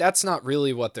 that's not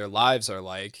really what their lives are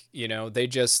like. You know, they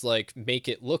just like make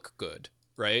it look good.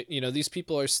 Right. You know, these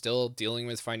people are still dealing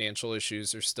with financial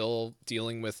issues. They're still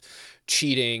dealing with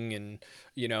cheating and,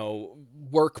 you know,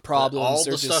 work problems. All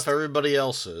the stuff everybody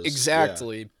else is.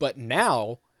 Exactly. Yeah. But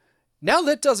now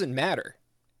that doesn't matter.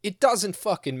 It doesn't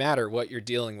fucking matter what you're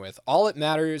dealing with. All it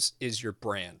matters is your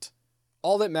brand.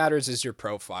 All that matters is your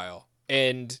profile.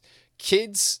 And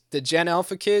kids, the Gen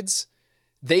Alpha kids,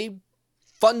 they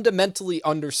fundamentally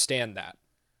understand that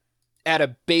at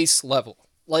a base level.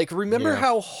 Like, remember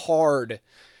how hard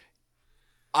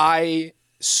I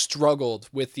struggled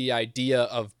with the idea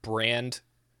of brand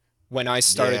when I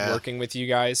started working with you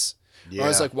guys? Yeah. I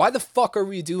was like, why the fuck are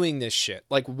we doing this shit?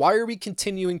 Like, why are we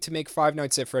continuing to make Five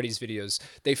Nights at Freddy's videos?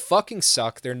 They fucking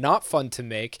suck. They're not fun to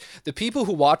make. The people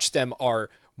who watch them are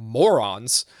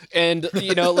morons. And,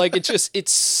 you know, like, it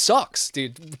sucks,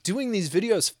 dude. Doing these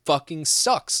videos fucking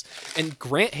sucks. And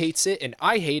Grant hates it, and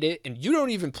I hate it, and you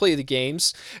don't even play the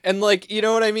games. And, like, you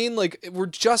know what I mean? Like, we're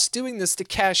just doing this to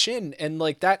cash in, and,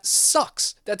 like, that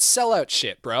sucks. That's sellout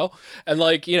shit, bro. And,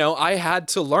 like, you know, I had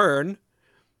to learn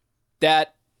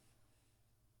that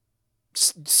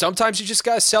sometimes you just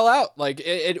gotta sell out, like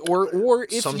or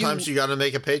if sometimes you gotta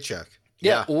make a paycheck.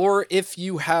 Yeah, or if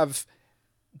you have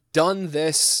done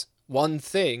this one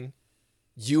thing,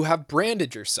 you have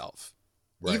branded yourself,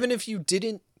 even if you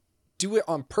didn't do it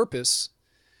on purpose.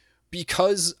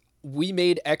 Because we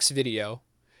made X video,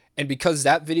 and because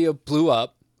that video blew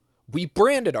up, we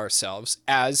branded ourselves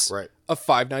as a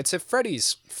Five Nights at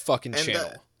Freddy's fucking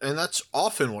channel. And that's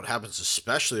often what happens,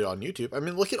 especially on YouTube. I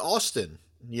mean, look at Austin.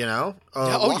 You know,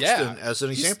 Loxton as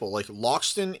an example. Like,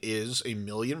 Loxton is a 1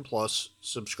 million+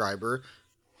 subscriber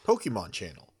Pokemon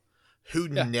channel who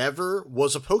never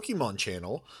was a Pokemon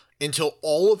channel until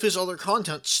all of his other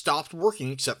content stopped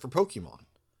working except for Pokemon.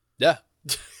 Yeah.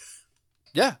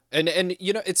 Yeah. And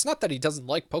you know, it's not that he doesn't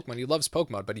like Pokemon. He loves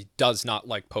Pokemon, but he does not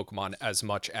like Pokemon as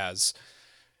much as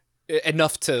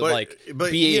enough to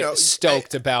be you know,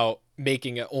 stoked about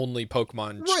making it only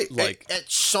Pokemon. Like, at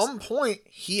some point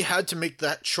he had to make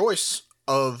that choice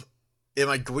of, am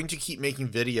I going to keep making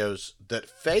videos that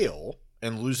fail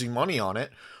and losing money on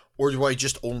it, or do I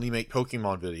just only make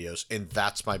Pokemon videos and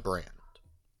that's my brand?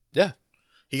 Yeah.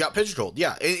 He got pigeonholed.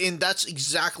 Yeah. And that's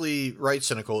exactly right,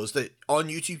 Cynical, is that on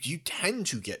YouTube you tend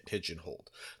to get pigeonholed.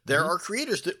 There are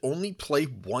creators that only play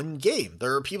one game.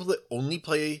 There are people that only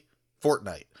play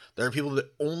Fortnite. There are people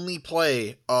that only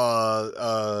play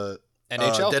NHL,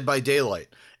 Dead by Daylight,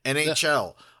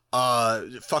 NHL,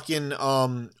 fucking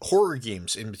horror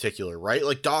games in particular, right?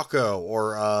 Like Dawko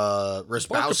or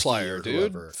Rizbowski or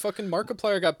whoever. Dude. Fucking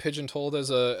Markiplier got pigeonholed as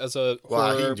a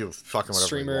well, he can do fucking whatever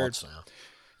streamer. He wants now.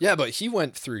 Yeah, but he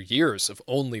went through years of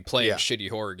only playing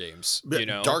shitty horror games. You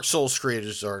know, Dark Souls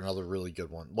creators are another really good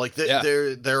one. Like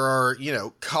there are, you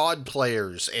know, COD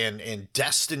players and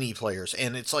Destiny players,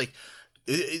 and it's like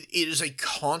it is a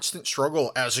constant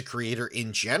struggle as a creator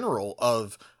in general.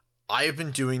 Of I have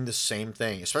been doing the same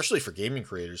thing, especially for gaming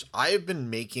creators. I have been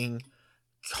making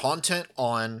content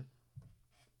on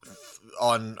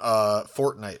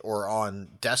Fortnite or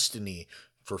on Destiny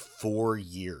for 4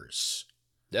 years.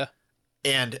 Yeah.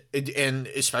 And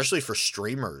especially for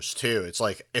streamers too. It's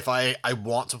like, if I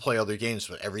want to play other games,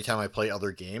 but every time I play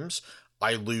other games,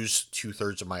 I lose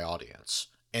 2/3 of my audience,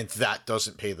 and that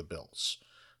doesn't pay the bills.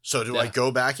 So do I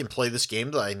go back and play this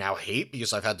game that I now hate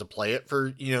because I've had to play it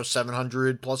for, you know,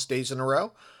 700+ days in a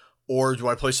row? Or do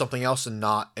I play something else and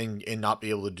not be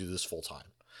able to do this full time?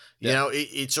 You know,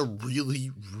 it's a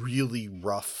really, really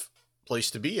rough place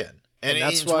to be in. And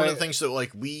that's why, one of the things that,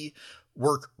 like, we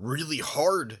work really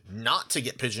hard not to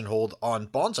get pigeonholed on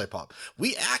Bonsai Pop.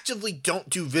 We actively don't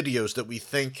do videos that we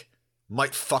think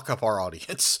might fuck up our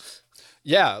audience.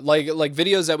 Yeah, like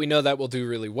videos that we know that will do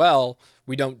really well,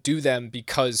 we don't do them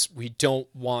because we don't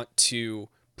want to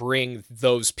bring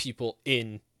those people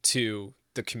into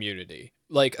the community.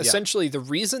 Like, essentially, the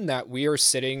reason that we are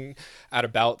sitting at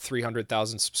about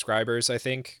 300,000 subscribers, I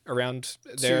think, around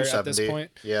there at this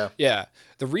point. Yeah. Yeah.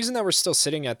 The reason that we're still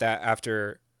sitting at that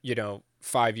after,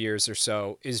 5 years or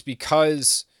so is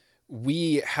because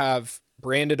we have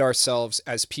branded ourselves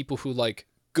as people who like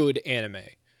good anime,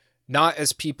 not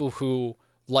as people who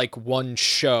like one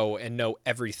show and know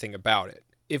everything about it.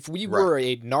 If we were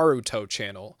a Naruto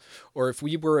channel, or if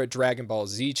we were a Dragon Ball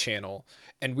Z channel,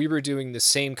 and we were doing the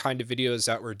same kind of videos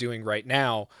that we're doing right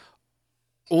now,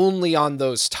 only on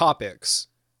those topics,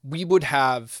 we would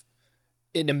have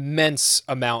an immense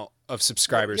amount of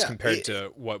subscribers compared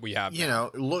to what we have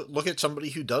now. Look at somebody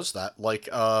who does that, like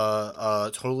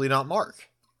Totally Not Mark,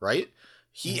 right?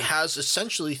 He has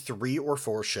essentially 3 or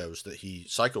 4 shows that he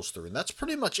cycles through, and that's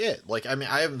pretty much it. Like, I mean,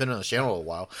 I haven't been on the channel in a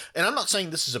while, and I'm not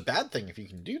saying this is a bad thing if you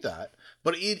can do that,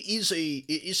 but it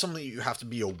is something you have to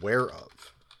be aware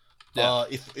of. Yeah.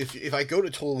 If I go to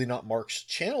Totally Not Mark's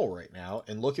channel right now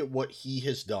and look at what he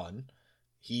has done,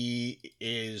 he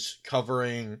is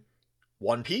covering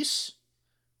One Piece,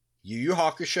 Yu Yu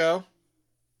Hakusho,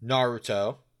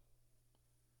 Naruto.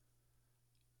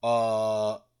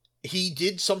 He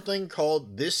did something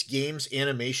called This Game's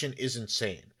Animation is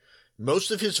Insane. Most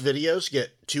of his videos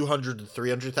get 200 to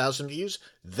 300,000 views.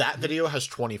 That video has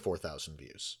 24,000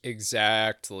 views.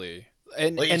 Exactly.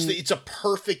 And it's a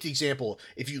perfect example.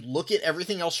 If you look at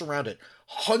everything else around it,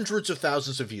 hundreds of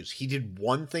thousands of views. He did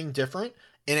one thing different,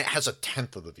 and it has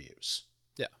 1/10 of the views.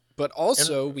 Yeah. But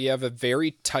also, we have a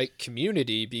very tight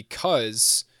community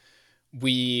because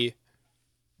we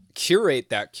curate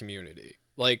that community.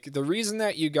 Like, the reason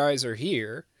that you guys are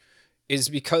here is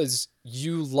because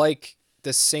you like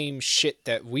the same shit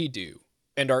that we do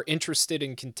and are interested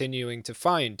in continuing to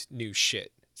find new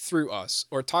shit through us,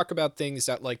 or talk about things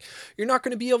that, like, you're not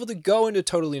going to be able to go into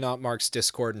Totally Not Mark's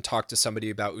Discord and talk to somebody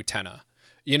about Utena.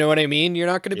 You know what I mean? You're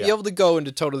not going to be able to go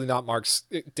into Totally Not Mark's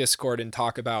Discord and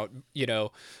talk about,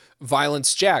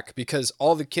 Violence Jack, because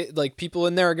all the people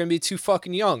in there are going to be too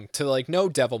fucking young to like know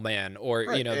Devilman or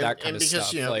that kind of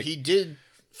stuff. Because he did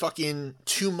fucking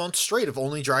 2 months straight of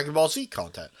only Dragon Ball Z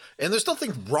content, and there's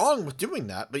nothing wrong with doing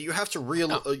that, but you have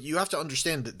to you have to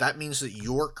understand that means that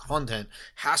your content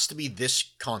has to be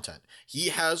this content. He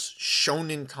has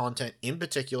shonen content, in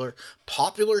particular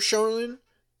popular shonen,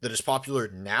 that is popular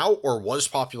now or was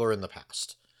popular in the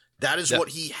past. That is what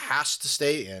he has to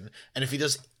stay in, and if he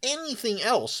does anything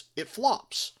else, it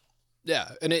flops.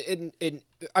 Yeah, and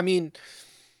I mean,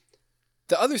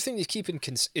 the other thing to keep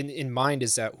in mind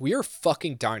is that we are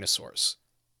fucking dinosaurs.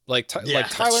 Like Tyler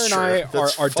and I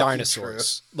are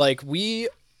dinosaurs. True. Like, we,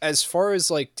 as far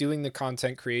as like doing the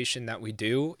content creation that we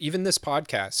do, even this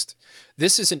podcast,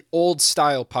 this is an old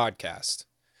style podcast.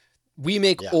 We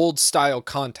make old style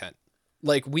content.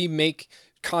 Like, we make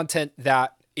content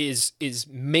that is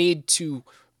made to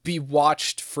be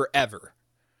watched forever,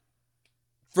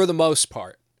 for the most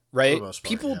part, right? Most part,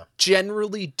 people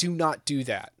generally do not do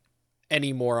that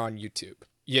anymore on YouTube.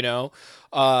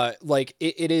 Like,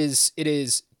 it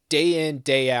is day in,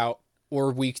 day out,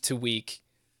 or week to week,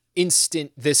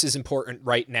 instant, this is important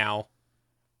right now,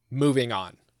 moving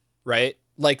on, right?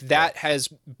 Like, that has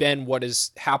been what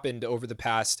has happened over the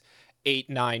past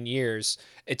 8-9 years.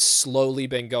 It's slowly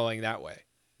been going that way.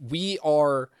 We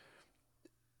are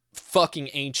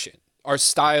fucking ancient. Our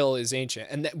style is ancient,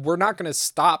 and we're not going to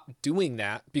stop doing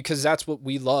that because that's what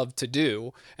we love to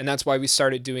do, and that's why we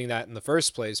started doing that in the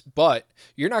first place. But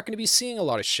you're not going to be seeing a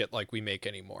lot of shit like we make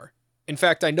anymore. In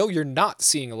fact, I know you're not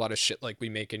seeing a lot of shit like we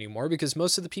make anymore because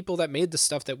most of the people that made the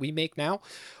stuff that we make now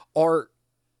are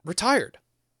retired.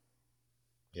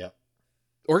 Yep.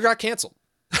 Or got canceled.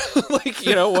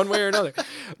 One way or another.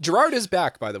 Gerard is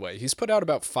back, by the way. He's put out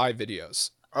about 5 videos.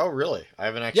 Oh, really? I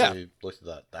haven't actually looked at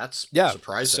that. That's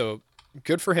surprising. So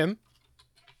good for him.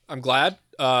 I'm glad.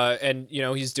 And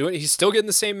he's still getting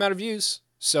the same amount of views.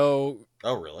 So.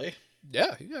 Oh, really?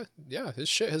 Yeah. His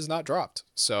shit has not dropped.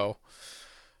 So,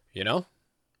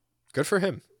 good for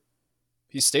him.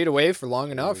 He stayed away for long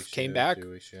enough, came back.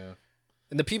 2 weeks, yeah.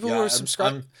 And the people who are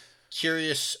subscribed. I'm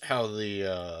curious how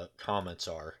the comments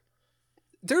are.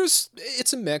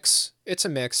 It's a mix.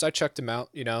 I checked them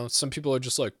out. Some people are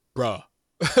just like, bruh.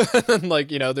 And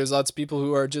there's lots of people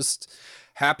who are just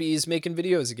happy he's making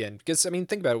videos again. Because, I mean,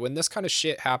 think about it. When this kind of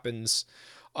shit happens,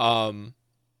 the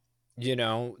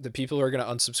people who are going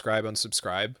to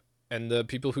unsubscribe. and the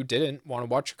people who didn't want to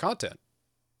watch your content.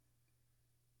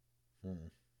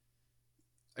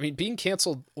 I mean, being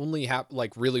canceled only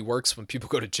really works when people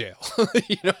go to jail.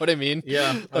 You know what I mean?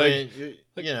 Yeah. Like, you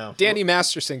know, Danny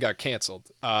Masterson got canceled.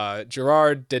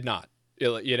 Gerard did not.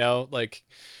 You know, like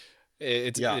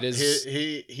it is.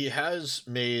 He has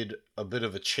made a bit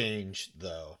of a change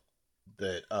though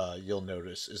that you'll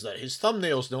notice is that his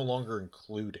thumbnails no longer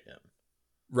include him.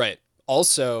 Right.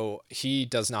 Also, he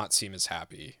does not seem as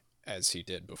happy as he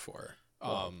did before.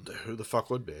 Well, who the fuck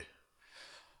would be?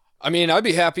 I mean, I'd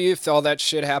be happy if all that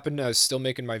shit happened. I was still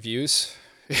making my views.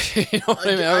 You know what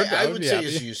I mean? I would say happy.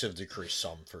 his views have decreased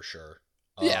some for sure.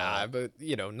 Yeah, but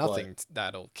nothing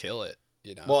that'll kill it.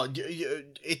 You know. Well,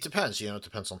 it depends. You know, it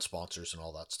depends on sponsors and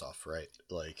all that stuff, right?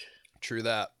 Like, true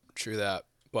that.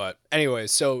 But anyway,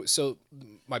 so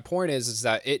my point is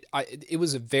that it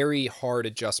was a very hard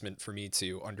adjustment for me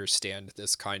to understand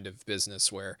this kind of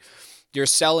business where you're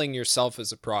selling yourself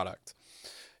as a product.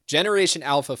 Generation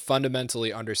Alpha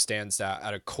fundamentally understands that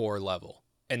at a core level,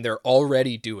 and they're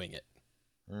already doing it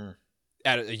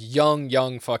at a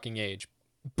young fucking age.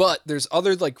 But there's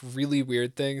other like really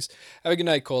weird things. Have a good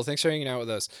night, Cole. Thanks for hanging out with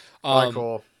us. Bye,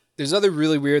 Cole. There's other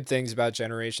really weird things about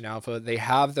Generation Alpha. They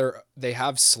have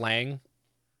slang.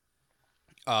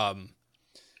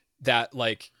 That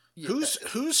like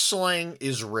whose slang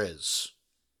is Riz?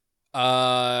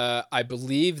 I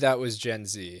believe that was Gen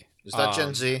Z. Is that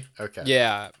Gen Z? Okay.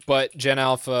 Yeah, but Gen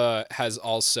Alpha has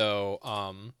also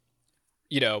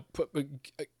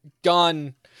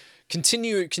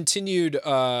continued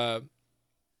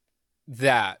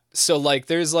that. So like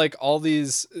there's like all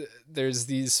these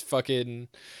fucking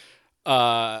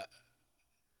I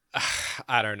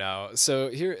don't know. So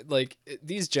here, like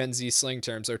these Gen Z slang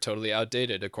terms are totally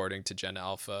outdated according to Gen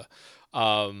Alpha.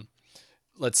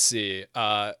 Let's see.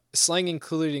 Slang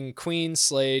including queen,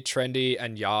 slay, trendy,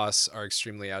 and yas are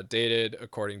extremely outdated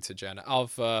according to Gen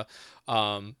Alpha.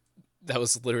 That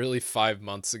was literally 5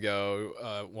 months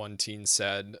ago. One teen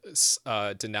said,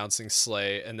 denouncing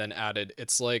slay, and then added,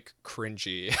 "It's like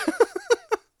cringy."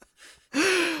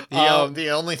 The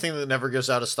only thing that never goes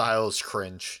out of style is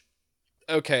cringe.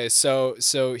 Okay, so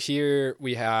here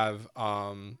we have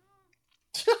a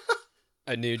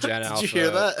new Gen Alpha. Did you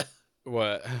hear that?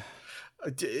 What?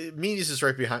 Meanies is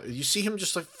right behind. You see him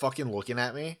just like fucking looking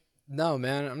at me? No,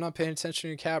 man, I'm not paying attention to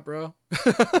your cat, bro.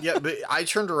 Yeah, but I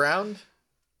turned around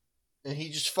and he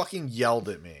just fucking yelled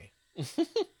at me.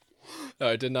 No,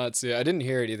 I did not see it. I didn't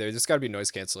hear it either. There's got to be noise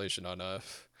cancellation on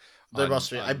there must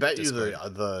be. I bet Discord. you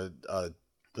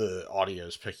the audio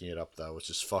is picking it up though, which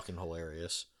is fucking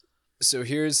hilarious. So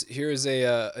here's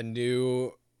a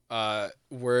new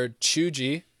word,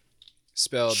 chuji,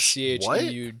 spelled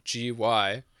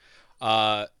Cheugy.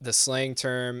 The slang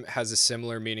term has a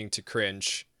similar meaning to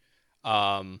cringe.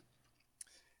 Can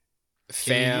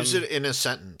you use it in a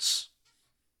sentence?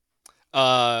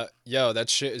 Yo, that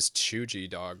shit is chuji,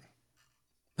 dog.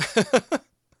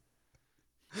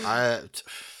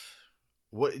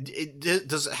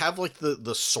 Does it have like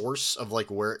the source of like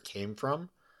where it came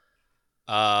from?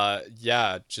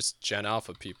 Yeah, just Gen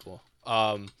Alpha people.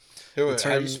 How do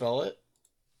you spell it?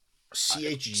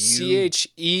 Cheugy.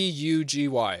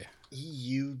 EUGY.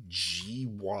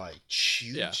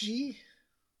 Chuji? Yeah.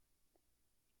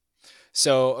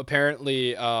 So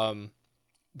apparently,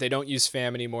 they don't use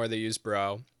fam anymore. They use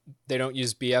bro. They don't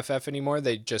use BFF anymore.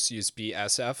 They just use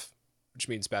BSF, which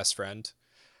means best friend.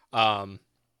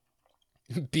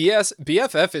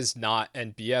 BFF is not,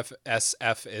 and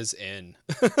BFSF is in.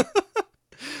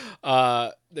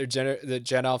 The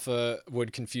Gen Alpha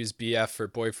would confuse BF for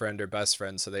boyfriend or best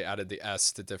friend, so they added the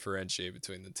S to differentiate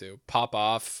between the two. Pop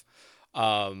off,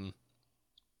 or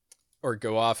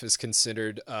go off is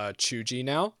considered chuji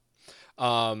now.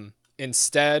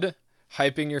 Instead,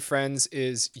 hyping your friends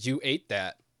is you ate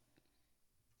that.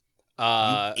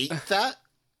 You ate that?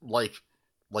 Like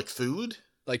food?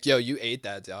 Like, yo, you ate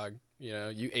that, dog. You know,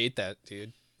 you ate that,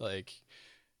 dude. Like,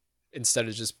 instead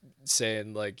of just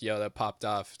saying like, yo, that popped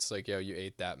off, it's like, yo, you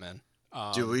ate that, man.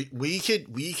 Dude, we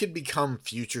could become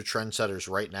future trendsetters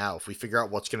right now if we figure out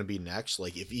what's gonna be next.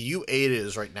 Like, if you ate it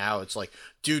is right now, it's like,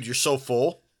 dude, you're so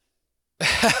full.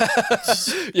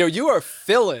 Yo, you are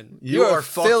filling. You are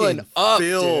filling up,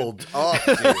 filled dude. up,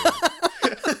 dude.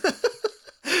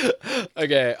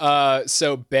 Okay,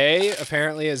 so Bay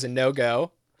apparently is a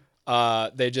no-go.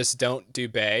 They just don't do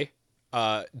Bay.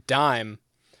 Dime,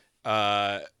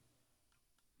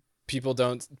 people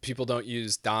don't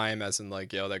use dime as in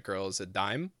like, yo, that girl is a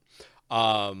dime.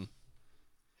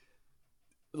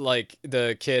 Like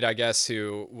the kid, I guess,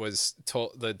 who was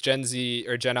told, the Gen Z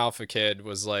or Gen Alpha kid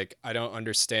was like, I don't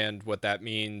understand what that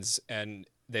means, and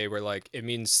they were like, it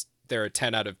means they're a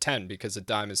 10 out of 10 because a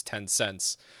dime is 10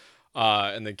 cents.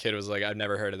 And the kid was like, I've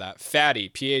never heard of that. Fatty,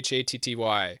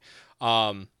 Phatty.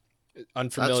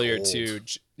 Unfamiliar That's to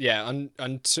old.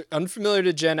 unfamiliar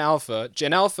to Gen Alpha.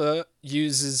 Gen Alpha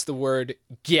uses the word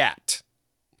gyat,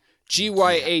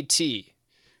 gyat,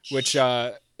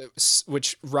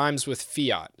 which rhymes with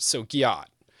fiat, so gyat,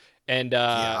 and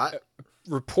Yeah.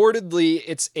 reportedly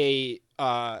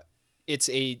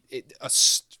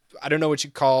I don't know what you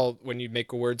call when you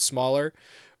make a word smaller,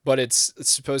 but it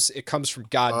comes from Oh.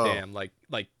 goddamn, like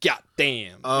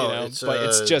goddamn, Oh, it's but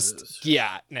it's just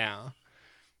gyat now.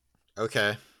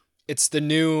 okay. It's the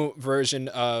new version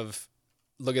of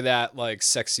look at that like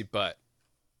sexy butt,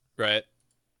 right?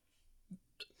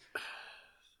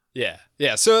 Yeah.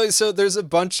 Yeah. So there's a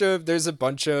bunch of there's a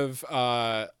bunch of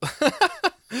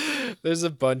there's a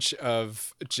bunch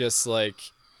of just like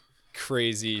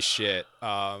crazy shit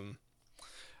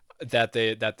that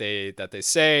they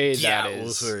say that Yeah, with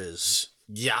is Riz.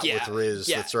 Yeah, yeah with Riz.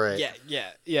 yeah That's right.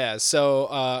 yeah. So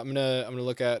I'm gonna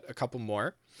look at a couple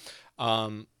more.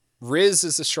 Riz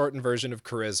is the shortened version of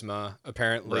charisma. Right.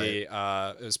 Apparently, it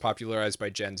was popularized by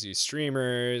Gen Z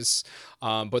streamers.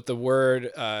 But the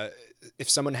word, if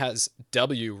someone has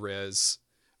W Riz,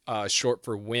 short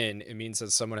for win, it means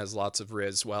that someone has lots of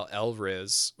Riz, while L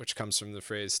Riz, which comes from the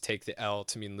phrase take the L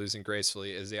to mean losing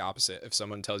gracefully, is the opposite. If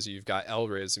someone tells you you've got L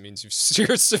Riz, it means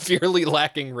you're severely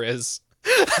lacking Riz.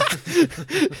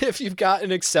 If you've got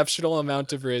an exceptional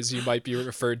amount of Riz, you might be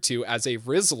referred to as a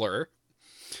Rizzler.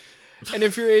 And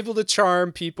if you're able to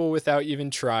charm people without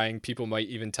even trying, people might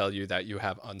even tell you that you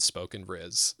have unspoken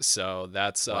Riz. So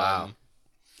that's Wow.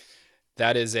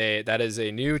 that is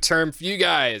a new term for you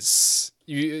guys.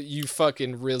 You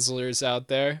fucking Rizzlers out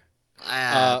there.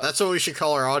 That's what we should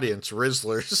call our audience,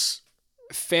 Rizzlers.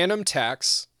 Phantom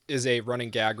tax is a running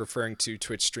gag referring to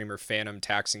Twitch streamer Phantom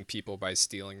taxing people by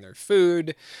stealing their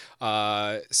food.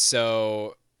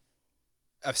 So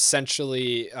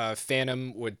essentially,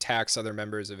 Phantom would tax other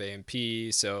members of AMP.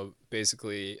 So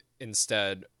basically,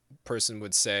 instead, person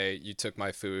would say, "You took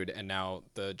my food," and now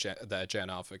the Gen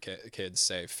Alpha kids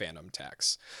say Phantom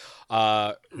tax. Who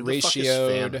the fuck is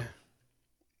Ratioed.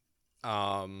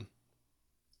 Phantom?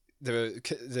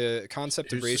 The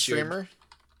concept of Who's the ratioed. streamer?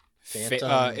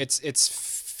 Phantom. It's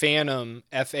Phantom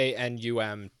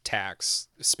FANUM tax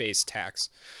space tax.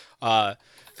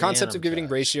 Concept of Phantom giving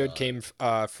tax. ratioed came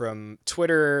from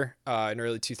Twitter in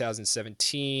early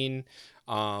 2017.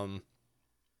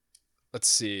 Let's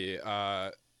see.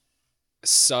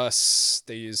 Sus.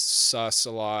 They use sus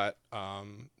a lot.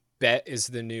 Bet is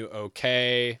the new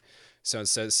okay. So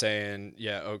instead of saying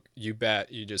you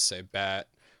bet, you just say bet.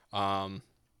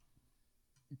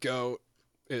 Goat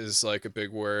is like a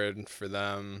big word for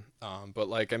them. But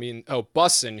like, I mean,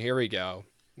 bussin', here we go.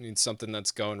 I mean, something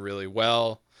that's going really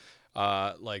well.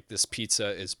 Like this pizza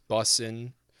is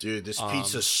bussin'. Dude, this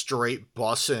pizza's straight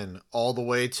bussin' all the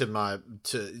way to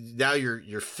now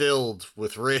you're filled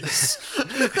with Riz.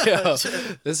 Yo,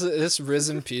 this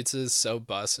risen pizza is so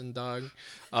bussin', dog.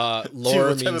 Dude, Lore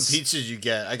what type of means pizza did you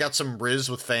get? I got some Riz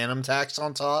with Phantom tax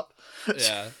on top.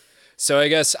 yeah. So I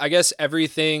guess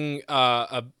everything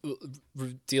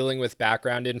dealing with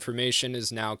background information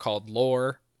is now called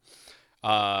lore.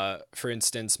 For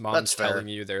instance, mom's That's fair. telling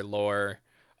you their lore.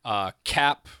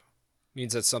 Cap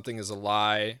means that something is a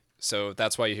lie. So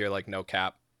that's why you hear like no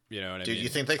cap. You know what I Dude, mean? you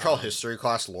think they call history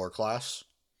class lore class?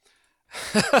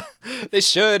 They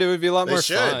should. It would be a lot They more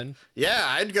should. fun. Yeah,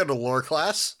 I'd go to lore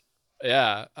class.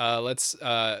 Yeah. Let's.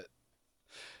 Bronze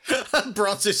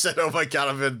said, "Oh my god,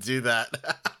 I'm gonna do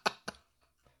that."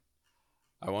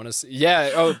 I want to see. Yeah.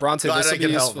 Oh, Bronte, Glad this I will be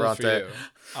can help, useful for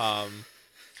Bronte. you.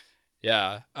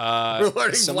 Yeah. We're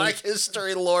learning someone- Black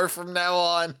History lore from now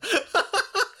on.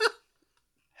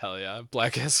 Hell yeah,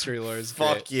 Black History lore is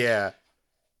Fuck great. yeah.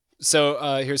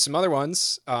 So here's some other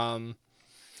ones. The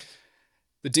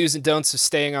do's and don'ts of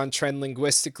staying on trend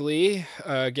linguistically.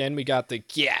 Again, we got the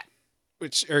gyat,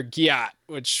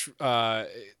 which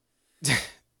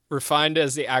refined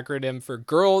as the acronym for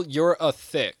 "Girl, You're a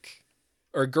Thick,"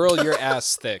 or "Girl, Your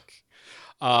Ass Thick."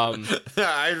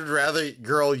 I'd rather,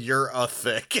 girl, you're a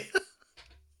thick.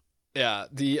 Yeah,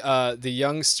 the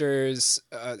youngsters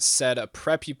said a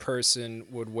preppy person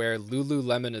would wear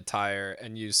Lululemon attire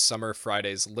and use Summer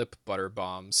Friday's lip butter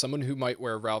balm. Someone who might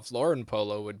wear Ralph Lauren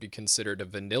polo would be considered a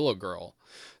vanilla girl.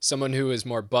 Someone who is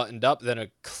more buttoned up than a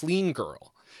clean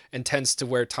girl and tends to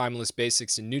wear timeless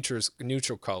basics in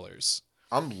neutral colors.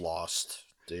 I'm lost,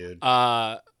 dude.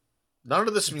 None None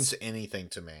of this means anything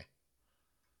to me.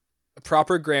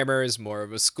 Proper grammar is more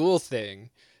of a school thing.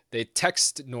 They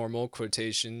text normal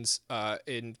quotations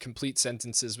in complete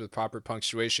sentences with proper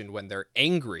punctuation when they're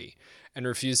angry and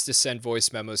refuse to send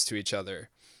voice memos to each other.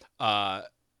 You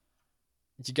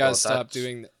gotta stop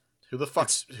doing that. Who the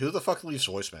fuck leaves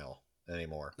voicemail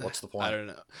anymore? What's the point? I don't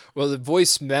know. Well, the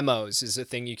voice memos is a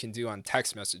thing you can do on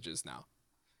text messages now.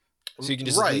 So you can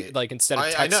just like instead of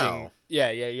texting. I know.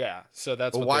 Yeah. So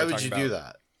that's what why would you do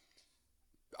that?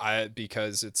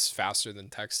 Because it's faster than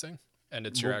texting and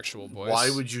it's your actual voice. Why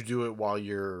would you do it while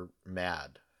you're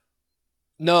mad?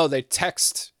 No, they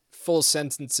text full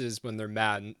sentences when they're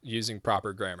mad using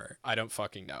proper grammar. I don't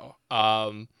fucking know.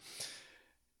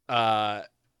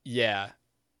 Yeah.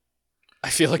 I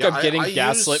feel like I'm getting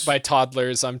gaslit by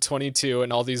toddlers. I'm 22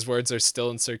 and all these words are still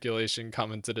in circulation,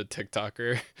 commented a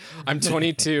TikToker. I'm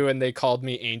 22 and they called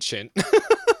me ancient.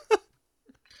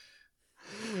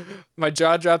 My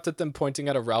jaw dropped at them pointing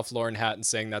at a Ralph Lauren hat and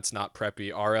saying that's not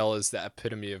preppy. RL is the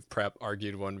epitome of prep,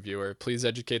 argued one viewer. Please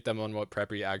educate them on what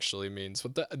preppy actually means.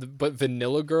 But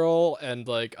Vanilla Girl and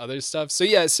like other stuff. So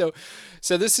yeah, so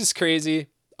this is crazy.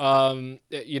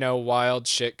 Wild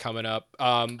shit coming up.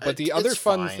 But the other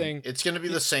fun thing, it's gonna be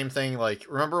the same thing. Like,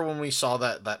 remember when we saw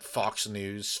that Fox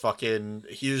News fucking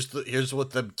here's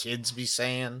what the kids be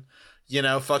saying,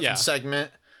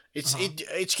 segment.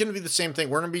 It's gonna be the same thing.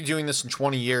 We're gonna be doing this in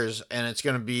 20 years, and it's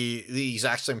gonna be the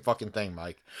exact same fucking thing,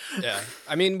 Mike. Yeah,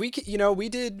 I mean, we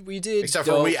did. Except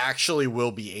for we actually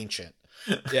will be ancient.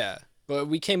 Yeah, but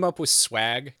we came up with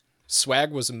swag.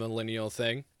 Swag was a millennial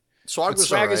thing. Swag is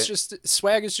just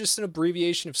an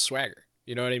abbreviation of swagger.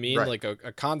 You know what I mean? Right. Like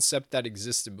a concept that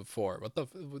existed before. What the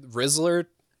Rizzler?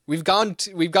 We've gone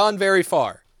very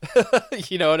far.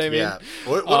 You know what I mean? Yeah.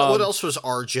 What else was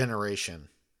our generation?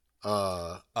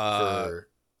 For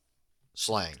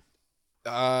slang.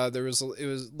 It was a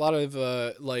lot of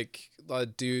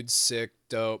dude, sick,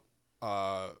 dope,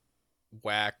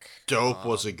 whack. Dope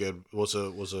was a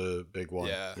big one.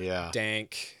 Yeah.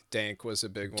 Dank was a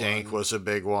big one. Dank was a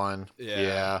big one.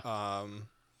 Yeah.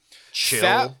 Chill.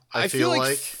 Fat, I feel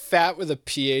like fat with a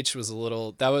PH was a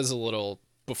little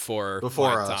before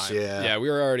us. time. Yeah. Yeah. We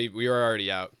were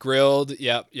already out. Grilled.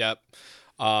 Yep.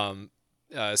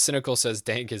 Cynical says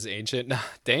Dank is ancient. I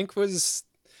think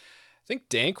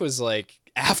Dank was like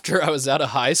after I was out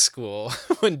of high school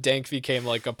when Dank became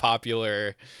like a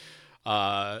popular,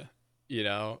 What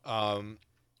about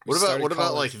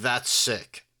like that's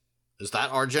sick? Is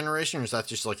that our generation, or is that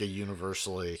just like a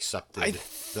universally accepted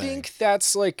thing? I think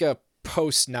that's like a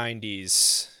post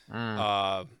 90s.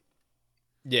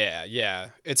 Yeah.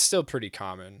 It's still pretty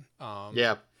common.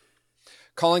 Yeah.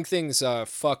 Calling things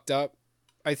fucked up,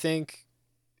 I think.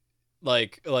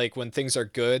 Like when things are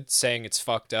good, saying it's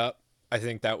fucked up. I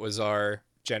think that was our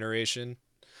generation.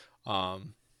 That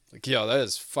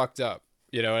is fucked up.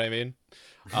 You know what I mean?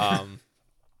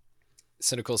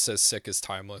 Cynical says sick is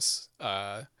timeless.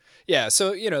 Yeah,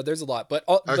 so there's a lot, but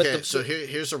so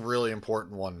here's a really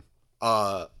important one.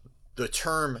 The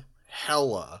term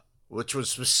hella, which was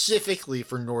specifically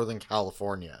for Northern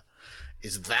California,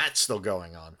 is that still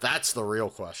going on? That's the real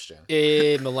question.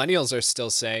 Millennials are still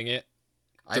saying it.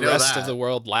 The rest of the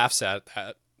world laughs at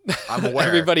that. I'm aware.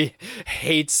 Everybody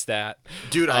hates that.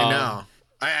 Dude, I know.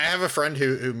 I have a friend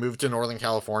who moved to Northern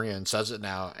California and says it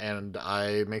now, and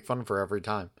I make fun of her every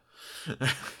time.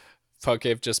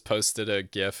 Pokecave just posted a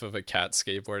gif of a cat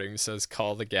skateboarding. It says,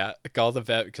 call the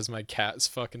vet because my cat is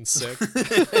fucking sick.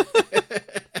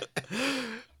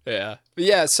 Yeah. But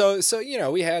yeah, so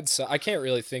we had I can't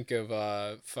really think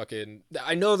of fucking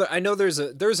I know there's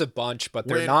a bunch, but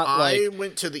they're not like I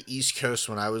went to the East Coast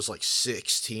when I was like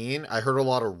 16, I heard a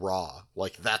lot of raw.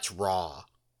 Like that's raw.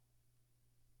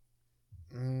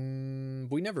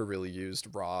 We never really used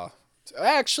raw.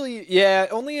 Actually, yeah,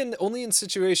 only in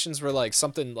situations where like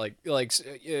something like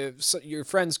so your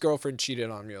friend's girlfriend cheated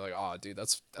on you, like, oh dude,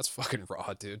 that's fucking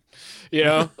raw, dude.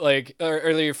 Like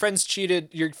or your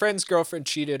friend's girlfriend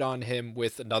cheated on him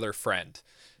with another friend.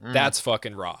 That's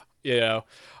fucking raw. You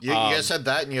guys had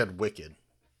that, and you had Wicked.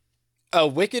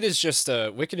 Wicked is just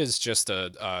a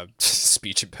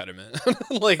speech impediment.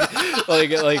 like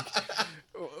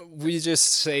we just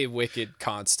say wicked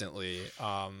constantly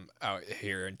out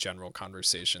here in general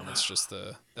conversation.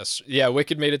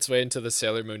 Wicked made its way into the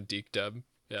Sailor Moon Deke dub.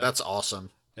 Yeah. That's awesome.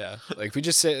 Yeah. Like we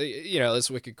just say,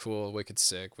 it's wicked cool, wicked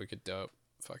sick, wicked dope,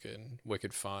 fucking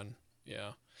wicked fun.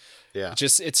 Yeah. Yeah.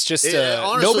 Honestly,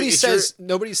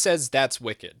 nobody says that's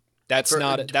wicked. That's a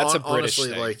British honestly,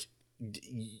 thing. Like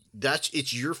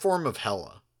it's your form of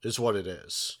hella is what it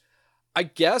is. I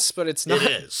guess, but it's not.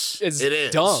 It is. It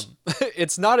is dumb.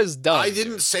 It's not as dumb. I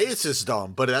didn't say it's as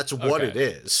dumb, but that's what it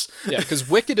is. Yeah, because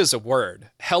wicked is a word.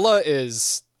 Hella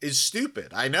is is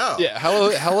stupid. I know. Yeah,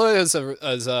 hello is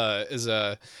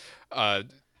a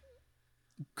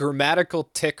grammatical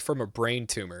tick from a brain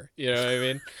tumor. You know what I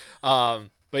mean?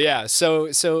 But yeah, so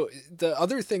the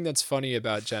other thing that's funny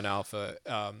about Gen Alpha,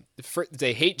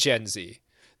 they hate Gen Z.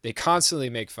 They constantly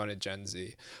make fun of Gen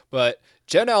Z, but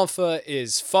Gen Alpha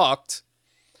is fucked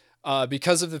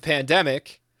because of the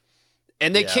pandemic,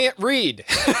 and they can't read.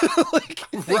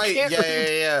 Right?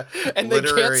 Yeah. And they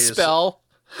can't spell,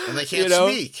 and they can't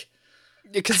speak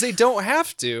because they don't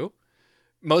have to.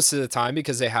 Most of the time,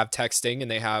 because they have texting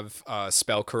and they have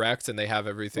spell correct and they have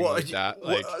everything like that.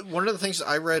 Like one of the things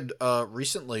I read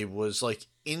recently was like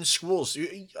in schools.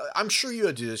 I'm sure you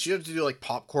had to do this. You had to do like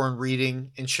popcorn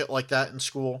reading and shit like that in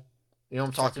school. You know what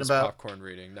I'm talking about? Popcorn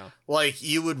reading, no. Like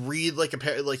you would read like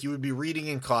you would be reading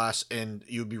in class and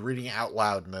you would be reading out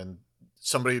loud, and then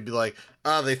somebody would be like,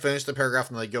 they finished the paragraph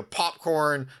and they go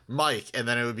popcorn, Mike, and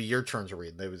then it would be your turn to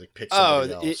read. And they would like pick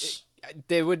somebody else.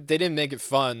 They didn't make it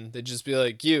fun. They'd just be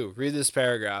like, you read this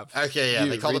paragraph. Okay, yeah,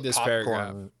 they called it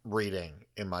popcorn reading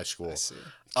in my school. I see.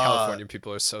 California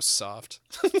people are so soft.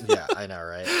 Yeah, I know,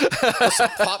 right? Listen,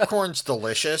 popcorn's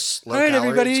delicious. All right,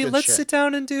 everybody, let's sit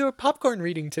down and do a popcorn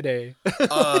reading today.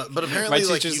 But apparently, my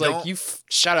teacher's like,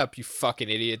 shut up, you fucking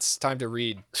idiots. Time to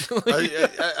read.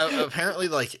 Apparently,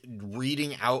 like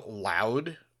reading out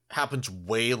loud happens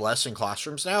way less in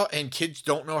classrooms now, and kids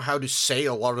don't know how to say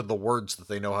a lot of the words that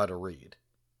they know how to read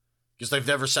because they've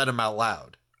never said them out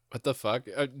loud. What the fuck?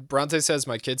 Bronte says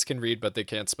my kids can read, but they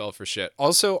can't spell for shit.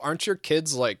 Also, aren't your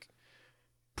kids like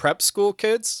prep school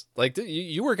kids? Like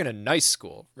you work in a nice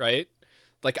school, right?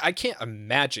 Like I can't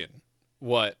imagine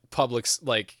what public's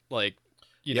like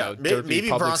you know. Maybe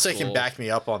Bronte can back me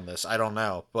up on this. I don't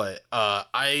know, but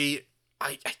I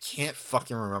can't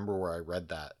fucking remember where I read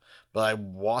that. But I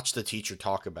watched the teacher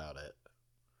talk about it.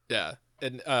 Yeah,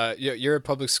 and you're a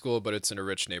public school, but it's in a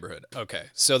rich neighborhood. Okay,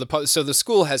 so the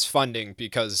school has funding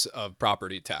because of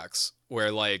property tax,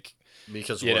 where like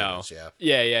because you know,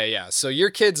 yeah. So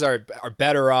your kids are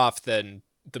better off than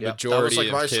the majority that was like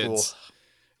of my kids. School.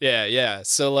 Yeah.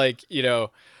 So like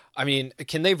I mean,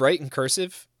 can they write in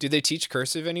cursive? Do they teach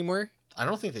cursive anymore? I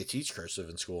don't think they teach cursive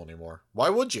in school anymore. Why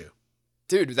would you?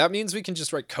 Dude, that means we can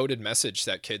just write coded message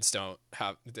that kids don't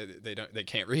have. They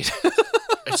can't read.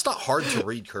 It's not hard to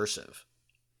read cursive.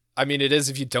 I mean, it is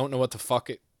if you don't know what the fuck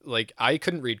it. Like, I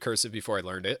couldn't read cursive before I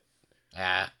learned it.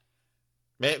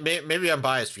 Maybe I'm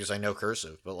biased because I know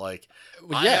cursive, but like,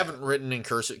 I haven't written in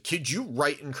cursive. Could you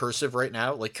write in cursive right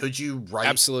now? Like, could you write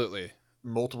absolutely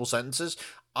multiple sentences?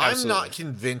 I'm not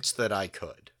convinced that I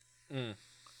could. I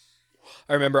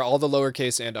remember all the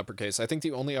lowercase and uppercase. I think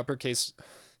the only uppercase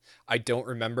I don't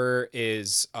remember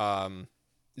is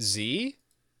Z,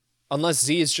 unless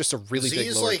Z is just a really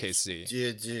big lowercase Z.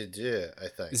 I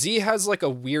think Z has like a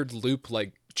weird loop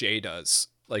like J does.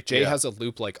 Like J has a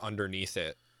loop like underneath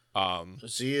it.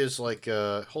 Z is like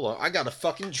hold on, I got a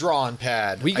fucking drawing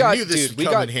pad. We got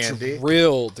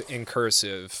drilled in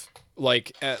cursive.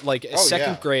 Like at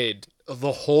second grade,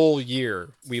 the whole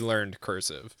year we learned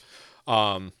cursive.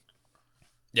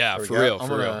 Yeah, for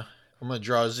real. I'm gonna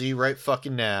draw a Z right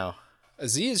fucking now. A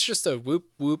Z is just a whoop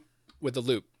whoop with a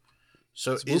loop.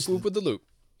 So it's whoop whoop with the loop.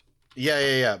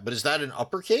 Yeah. But is that an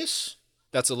uppercase?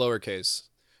 That's a lowercase.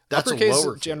 That's uppercase a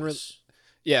lowercase.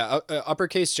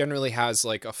 Uppercase generally has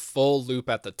like a full loop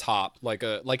at the top. Like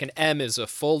an M is a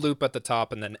full loop at the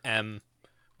top, and then M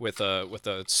with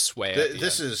a sway.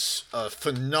 This is a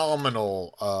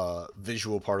phenomenal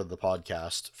visual part of the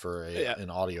podcast for an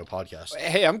audio podcast.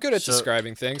 Hey, I'm good at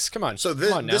describing things. Come on. So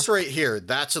this right here,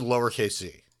 that's a lowercase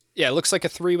Z. Yeah, it looks like a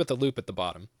 3 with a loop at the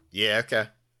bottom. Yeah, okay.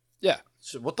 Yeah.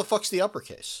 So what the fuck's the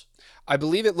uppercase? I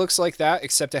believe it looks like that,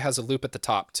 except it has a loop at the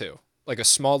top too. Like a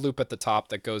small loop at the top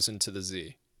that goes into the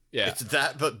Z. Yeah. It's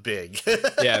that but big.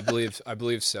 Yeah, I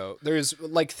believe so. There's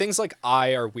like things like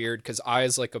I are weird because I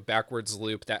is like a backwards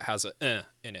loop that has a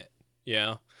in it.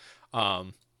 Yeah. Are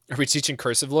we teaching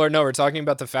cursive lore? No, we're talking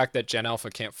about the fact that Gen Alpha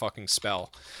can't fucking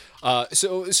spell.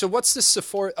 So what's this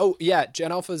Sephora? Oh yeah,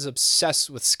 Gen Alpha is obsessed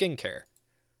with skincare.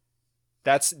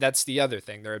 That's the other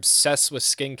thing. They're obsessed with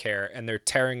skincare and they're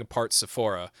tearing apart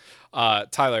Sephora.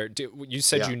 Tyler, you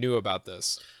said you knew about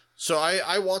this. So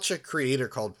I watch a creator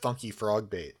called Funky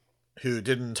Frogbait who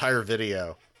did an entire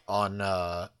video on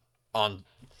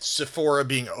Sephora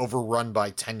being overrun by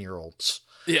 10-year-olds.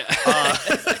 Yeah.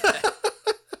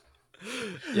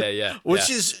 Yeah.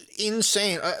 Which is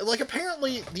insane. Like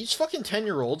apparently these fucking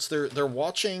 10-year-olds, they're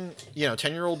watching,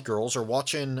 10-year-old girls are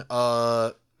watching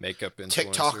makeup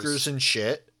influencers. TikTokers and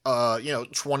shit, you know,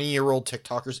 20-year-old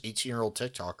TikTokers, 18-year-old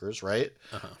TikTokers, right?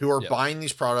 Who are buying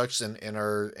these products and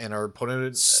are putting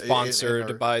it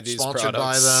sponsored by these sponsored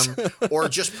products. by them, or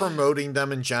just promoting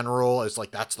them in general as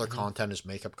like that's their content, is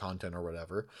makeup content or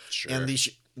whatever. Sure. And these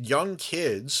young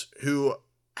kids who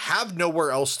have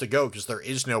nowhere else to go, because there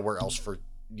is nowhere else for,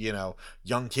 you know,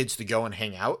 young kids to go and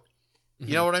hang out.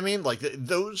 You know what I mean? Like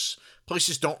those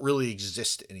places don't really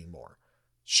exist anymore.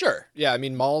 Sure. Yeah. I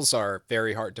mean, malls are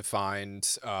very hard to find.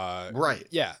 Right.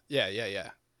 Yeah.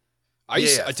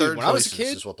 Dude, when I was a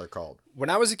kid, is what they're called. When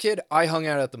I was a kid, I hung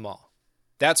out at the mall.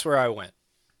 That's where I went.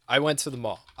 I went to the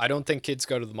mall. I don't think kids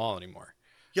go to the mall anymore.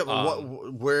 Yeah,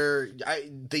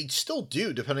 but they still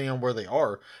do, depending on where they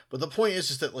are. But the point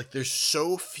is that like there's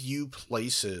so few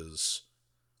places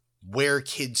where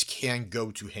kids can go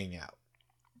to hang out.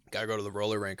 Gotta go to the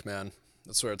roller rink, man.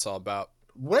 That's what it's all about.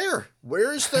 Where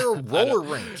is there a roller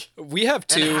rink? We have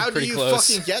two. And how pretty do you close.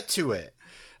 fucking get to it?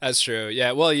 That's true.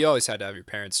 Yeah. Well, you always had to have your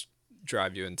parents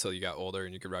drive you until you got older,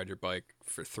 and you could ride your bike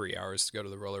for 3 hours to go to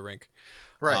the roller rink.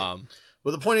 Right.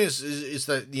 Well, the point is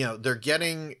that, you know, they're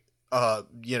getting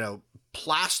you know,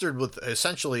 plastered with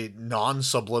essentially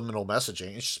non-subliminal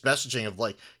messaging. It's just messaging of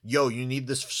like, yo, you need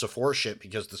this Sephora shit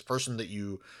because this person that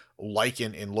you like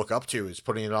and look up to is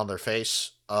putting it on their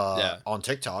face on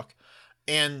TikTok.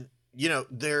 And, you know,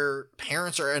 their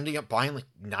parents are ending up buying like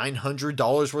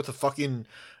 $900 worth of fucking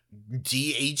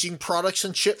de-aging products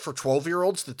and shit for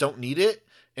 12-year-olds that don't need it.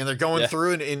 And they're going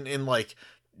through in like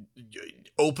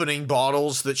opening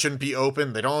bottles that shouldn't be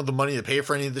open. They don't have the money to pay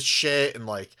for any of this shit. And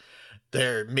like,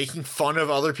 they're making fun of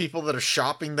other people that are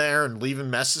shopping there and leaving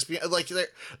messes behind. Like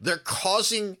they're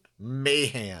causing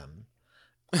mayhem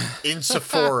in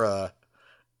Sephora.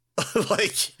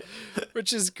 Like,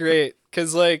 which is great.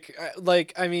 Cause like,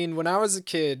 I mean, when I was a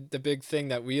kid, the big thing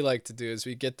that we like to do is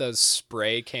we get those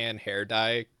spray can hair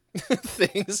dye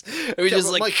things. We just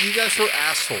like you guys were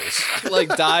assholes.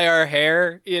 Like dye our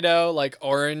hair, you know, like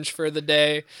orange for the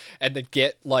day, and then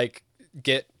get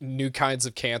new kinds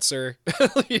of cancer,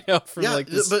 you know, from like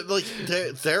this. But like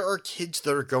there are kids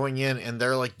that are going in and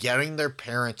they're like getting their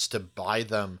parents to buy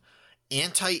them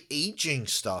anti-aging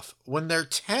stuff when they're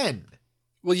 10.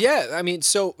 Well, yeah, I mean,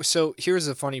 so here's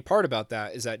the funny part about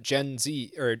that is that Gen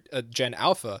Z or Gen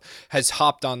Alpha has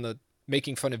hopped on the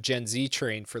making fun of Gen Z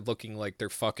train for looking like they're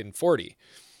fucking 40.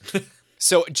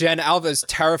 So Gen Alpha is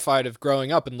terrified of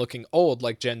growing up and looking old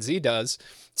like Gen Z does.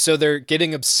 So they're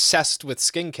getting obsessed with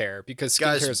skincare because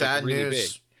skincare is like really big.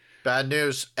 Bad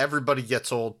news. Everybody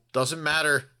gets old. Doesn't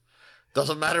matter.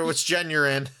 Doesn't matter which gen you're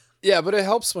in. Yeah, but it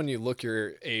helps when you look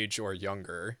your age or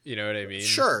younger. You know what I mean?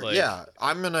 Sure, like, yeah.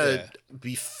 I'm going to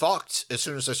be fucked as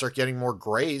soon as I start getting more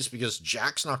grays because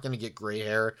Jack's not going to get gray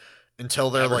hair until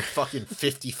they're like fucking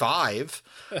 55.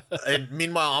 And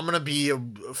meanwhile, I'm going to be a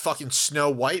fucking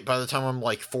Snow White by the time I'm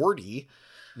like 40.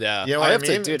 Yeah. You know what I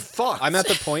mean? Dude, fuck. I'm at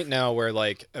the point now where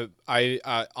like,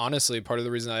 I honestly, part of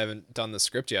the reason I haven't done the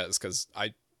script yet is because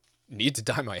I need to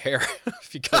dye my hair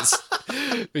because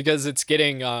it's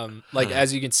getting like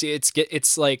as you can see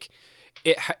it's like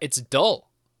it's dull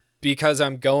because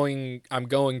I'm going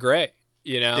gray,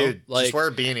 you know. Dude, like just wear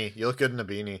a beanie. You look good in a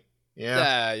beanie.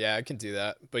 Yeah, I can do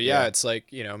that. But yeah, it's like,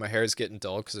 you know, my hair is getting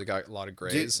dull because I got a lot of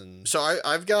grays. Dude, and so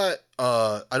I've got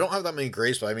I don't have that many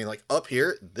grays, but I mean like up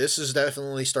here this is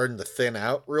definitely starting to thin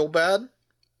out real bad.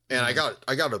 And I got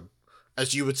a,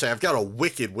 as you would say, I've got a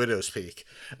wicked widow's peak.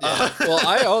 Yeah. Well,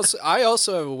 I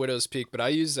also have a widow's peak, but I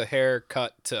use a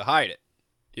haircut to hide it.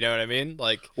 You know what I mean?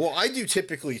 Like, well, I do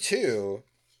typically too.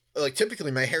 Like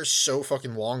typically my hair's so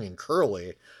fucking long and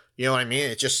curly. You know what I mean?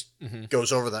 It just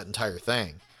goes over that entire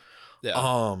thing.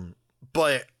 Yeah.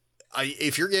 But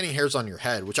if you're getting hairs on your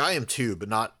head, which I am too, but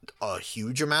not a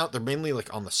huge amount, they're mainly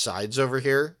like on the sides over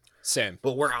here. Same.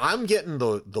 But where I'm getting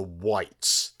the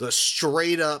whites, the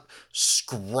straight up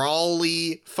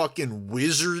scrawly fucking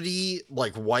wizardy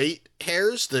like white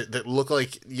hairs that look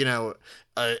like, you know,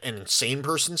 an insane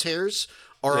person's hairs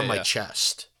are on my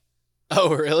chest.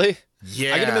 Oh, really?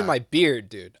 Yeah. I get them in my beard,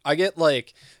 dude. I get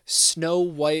like snow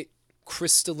white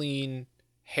crystalline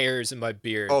hairs in my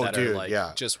beard that are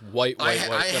like just white. I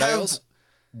have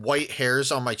white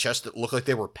hairs on my chest that look like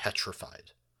they were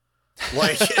petrified.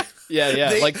 Like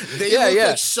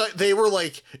they were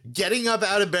like getting up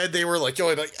out of bed, they were like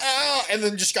going like and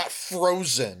then just got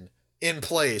frozen in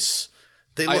place.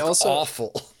 They look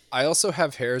awful. I also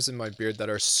have hairs in my beard that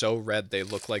are so red they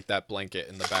look like that blanket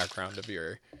in the background of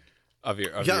your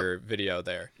video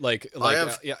there. Like I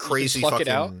have crazy you pluck fucking, it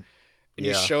out and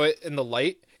you show it in the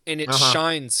light and it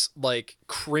shines like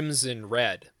crimson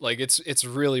red. Like it's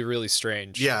really, really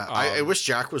strange. Yeah, I wish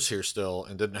Jack was here still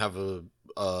and didn't have a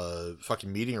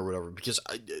fucking meeting or whatever, because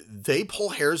they pull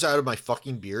hairs out of my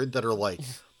fucking beard that are like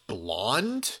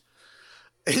blonde.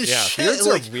 Yeah, shit. beards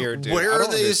Like, are weird, dude. Where I are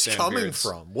don't they understand coming beards.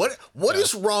 from? What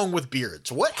is wrong with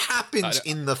beards? What happens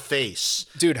in the face?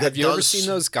 Dude, that have you ever does seen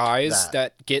those guys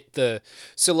that get the...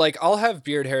 So, like, I'll have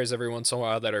beard hairs every once in a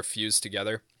while that are fused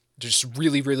together. Just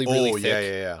really, really, really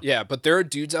thick. Yeah. Yeah, but there are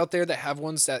dudes out there that have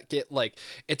ones that get, like...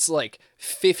 It's, like,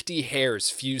 50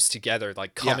 hairs fused together,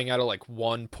 like, coming out of, like,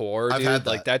 one pore, dude. I've had that.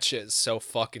 Like, that shit is so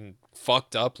fucking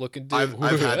fucked up looking, dude.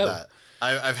 I've had that.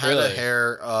 I've had Really? a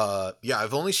hair,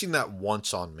 I've only seen that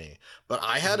once on me, but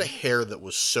I had a hair that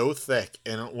was so thick,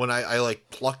 and when I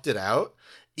like plucked it out,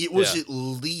 it was at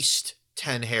least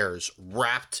 10 hairs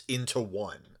wrapped into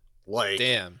one. Like,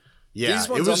 damn. Yeah, These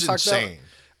ones it was I'm talking insane.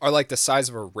 about are like the size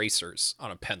of erasers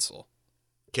on a pencil.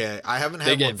 Okay, I haven't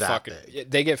had one that big.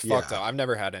 They get fucked up. I've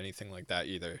never had anything like that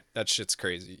either. That shit's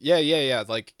crazy. Yeah.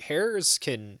 Like hairs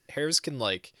can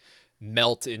like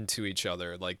melt into each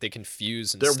other. Like they can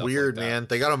fuse and They're stuff weird, like that. man.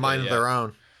 They got a mind of their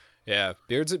own. Yeah,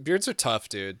 beards are tough,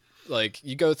 dude. Like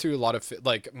you go through a lot of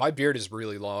like my beard is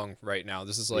really long right now.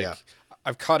 This is like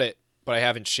I've cut it, but I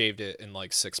haven't shaved it in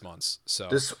like 6 months. So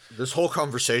this whole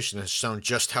conversation has shown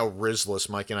just how rizzless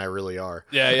Mike and I really are.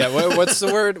 Yeah. What's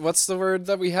the word? What's the word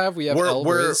that we have? We have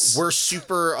we're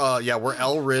super we're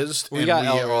L-rizzed. We got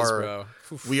L-riz, bro.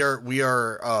 We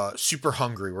are super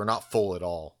hungry. We're not full at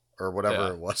all. Or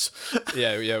whatever it was.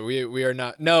 yeah, we are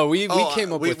not. No, we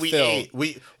came up with Phil. Ate.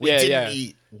 We didn't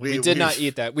eat. We did not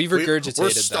eat that. We regurgitated we're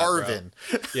starving.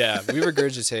 That, yeah, we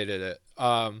regurgitated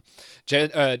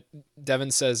it. Devin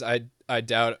says, I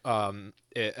doubt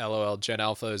LOL, Gen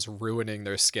Alpha is ruining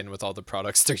their skin with all the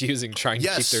products they're using, trying to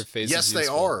keep their faces Yes, they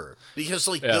useful. are. Because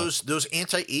like those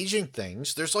anti-aging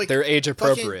things, there's like they're age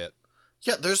appropriate.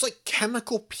 There's like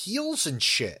chemical peels and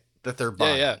shit that they're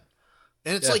buying. Yeah.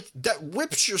 And it's like, that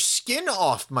rips your skin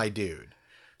off, my dude.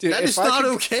 Dude, that is not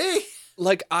okay.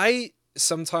 Like, I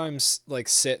sometimes, like,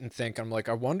 sit and think, I'm like,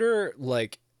 I wonder,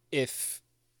 like,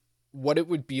 what it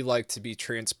would be like to be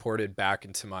transported back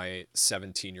into my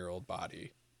 17-year-old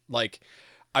body. Like,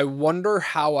 I wonder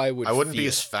how I wouldn't be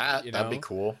as fat. That'd be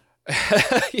cool.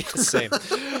 Yeah, same.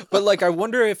 But like I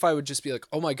wonder if I would just be like,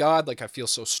 oh my god, like I feel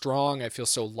so strong, I feel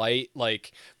so light,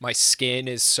 like my skin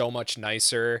is so much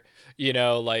nicer,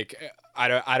 like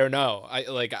I don't know.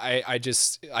 I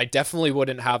definitely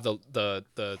wouldn't have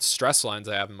the stress lines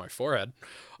I have in my forehead.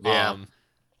 Yeah.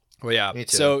 Well, yeah. Me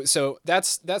too. So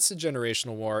that's the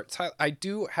generational war. I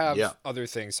do have other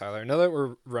things, Tyler. I know that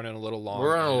we're running a little long.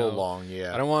 We're running a little long,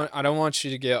 yeah. I don't want you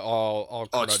to get all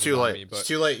Oh, it's too late. It's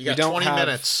too late. You got 20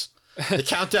 minutes. The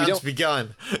countdown's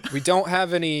begun. We don't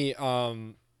have any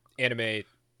anime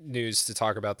news to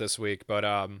talk about this week,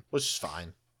 but which is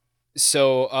fine.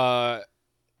 So I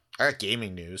got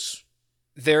gaming news.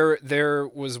 There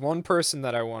was one person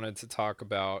that I wanted to talk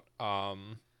about.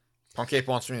 Punk Ape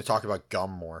wants me to talk about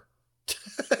gum more.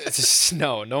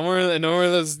 No more of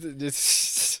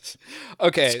those.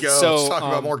 Okay, let's go. So let's talk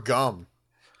about more gum.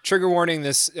 Trigger warning: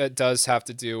 this does have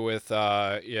to do with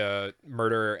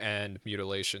murder and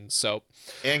mutilation. So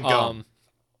and gum.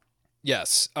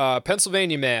 Yes,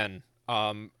 Pennsylvania man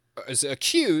is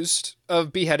accused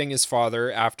of beheading his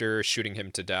father after shooting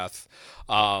him to death.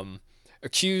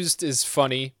 Accused is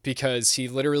funny because he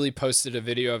literally posted a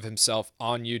video of himself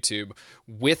on YouTube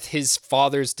with his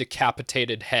father's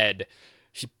decapitated head.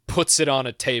 He puts it on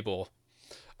a table.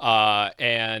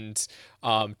 And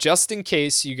just in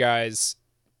case you guys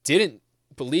didn't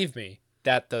believe me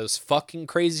that those fucking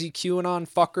crazy QAnon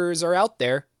fuckers are out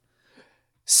there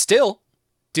still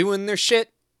doing their shit,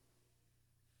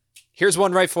 here's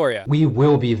one right for you. We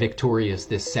will be victorious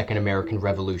this second American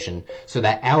Revolution so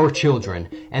that our children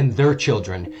and their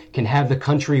children can have the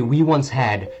country we once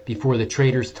had before the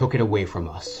traitors took it away from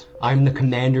us. I'm the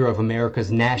commander of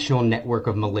America's national network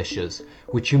of militias,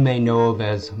 which you may know of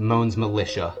as Moan's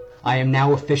Militia. I am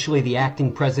now officially the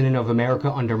acting president of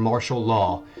America under martial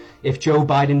law. If Joe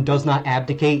Biden does not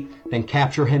abdicate, then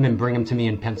capture him and bring him to me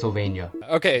in Pennsylvania.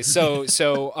 Okay,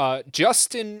 so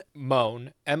Justin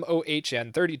Mohn,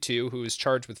 Mohn, 32, who is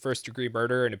charged with first-degree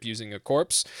murder and abusing a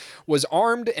corpse, was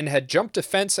armed and had jumped a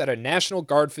fence at a National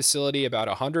Guard facility about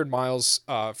 100 miles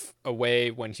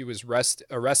away when he was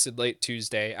arrested late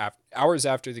Tuesday, hours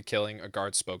after the killing, a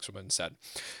Guard spokeswoman said.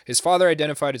 His father,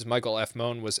 identified as Michael F.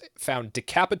 Mohn, was found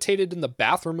decapitated in the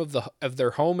bathroom of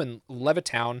their home in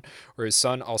Levittown, where his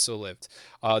son also lived.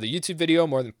 The YouTube video,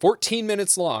 more than 14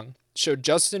 minutes long, showed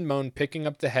Justin Mohn picking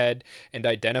up the head and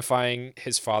identifying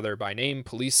his father by name.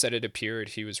 Police said it appeared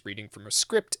he was reading from a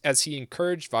script as he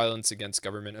encouraged violence against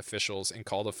government officials and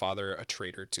called the father a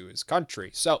traitor to his country.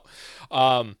 So,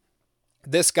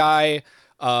 This guy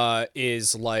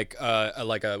is like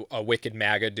a wicked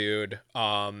MAGA dude,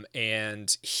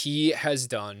 and he has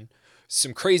done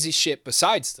some crazy shit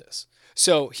besides this.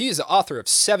 So he is the author of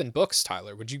 7 books.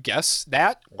 Tyler, would you guess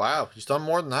that? Wow, he's done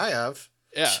more than I have.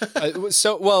 Yeah.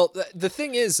 Well, the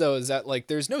thing is though, is that like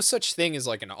there's no such thing as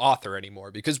like an author anymore,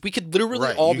 because we could literally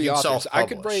Right, all you be can authors. I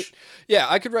could self-publish.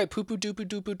 I could write poo poo doo poo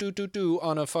doo poo doo doo doo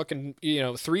on a fucking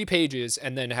 3 pages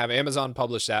and then have Amazon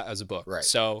publish that as a book. Right.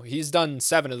 So he's done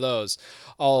 7 of those,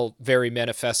 all very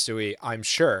manifesto-y, I'm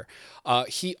sure.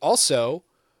 He also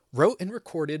wrote and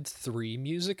recorded 3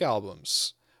 music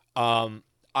albums.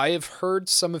 I have heard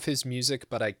some of his music,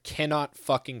 but I cannot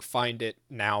fucking find it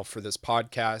now for this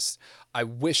podcast. I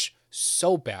wish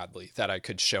so badly that I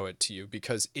could show it to you,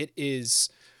 because it is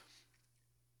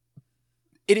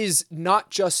not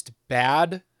just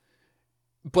bad,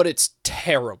 but it's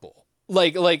terrible.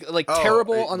 Like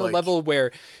terrible on the level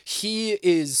where he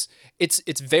is.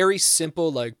 It's very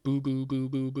simple, like boo boo boo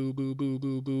boo boo boo boo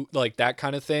boo boo, like that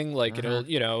kind of thing. Like it'll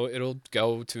it'll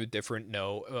go to a different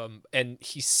note, and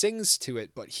he sings to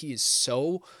it, but he is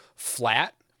so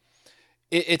flat.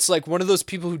 It's like one of those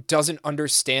people who doesn't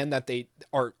understand that they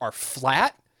are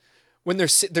flat when they're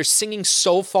singing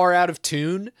so far out of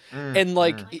tune, and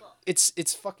like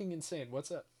it's fucking insane. What's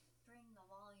that?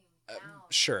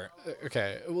 Sure.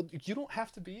 Okay. Well, you don't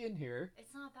have to be in here.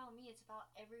 It's not about me. It's about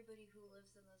everybody who lives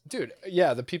in this. Dude,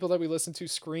 yeah, the people that we listen to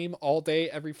scream all day,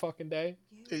 every fucking day.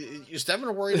 Is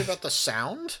Devin worried about the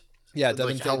sound? Yeah,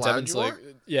 Like how loud Devin's you like, are?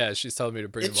 yeah, she's telling me to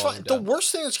bring the It's volume fine. The down.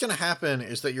 worst thing that's going to happen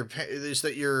is that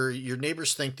your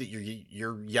neighbors think that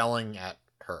you're yelling at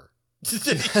her. You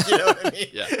know what I mean?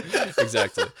 Yeah,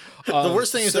 exactly. The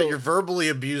worst thing is that you're verbally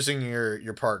abusing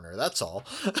your partner. That's all.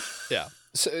 Yeah.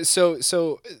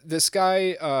 So this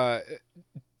guy,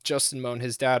 Justin Moan,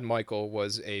 his dad Michael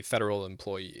was a federal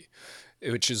employee,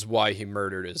 which is why he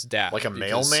murdered his dad. Like a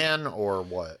mailman or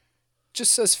what?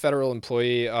 Just says federal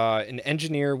employee, an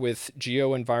engineer with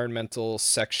Geo-Environmental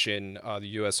Section, the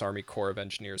U.S. Army Corps of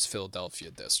Engineers,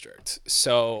 Philadelphia District.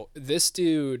 So this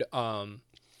dude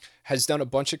has done a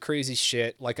bunch of crazy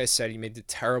shit. Like I said, he made the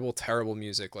terrible, terrible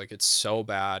music. Like, it's so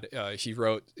bad. He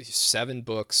wrote 7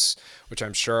 books, which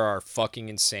I'm sure are fucking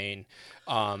insane.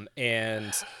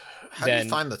 And how do you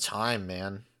find the time,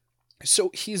 man? So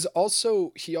he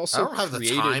also I don't have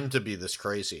the time to be this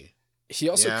crazy. He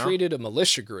also created a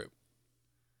militia group.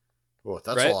 Well,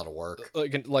 that's a lot of work.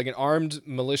 Like an armed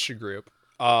militia group.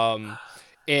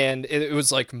 And it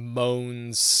was like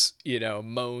Moan's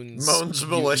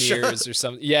militia or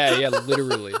something. Yeah,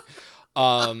 literally.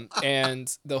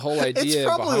 And the whole idea it's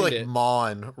probably behind like it,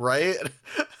 Mon, right?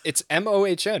 It's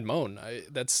MOHN, Moan.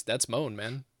 That's Moan,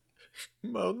 man.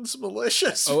 Moan's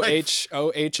militia.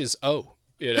 OH is O.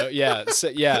 Yeah. So,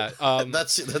 yeah.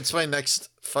 That's my next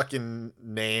fucking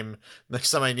name.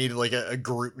 Next time I need like a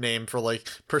group name for like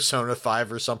Persona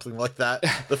 5 or something like that.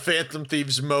 The Phantom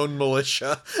Thieves Moan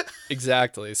Militia.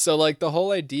 Exactly. So like the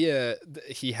whole idea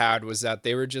he had was that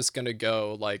they were just going to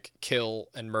go like kill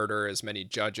and murder as many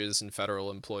judges and federal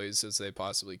employees as they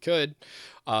possibly could,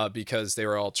 because they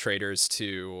were all traitors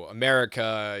to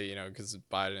America, because of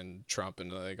Biden and Trump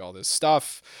and like all this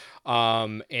stuff.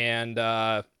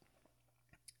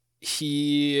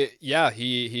 He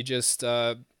just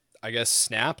I guess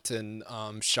snapped and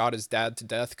shot his dad to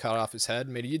death, cut off his head,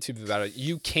 made a YouTube about it.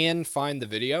 You can find the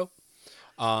video.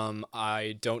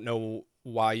 I don't know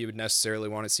why you would necessarily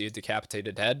want to see a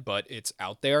decapitated head, but it's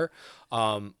out there.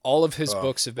 All of his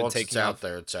books have been taken off.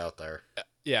 It's out there.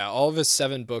 Yeah, all of his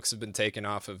 7 books have been taken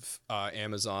off of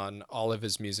Amazon. All of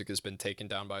his music has been taken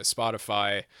down by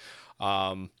Spotify.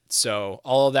 So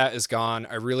all of that is gone.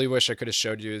 I really wish I could have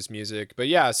showed you his music, but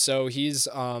yeah, so he's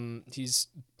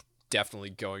definitely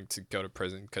going to go to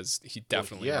prison because he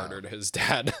definitely murdered his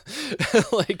dad.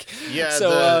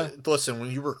 Listen,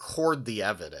 when you record the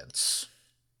evidence,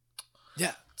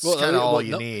 it's well, kind of all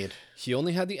you need. He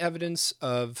only had the evidence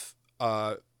of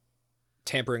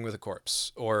tampering with a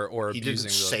corpse or he didn't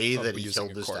say that he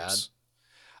killed his dad.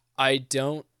 I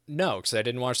don't know, because I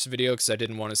didn't watch the video because I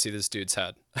didn't want to see this dude's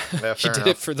head. Yeah, he did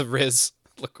it for the Riz.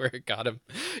 Look where it got him.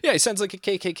 Yeah, he sounds like a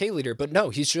KKK leader, but no,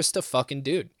 he's just a fucking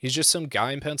dude. He's just some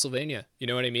guy in Pennsylvania. You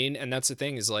know what I mean? And that's the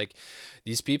thing is like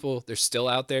these people, they're still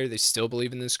out there. They still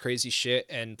believe in this crazy shit.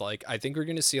 And like, I think we're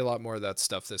going to see a lot more of that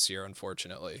stuff this year,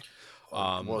 unfortunately.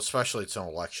 Well, especially it's an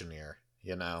election year,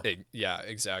 Yeah,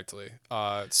 exactly.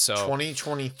 So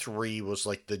 2023 was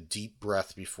like the deep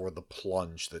breath before the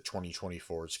plunge that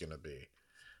 2024 is going to be.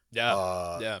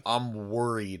 Yeah. I'm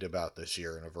worried about this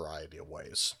year in a variety of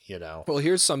ways, you know. Well,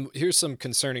 here's some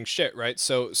concerning shit, right?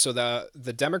 So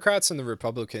the Democrats and the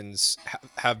Republicans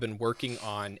have been working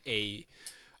on a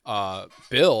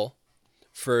bill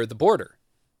for the border,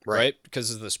 right?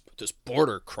 Because of this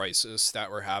border crisis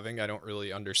that we're having. I don't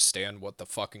really understand what the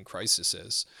fucking crisis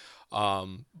is,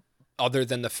 other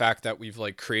than the fact that we've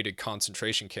like created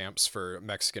concentration camps for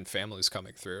Mexican families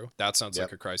coming through. That sounds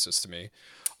like a crisis to me.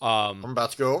 I'm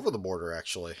about to go over the border,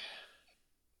 actually.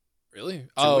 Really?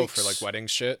 2 weeks. For like wedding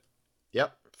shit?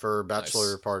 Yep, for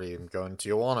bachelor party. I'm going to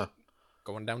Tijuana.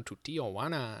 Going down to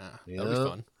Tijuana. Yep.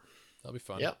 That'll be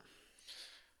fun. Yep.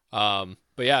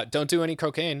 But yeah, don't do any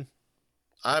cocaine.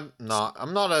 I'm not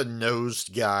a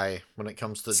nosed guy when it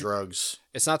comes to drugs.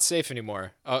 It's not safe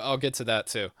anymore. I'll get to that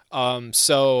too.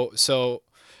 So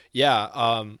yeah.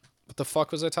 What the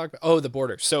fuck was I talking about? Oh, the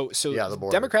border. So yeah, the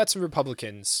border. Democrats and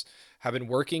Republicans have been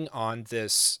working on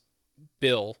this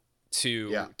bill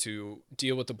to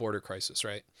deal with the border crisis,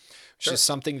 right? Which is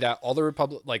something that all the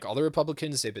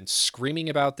Republicans, they've been screaming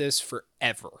about this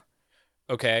forever.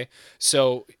 Okay,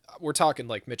 so we're talking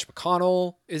like Mitch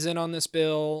McConnell is in on this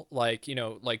bill, like, you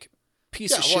know, like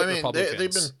piece of shit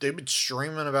Republicans. They've been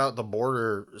streaming about the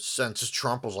border since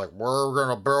Trump was like, "We're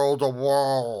gonna build a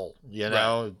wall," you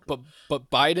know. Right. But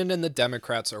Biden and the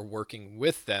Democrats are working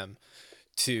with them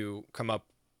to come up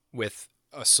with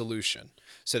a solution.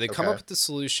 So they come up with the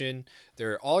solution.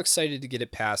 They're all excited to get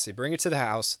it passed. They bring it to the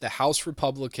House. The House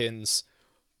Republicans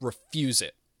refuse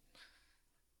it.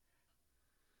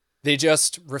 They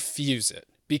just refuse it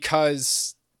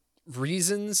because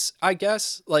reasons, I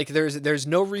guess. Like there's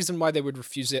no reason why they would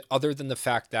refuse it other than the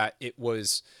fact that it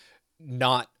was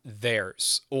not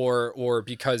theirs or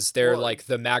because they're like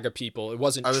the MAGA people. It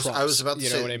wasn't Trump's. I was about to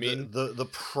say, what I mean? The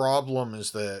problem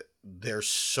is that there's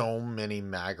so many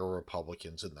MAGA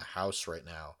Republicans in the House right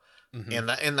now. Mm-hmm.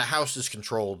 And the House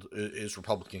is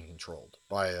Republican controlled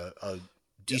by a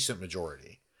decent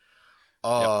majority. You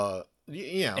know,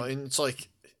 and it's like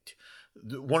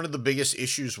one of the biggest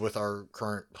issues with our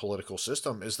current political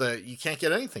system is that you can't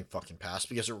get anything fucking passed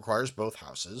because it requires both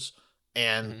houses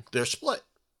and they're split.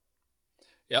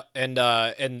 Yeah, and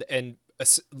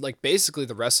like basically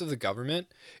the rest of the government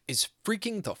is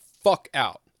freaking the fuck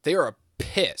out. They are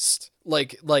pissed,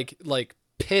 like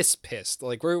pissed.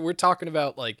 Like we're talking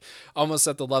about like almost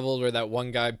at the level where that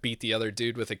one guy beat the other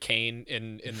dude with a cane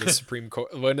in the Supreme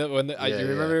Court. Do you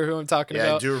remember who I'm talking about?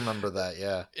 Yeah, I do remember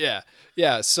that.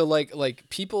 Yeah. So like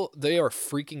people, they are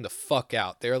freaking the fuck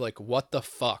out. They're like, what the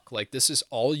fuck? Like this is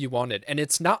all you wanted, and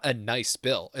it's not a nice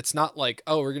bill. It's not like,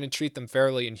 oh, we're gonna treat them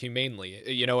fairly and humanely.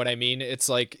 You know what I mean? It's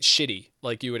like shitty,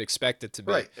 like you would expect it to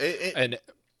be. Right. And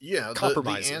yeah,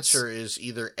 the answer is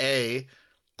either A,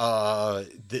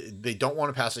 they don't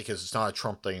want to pass it because it's not a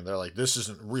Trump thing. They're like, this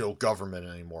isn't real government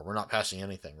anymore. We're not passing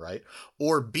anything, right?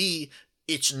 Or B,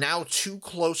 it's now too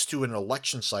close to an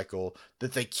election cycle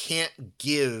that they can't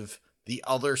give the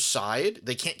other side.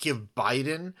 They can't give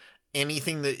Biden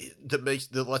anything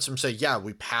that lets him say, yeah,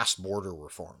 we passed border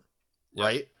reform,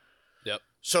 right? Yep.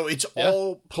 So it's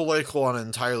all political on an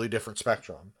entirely different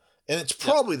spectrum. And it's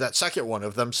probably that second one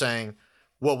of them saying,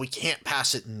 well, we can't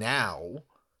pass it now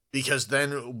because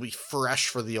then it will be fresh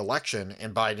for the election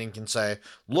and Biden can say,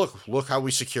 look how we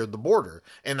secured the border.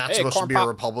 And that's supposed to be a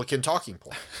Republican talking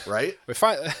point, right? We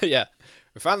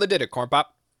finally did it, corn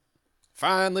pop.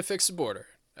 Finally fixed the border.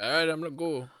 All right, I'm gonna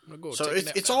go. So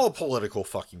it's all political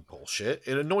fucking bullshit.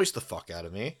 It annoys the fuck out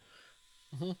of me.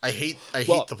 Mm-hmm. I hate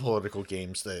the political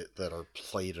games that are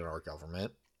played in our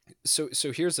government. So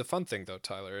here's the fun thing though,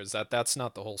 Tyler, is that's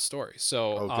not the whole story.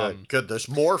 So good. There's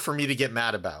more for me to get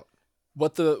mad about.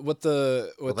 What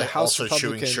the House also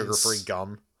Republicans... chewing sugar-free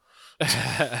gum.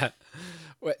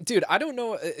 Dude, I don't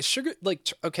know. Sugar,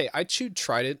 like, okay, I chewed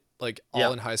Trident like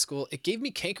all in high school. It gave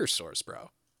me canker sores,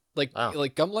 bro. Like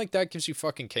gum like that gives you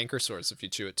fucking canker sores if you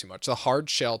chew it too much. The hard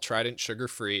shell Trident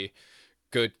sugar-free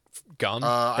good gum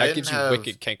that gives you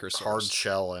wicked canker sores. Hard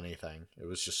shell anything. It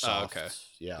was just soft. Okay.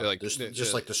 Yeah, like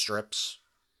just like the strips.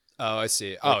 Oh, I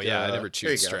see. I never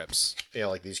chewed strips. Yeah,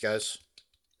 like these guys.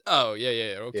 Oh,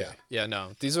 yeah. Okay. Yeah,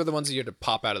 no. These are the ones that you had to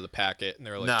pop out of the packet, and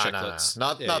they were like chiclets.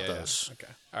 Not those.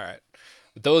 Okay. All right.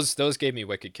 But those gave me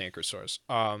wicked canker sores.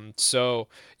 So,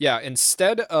 yeah,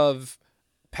 instead of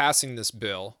passing this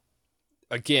bill,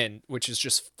 again, which is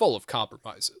just full of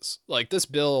compromises, like this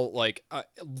bill, like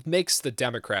makes the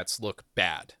Democrats look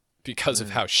bad because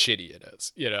of how shitty it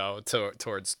is, you know,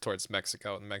 towards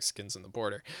Mexico and Mexicans in the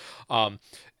border.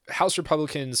 House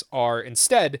Republicans are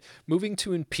instead moving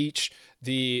to impeach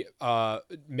the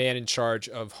man in charge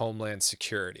of Homeland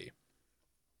Security.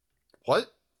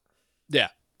 What? Yeah.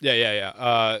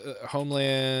 Yeah.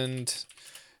 Homeland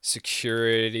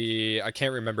Security. I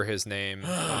can't remember his name.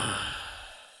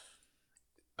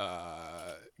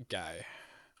 Guy.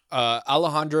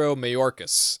 Alejandro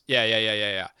Mayorkas.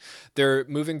 Yeah. They're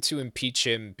moving to impeach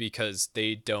him because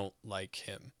they don't like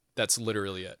him. That's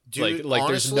literally it. Dude, like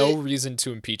honestly, there's no reason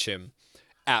to impeach him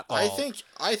at all.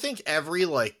 I think every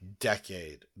like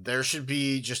decade there should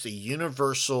be just a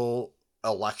universal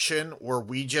election where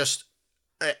we just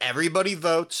everybody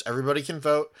votes, everybody can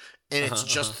vote, and it's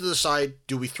just to decide,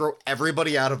 do we throw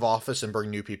everybody out of office and bring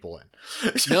new people in?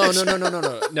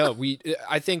 No.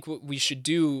 I think what we should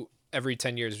do every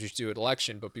 10 years, we should do an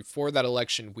election, but before that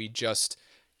election, we just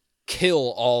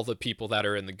kill all the people that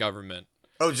are in the government.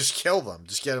 Oh, just kill them.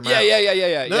 Just get them Yeah.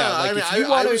 out. No, I mean, I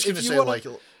was going to say,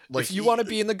 if you want to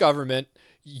be in the government,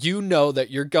 you know that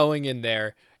you're going in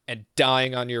there and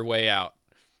dying on your way out.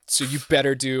 So you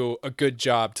better do a good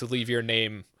job to leave your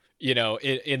name,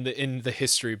 in the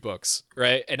history books,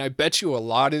 right? And I bet you a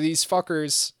lot of these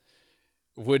fuckers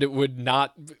would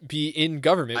not be in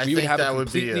government. We would have a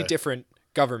completely different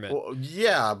government. Well,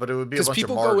 yeah, but it would be a bunch of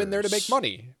people martyrs. go in there to make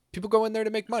money. People go in there to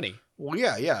make money. Well,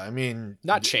 yeah. I mean,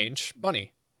 not change,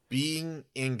 money. Being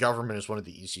in government is one of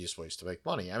the easiest ways to make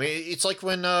money. I mean, it's like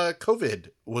when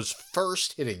COVID was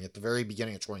first hitting at the very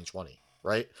beginning of 2020,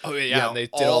 right? Oh, yeah, and they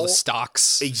did all the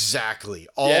stocks. Exactly.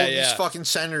 All these fucking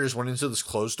senators went into this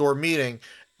closed-door meeting,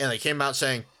 and they came out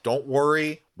saying, don't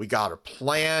worry, we got a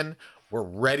plan. We're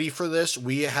ready for this.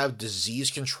 We have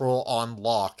disease control on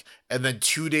lock. And then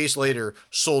 2 days later,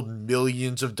 sold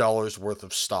millions of dollars worth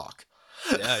of stock.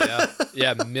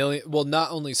 Yeah, million. Well, not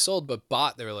only sold, but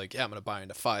bought. They were like, yeah, I'm going to buy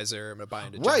into Pfizer. I'm going to buy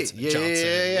into Johnson &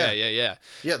 Johnson.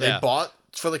 Yeah, they bought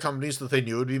for the companies that they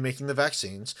knew would be making the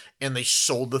vaccines, and they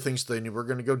sold the things that they knew were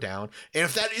going to go down. And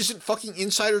if that isn't fucking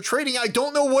insider trading, I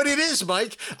don't know what it is,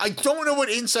 Mike. I don't know what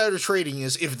insider trading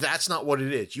is if that's not what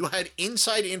it is. You had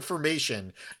inside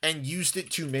information and used it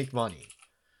to make money.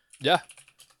 Yeah.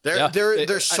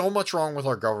 There's so much wrong with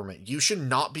our government. You should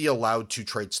not be allowed to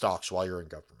trade stocks while you're in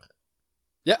government.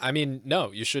 Yeah, I mean,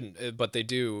 no, you shouldn't, but they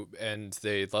do, and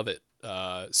they love it.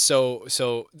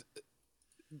 So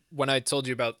when I told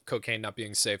you about cocaine not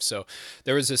being safe, so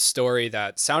there was this story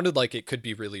that sounded like it could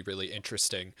be really, really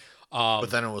interesting. But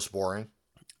then it was boring.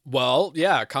 Well,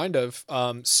 yeah, kind of.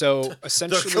 So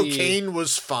essentially, the cocaine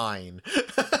was fine.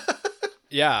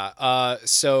 Yeah.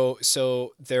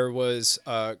 So there was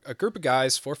a group of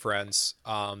guys, 4 friends,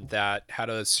 that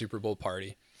had a Super Bowl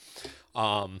party.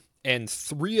 And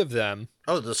 3 of them.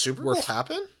 Oh, the Super Bowl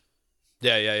happened?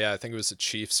 Yeah. I think it was the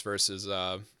Chiefs versus.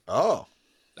 I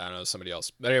don't know, somebody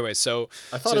else. But anyway, so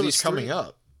I thought it was coming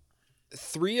up.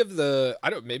 3 of the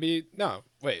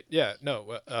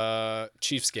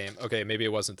Chiefs game. Okay, maybe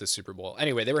it wasn't the Super Bowl.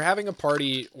 Anyway, they were having a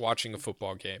party watching a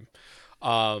football game.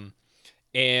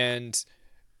 And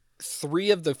 3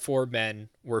 of the 4 men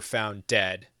were found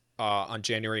dead on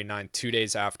January 9th, 2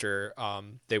 days after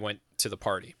they went to the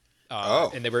party.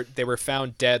 And they were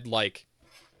found dead, like,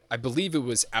 I believe it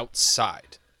was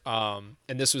outside. And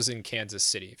this was in Kansas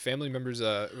City. Family members,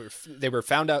 they were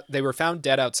found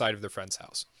dead outside of their friend's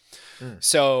house.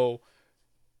 So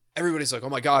everybody's like, oh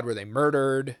my God, were they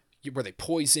murdered? Were they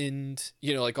poisoned?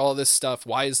 Like all this stuff.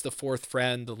 Why is the 4th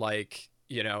friend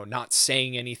not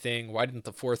saying anything? Why didn't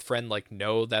the 4th friend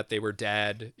know that they were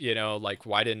dead?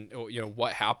 Why didn't,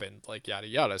 what happened? Yada,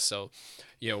 yada. So,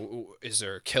 is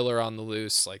there a killer on the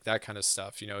loose? That kind of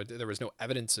stuff. There was no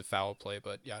evidence of foul play,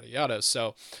 but yada, yada.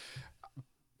 So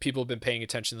people have been paying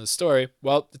attention to the story.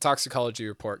 Well, the toxicology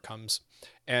report comes,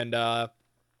 and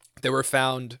they were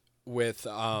found with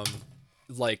an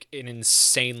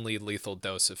insanely lethal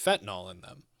dose of fentanyl in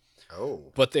them. Oh.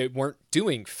 But they weren't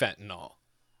doing fentanyl.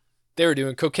 They were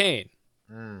doing cocaine.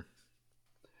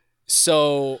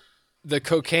 So the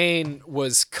cocaine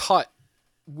was cut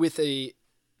with an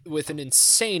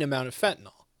insane amount of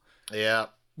fentanyl. Yeah.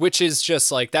 Which is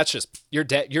just that's just, you're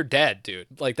dead, dude.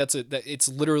 It's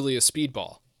literally a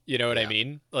speedball. You know what I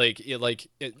mean?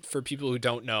 For people who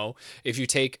don't know, if you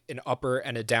take an upper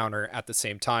and a downer at the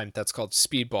same time, that's called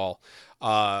speedball.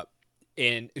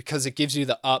 And because it gives you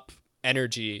the up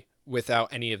energy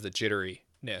without any of the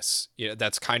jitteriness.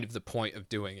 That's kind of the point of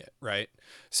doing it, right?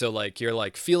 So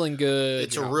you're feeling good.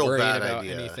 It's a real bad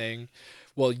idea. Anything.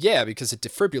 Well, yeah, because it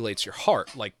defibrillates your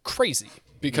heart like crazy.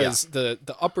 Because the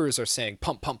uppers are saying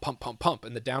pump, pump, pump, pump, pump,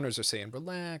 and the downers are saying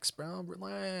relax, bro,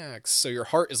 relax. So your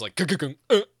heart is like, you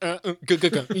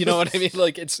know what I mean?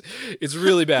 It's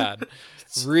really bad,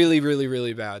 really, really,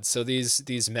 really bad. So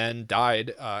these men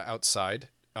died outside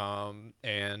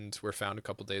and were found a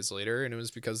couple days later, and it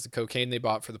was because the cocaine they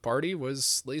bought for the party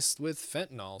was laced with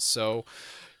fentanyl. So,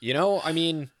 I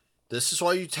mean, This is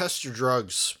why you test your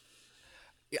drugs.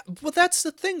 yeah, well, that's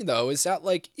the thing though, is that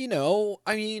like,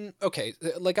 I mean, okay,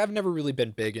 like I've never really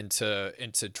been big into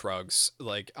drugs,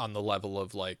 like on the level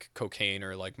of like cocaine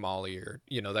or like Molly or,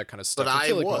 that kind of stuff. But I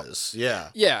feel like was, yeah.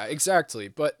 yeah, exactly.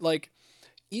 But like,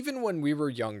 even when we were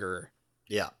younger,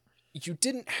 Yeah. you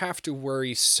didn't have to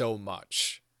worry so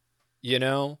much,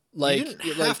 like You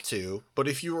didn't have to, but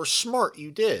if you were smart,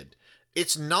 you did.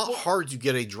 It's not hard to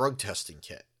get a drug testing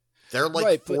kit. They're like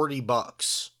Right, but-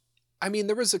 $40. I mean,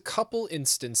 there was a couple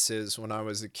instances when I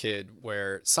was a kid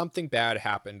where something bad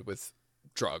happened with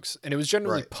drugs, and it was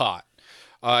generally Right. pot.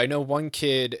 I know one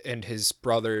kid and his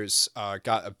brothers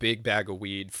got a big bag of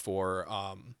weed for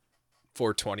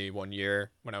 420 one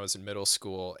year when I was in middle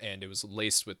school, and it was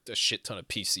laced with a shit ton of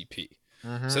PCP.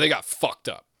 So they got fucked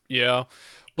up,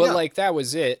 But Yeah. like that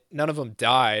was it. None of them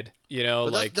died,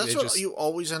 But like that's they what just you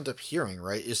always end up hearing,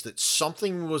 right? Is that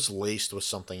something was laced with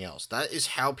something else. That is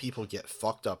how people get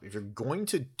fucked up. If you're going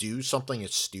to do something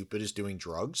as stupid as doing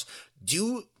drugs,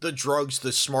 do the drugs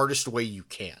the smartest way you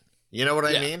can. You know what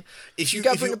I Yeah. mean? If you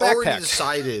gotta if bring you a already backpack.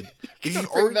 decided if you've gotta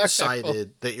bring a already backpack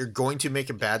decided that you're going to make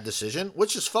a bad decision,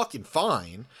 which is fucking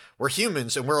fine. We're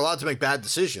humans and we're allowed to make bad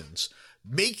decisions.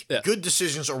 Make Yeah. good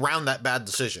decisions around that bad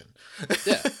decision.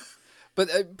 yeah.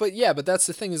 But that's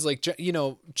the thing is like,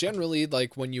 generally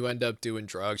like when you end up doing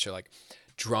drugs, you're like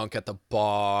drunk at the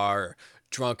bar,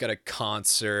 drunk at a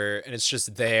concert, and it's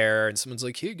just there, and someone's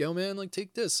like, here you go, man, like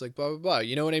take this, like blah, blah, blah.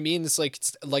 You know what I mean? It's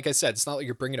like I said, it's not like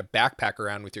you're bringing a backpack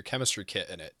around with your chemistry kit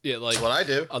in it. Yeah, like That's what I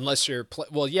do. unless you're,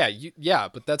 well, yeah,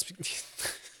 but that's,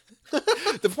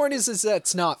 the point is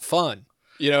that's not fun.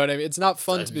 You know what I mean? It's not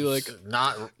fun to be like,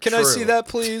 Not can I see true. that,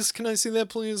 please? Can I see that,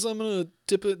 please? I'm gonna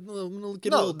dip it. I'm gonna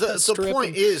get a No, little the test strip point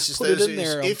and is put it that in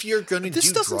there. if you're going to do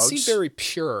This doesn't drugs, seem very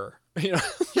pure, yeah,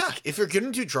 if you're going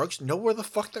to do drugs, know where the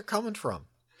fuck they're coming from.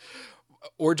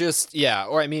 or just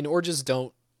or just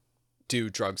don't do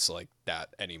drugs like that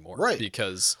anymore, Right.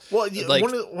 Because Well, like,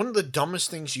 one of the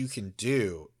dumbest things you can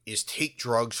do is take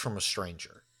drugs from a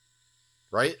stranger,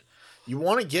 right? You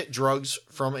want to get drugs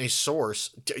from a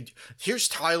source. Here's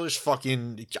Tyler's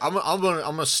fucking. I'm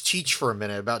gonna teach for a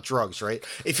minute about drugs, right?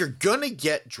 If you're gonna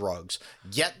get drugs,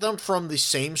 get them from the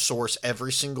same source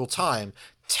every single time.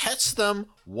 Test them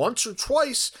once or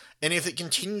twice, and if it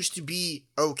continues to be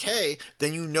okay,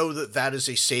 then you know that that is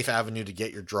a safe avenue to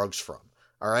get your drugs from.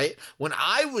 All right. When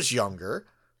I was younger,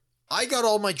 I got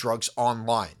all my drugs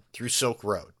online through Silk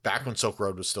Road, back when Silk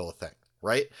Road was still a thing,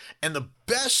 right? And the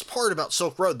best part about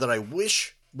Silk Road that I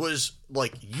wish was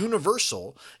like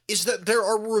universal is that there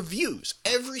are reviews.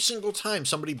 Every single time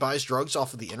somebody buys drugs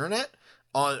off of the internet,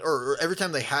 or every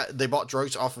time they bought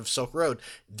drugs off of Silk Road,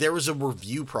 there was a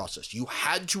review process. You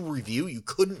had to review. You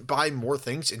couldn't buy more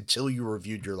things until you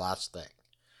reviewed your last thing.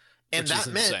 And which that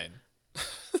is meant insane.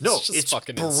 no, just it's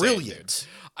fucking insane, brilliant. dude.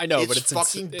 I know, but it's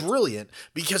fucking brilliant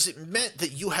because it meant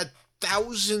that you had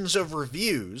thousands of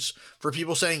reviews for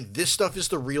people saying this stuff is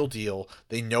the real deal.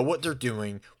 They know what they're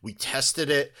doing. We tested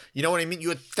it. You know what I mean? You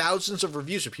had thousands of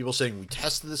reviews of people saying we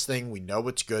tested this thing. We know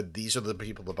it's good. These are the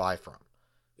people to buy from.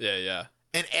 Yeah.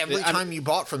 And every time you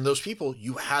bought from those people,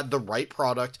 you had the right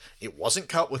product. It wasn't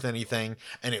cut with anything,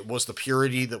 and it was the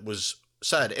purity that was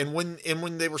said. And when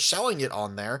they were selling it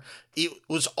on there, it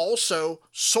was also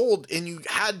sold, and you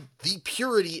had the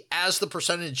purity as the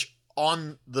percentage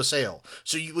on the sale.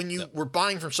 So when you were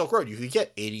buying from Silk Road, you could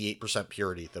get 88%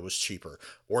 purity that was cheaper,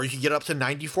 or you could get up to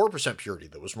 94% purity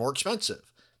that was more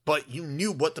expensive. But you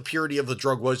knew what the purity of the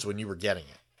drug was when you were getting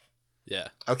it. Yeah.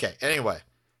 Okay. Anyway,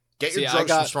 get See, your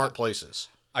drugs from smart places.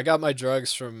 I got my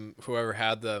drugs from whoever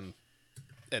had them,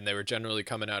 and they were generally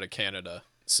coming out of Canada.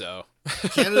 So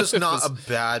Canada's not a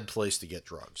bad place to get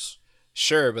drugs.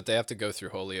 Sure, but they have to go through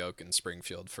Holyoke and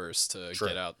Springfield first to Sure.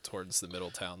 get out towards the middle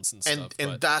towns and stuff.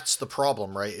 And but that's the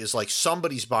problem, right? Is like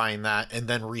somebody's buying that and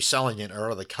then reselling it, or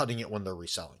are they cutting it when they're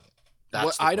reselling it? That's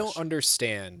what the I don't question.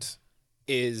 understand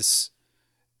is,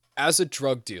 as a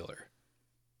drug dealer,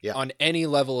 Yeah. on any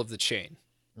level of the chain,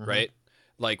 Mhm. right?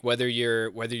 Like whether you're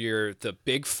the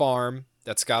big farm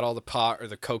that's got all the pot or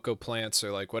the cocoa plants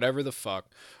or like whatever the fuck,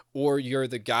 or you're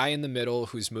the guy in the middle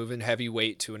who's moving heavy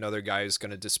weight to another guy who's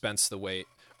going to dispense the weight,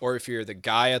 or if you're the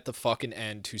guy at the fucking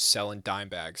end who's selling dime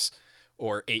bags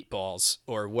or 8 balls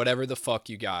or whatever the fuck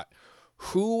you got,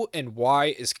 who and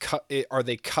why are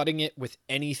they cutting it with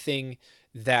anything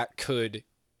that could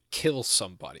kill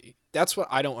somebody. That's what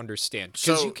I don't understand.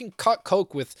 Because So- you can cut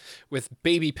coke with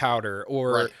baby powder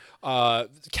or Right.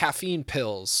 caffeine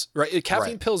pills, right?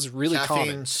 Caffeine Right. pills is really common.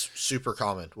 Caffeine's super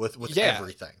common with Yeah.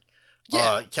 everything.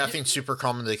 Yeah. Caffeine's super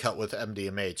common to cut with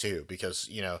MDMA too, because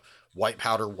white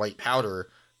powder.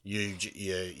 You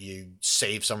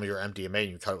save some of your MDMA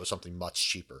and you cut it with something much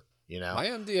cheaper.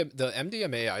 The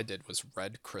MDMA I did was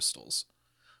red crystals.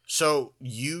 So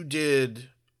you did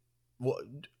what?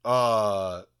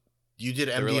 You did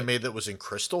were MDMA that was in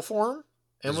crystal form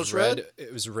and It was red.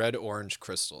 It was red orange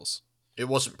crystals. It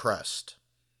wasn't pressed.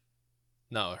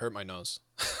 No, it hurt my nose.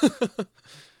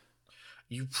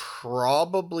 You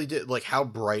probably did. Like, how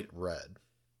bright red?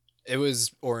 It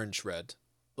was orange red.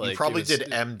 You it probably was- did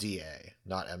MDA,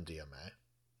 not MDMA.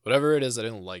 Whatever it is, I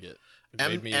didn't like it. It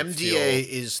made me MDA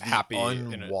feel is the happy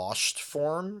in it. unwashed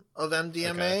form of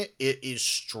MDMA. Okay. It is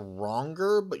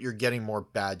stronger, but you're getting more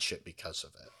bad shit because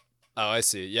of it. Oh, I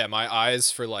see. Yeah, my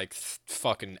eyes for like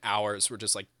fucking hours were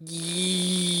just like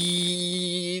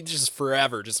just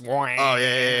forever, just Oh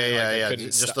yeah. I couldn't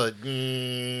Just stop.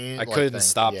 the I like couldn't thing.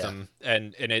 stop Yeah. them,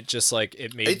 and it just like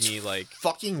it made It's me like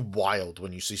fucking wild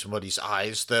when you see somebody's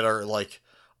eyes that are like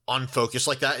unfocused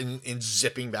like that and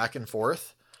zipping back and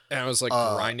forth. and I was like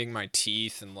grinding my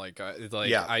teeth and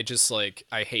Yeah. I just like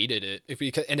I hated it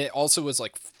and it also was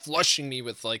like flushing me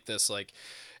with like this like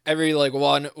every like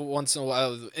once in a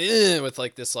while with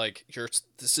like this like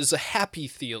this is a happy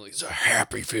feeling. It's a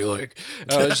happy feeling.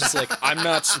 And I was just like I'm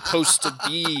not supposed to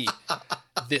be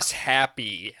this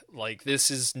happy. Like this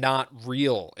is not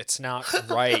real. It's not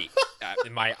right.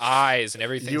 In my eyes and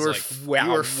everything's You were like wow.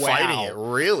 you were fighting wow. it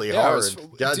really Yeah, I hard. was-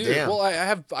 God dude, damn. well, I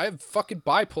have fucking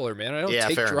bipolar, man. I don't Yeah,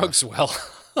 take fair drugs well.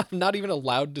 I'm not even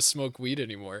allowed to smoke weed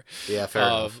anymore. Yeah, fair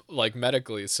enough. Like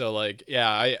medically. So like,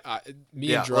 yeah, me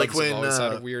Yeah, and drugs like when, have always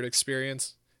had a weird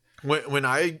experience. When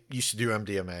I used to do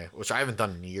MDMA, which I haven't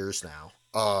done in years now,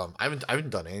 I haven't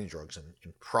done any drugs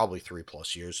in probably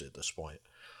 3+ years at this point.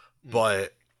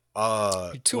 But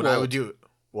You're too when I old. would do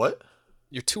what?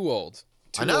 You're too old.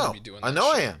 Too I know. old to be doing I that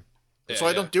know shit. I am. That's Yeah, why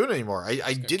I yeah. don't do it anymore. I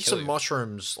gonna did kill some you.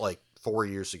 mushrooms like 4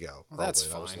 years ago. Well, Probably. that's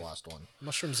That was the fine. last one.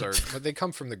 Mushrooms are, but they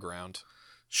come from the ground.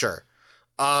 Sure.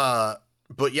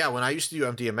 But yeah, when I used to do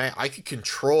MDMA, I could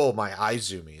control my eye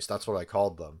zoomies. That's what I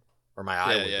called them, or my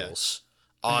eye Yeah, yeah. wiggles.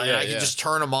 And Yeah, I could yeah. just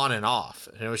turn them on and off,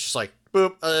 and it was just like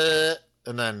boop,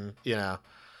 and then Yeah.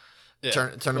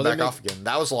 turn them Well, they back make- off again.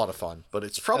 That was a lot of fun, but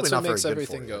it's probably That's not what very makes good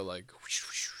everything for go you. like.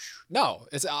 No,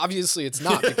 it's obviously it's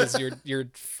not because your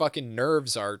fucking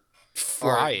nerves are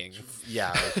frying.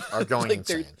 Yeah, are going Like,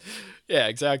 they're- insane. Yeah,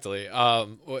 exactly.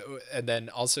 And then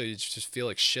also you just feel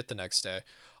like shit the next day.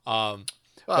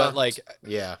 But like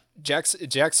Yeah, Jack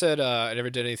said, I never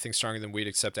did anything stronger than weed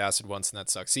except acid once, and that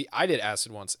sucks. See, I did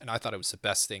acid once, and I thought it was the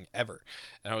best thing ever.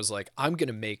 And I was like, I'm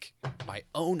gonna make my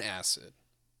own acid.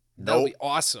 That'll be Nope.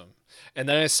 awesome. And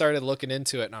then I started looking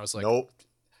into it, and I was like, nope.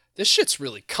 this shit's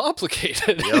really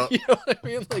complicated. Yep. You know what I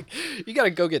mean? Like, you gotta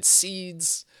go get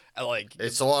seeds. And like,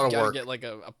 It's a lot of you gotta work. Get like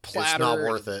a platter. It's not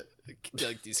worth it.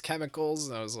 Like these chemicals,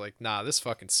 and I was like, nah, this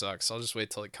fucking sucks. I'll just wait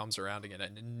till it comes around again.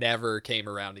 And it never came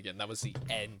around again. That was the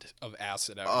end of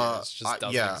acid out here. It just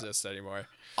doesn't yeah. exist anymore.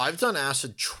 I've done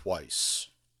acid twice,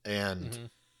 and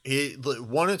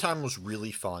one time was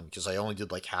really fun because I only did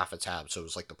like half a tab, so it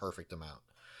was like the perfect amount.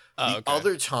 Oh, The okay.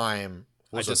 other time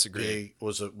I was disagree.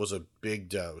 was a big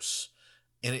dose,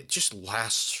 and it just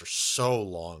lasts for so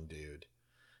long, dude.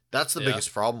 That's the Yeah.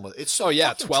 biggest problem with it. It's so Oh yeah,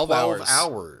 fucking 12 hours.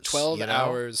 12 12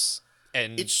 hours,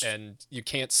 and It's- and you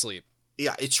can't sleep.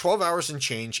 Yeah, it's 12 hours and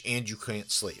change, and you can't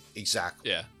sleep.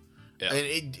 Exactly. Yeah. Yeah.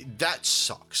 And that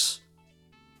sucks.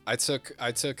 I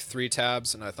took 3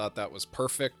 tabs, and I thought that was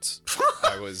perfect.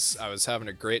 I was having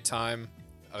a great time.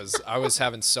 I was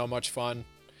having so much fun.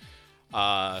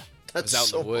 I was That's out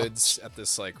so in the woods at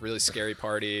this like really scary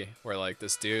party where like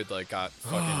this dude like got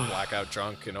fucking blackout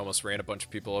drunk and almost ran a bunch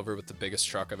of people over with the biggest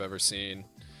truck I've ever seen.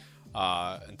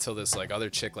 Until this like other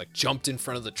chick like jumped in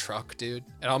front of the truck, dude,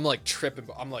 and I'm like tripping.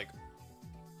 I'm like,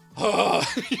 oh,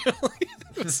 you know, like,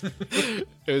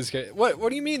 it was good. What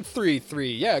do you mean 3?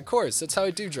 Yeah, of course. That's how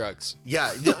I do drugs.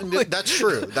 Yeah, that's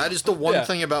true. That is the one Yeah.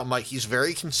 thing about Mike. He's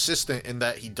very consistent in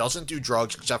that he doesn't do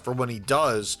drugs, except for when he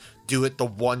does do it the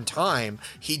one time.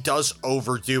 He does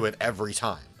overdo it every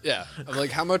time. Yeah. I'm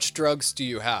like, how much drugs do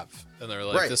you have? And they're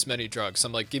like, Right. this many drugs.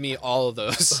 I'm like, give me all of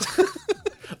those.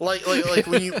 Like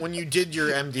when you did your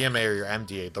MDMA or your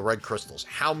MDA, the red crystals.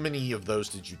 How many of those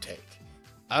did you take?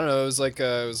 I don't know. It was like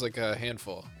a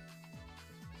handful.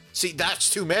 See, that's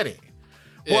too many.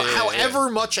 Yeah, Well, yeah, however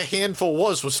much a handful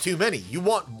was too many. You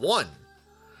want one.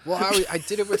 Well, I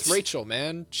did it with Rachel,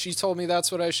 man. She told me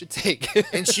that's what I should take.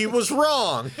 And she was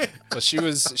wrong. But she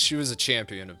was a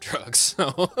champion of drugs,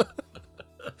 so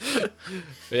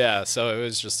yeah, so it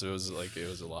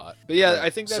was a lot. But yeah,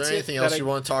 I think that's Is there anything else you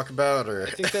want to talk about, or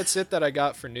I think that's it that I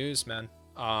got for news, man.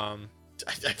 I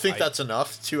think that's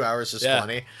enough. 2 hours is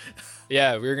plenty.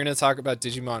 Yeah, we were gonna talk about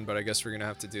Digimon, but I guess we're gonna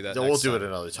have to do that. We'll do it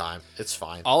another time. It's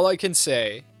fine. All I can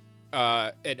say,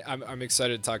 and I'm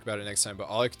excited to talk about it next time. But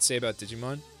all I can say about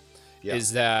Digimon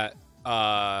is that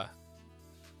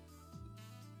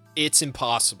it's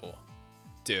impossible,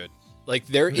 dude. Like,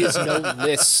 there is no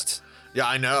list. Yeah,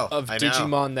 I know. Of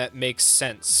Digimon that makes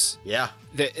sense. Yeah.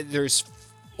 There's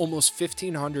almost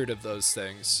 1,500 of those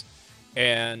things,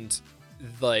 and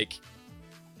like,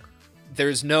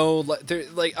 there's no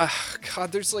there's like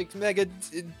mega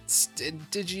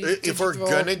digi. If we're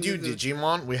gonna do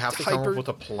Digimon, we have to come up with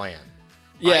a plan.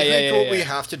 Yeah, I think what we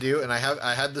have to do, and I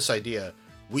had this idea.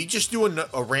 We just do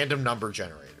a random number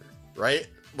generator, right?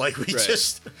 Like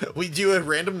we do a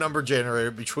random number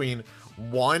generator between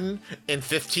 1 and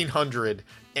 1,500,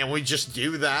 and we just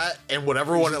do that, and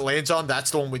whatever one it lands on,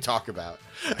 that's the one we talk about.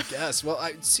 I guess. Well,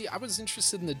 I was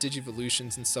interested in the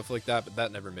Digivolutions and stuff like that, but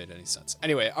that never made any sense.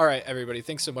 Anyway, all right, everybody,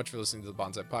 thanks so much for listening to the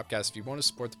Bonsai Podcast. If you want to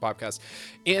support the podcast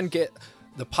and get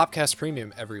the Podcast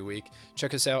Premium every week,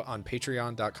 check us out on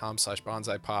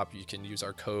patreon.com/bonsaipop. You can use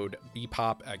our code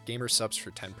BPOP at GamerSubs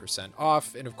for 10%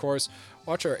 off. And of course,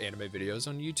 watch our anime videos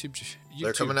on YouTube.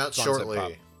 They're coming out Bonsai shortly.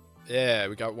 Pop. Yeah,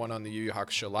 we got one on the Yu Yu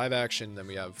Hakusho live action. Then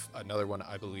we have another one,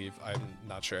 I believe. I'm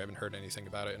not sure. I haven't heard anything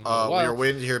about it in a while. We are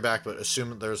waiting to hear back, but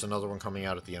assume there's another one coming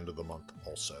out at the end of the month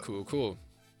also. Cool.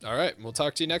 All right. We'll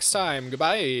talk to you next time.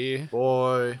 Goodbye.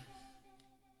 Boy.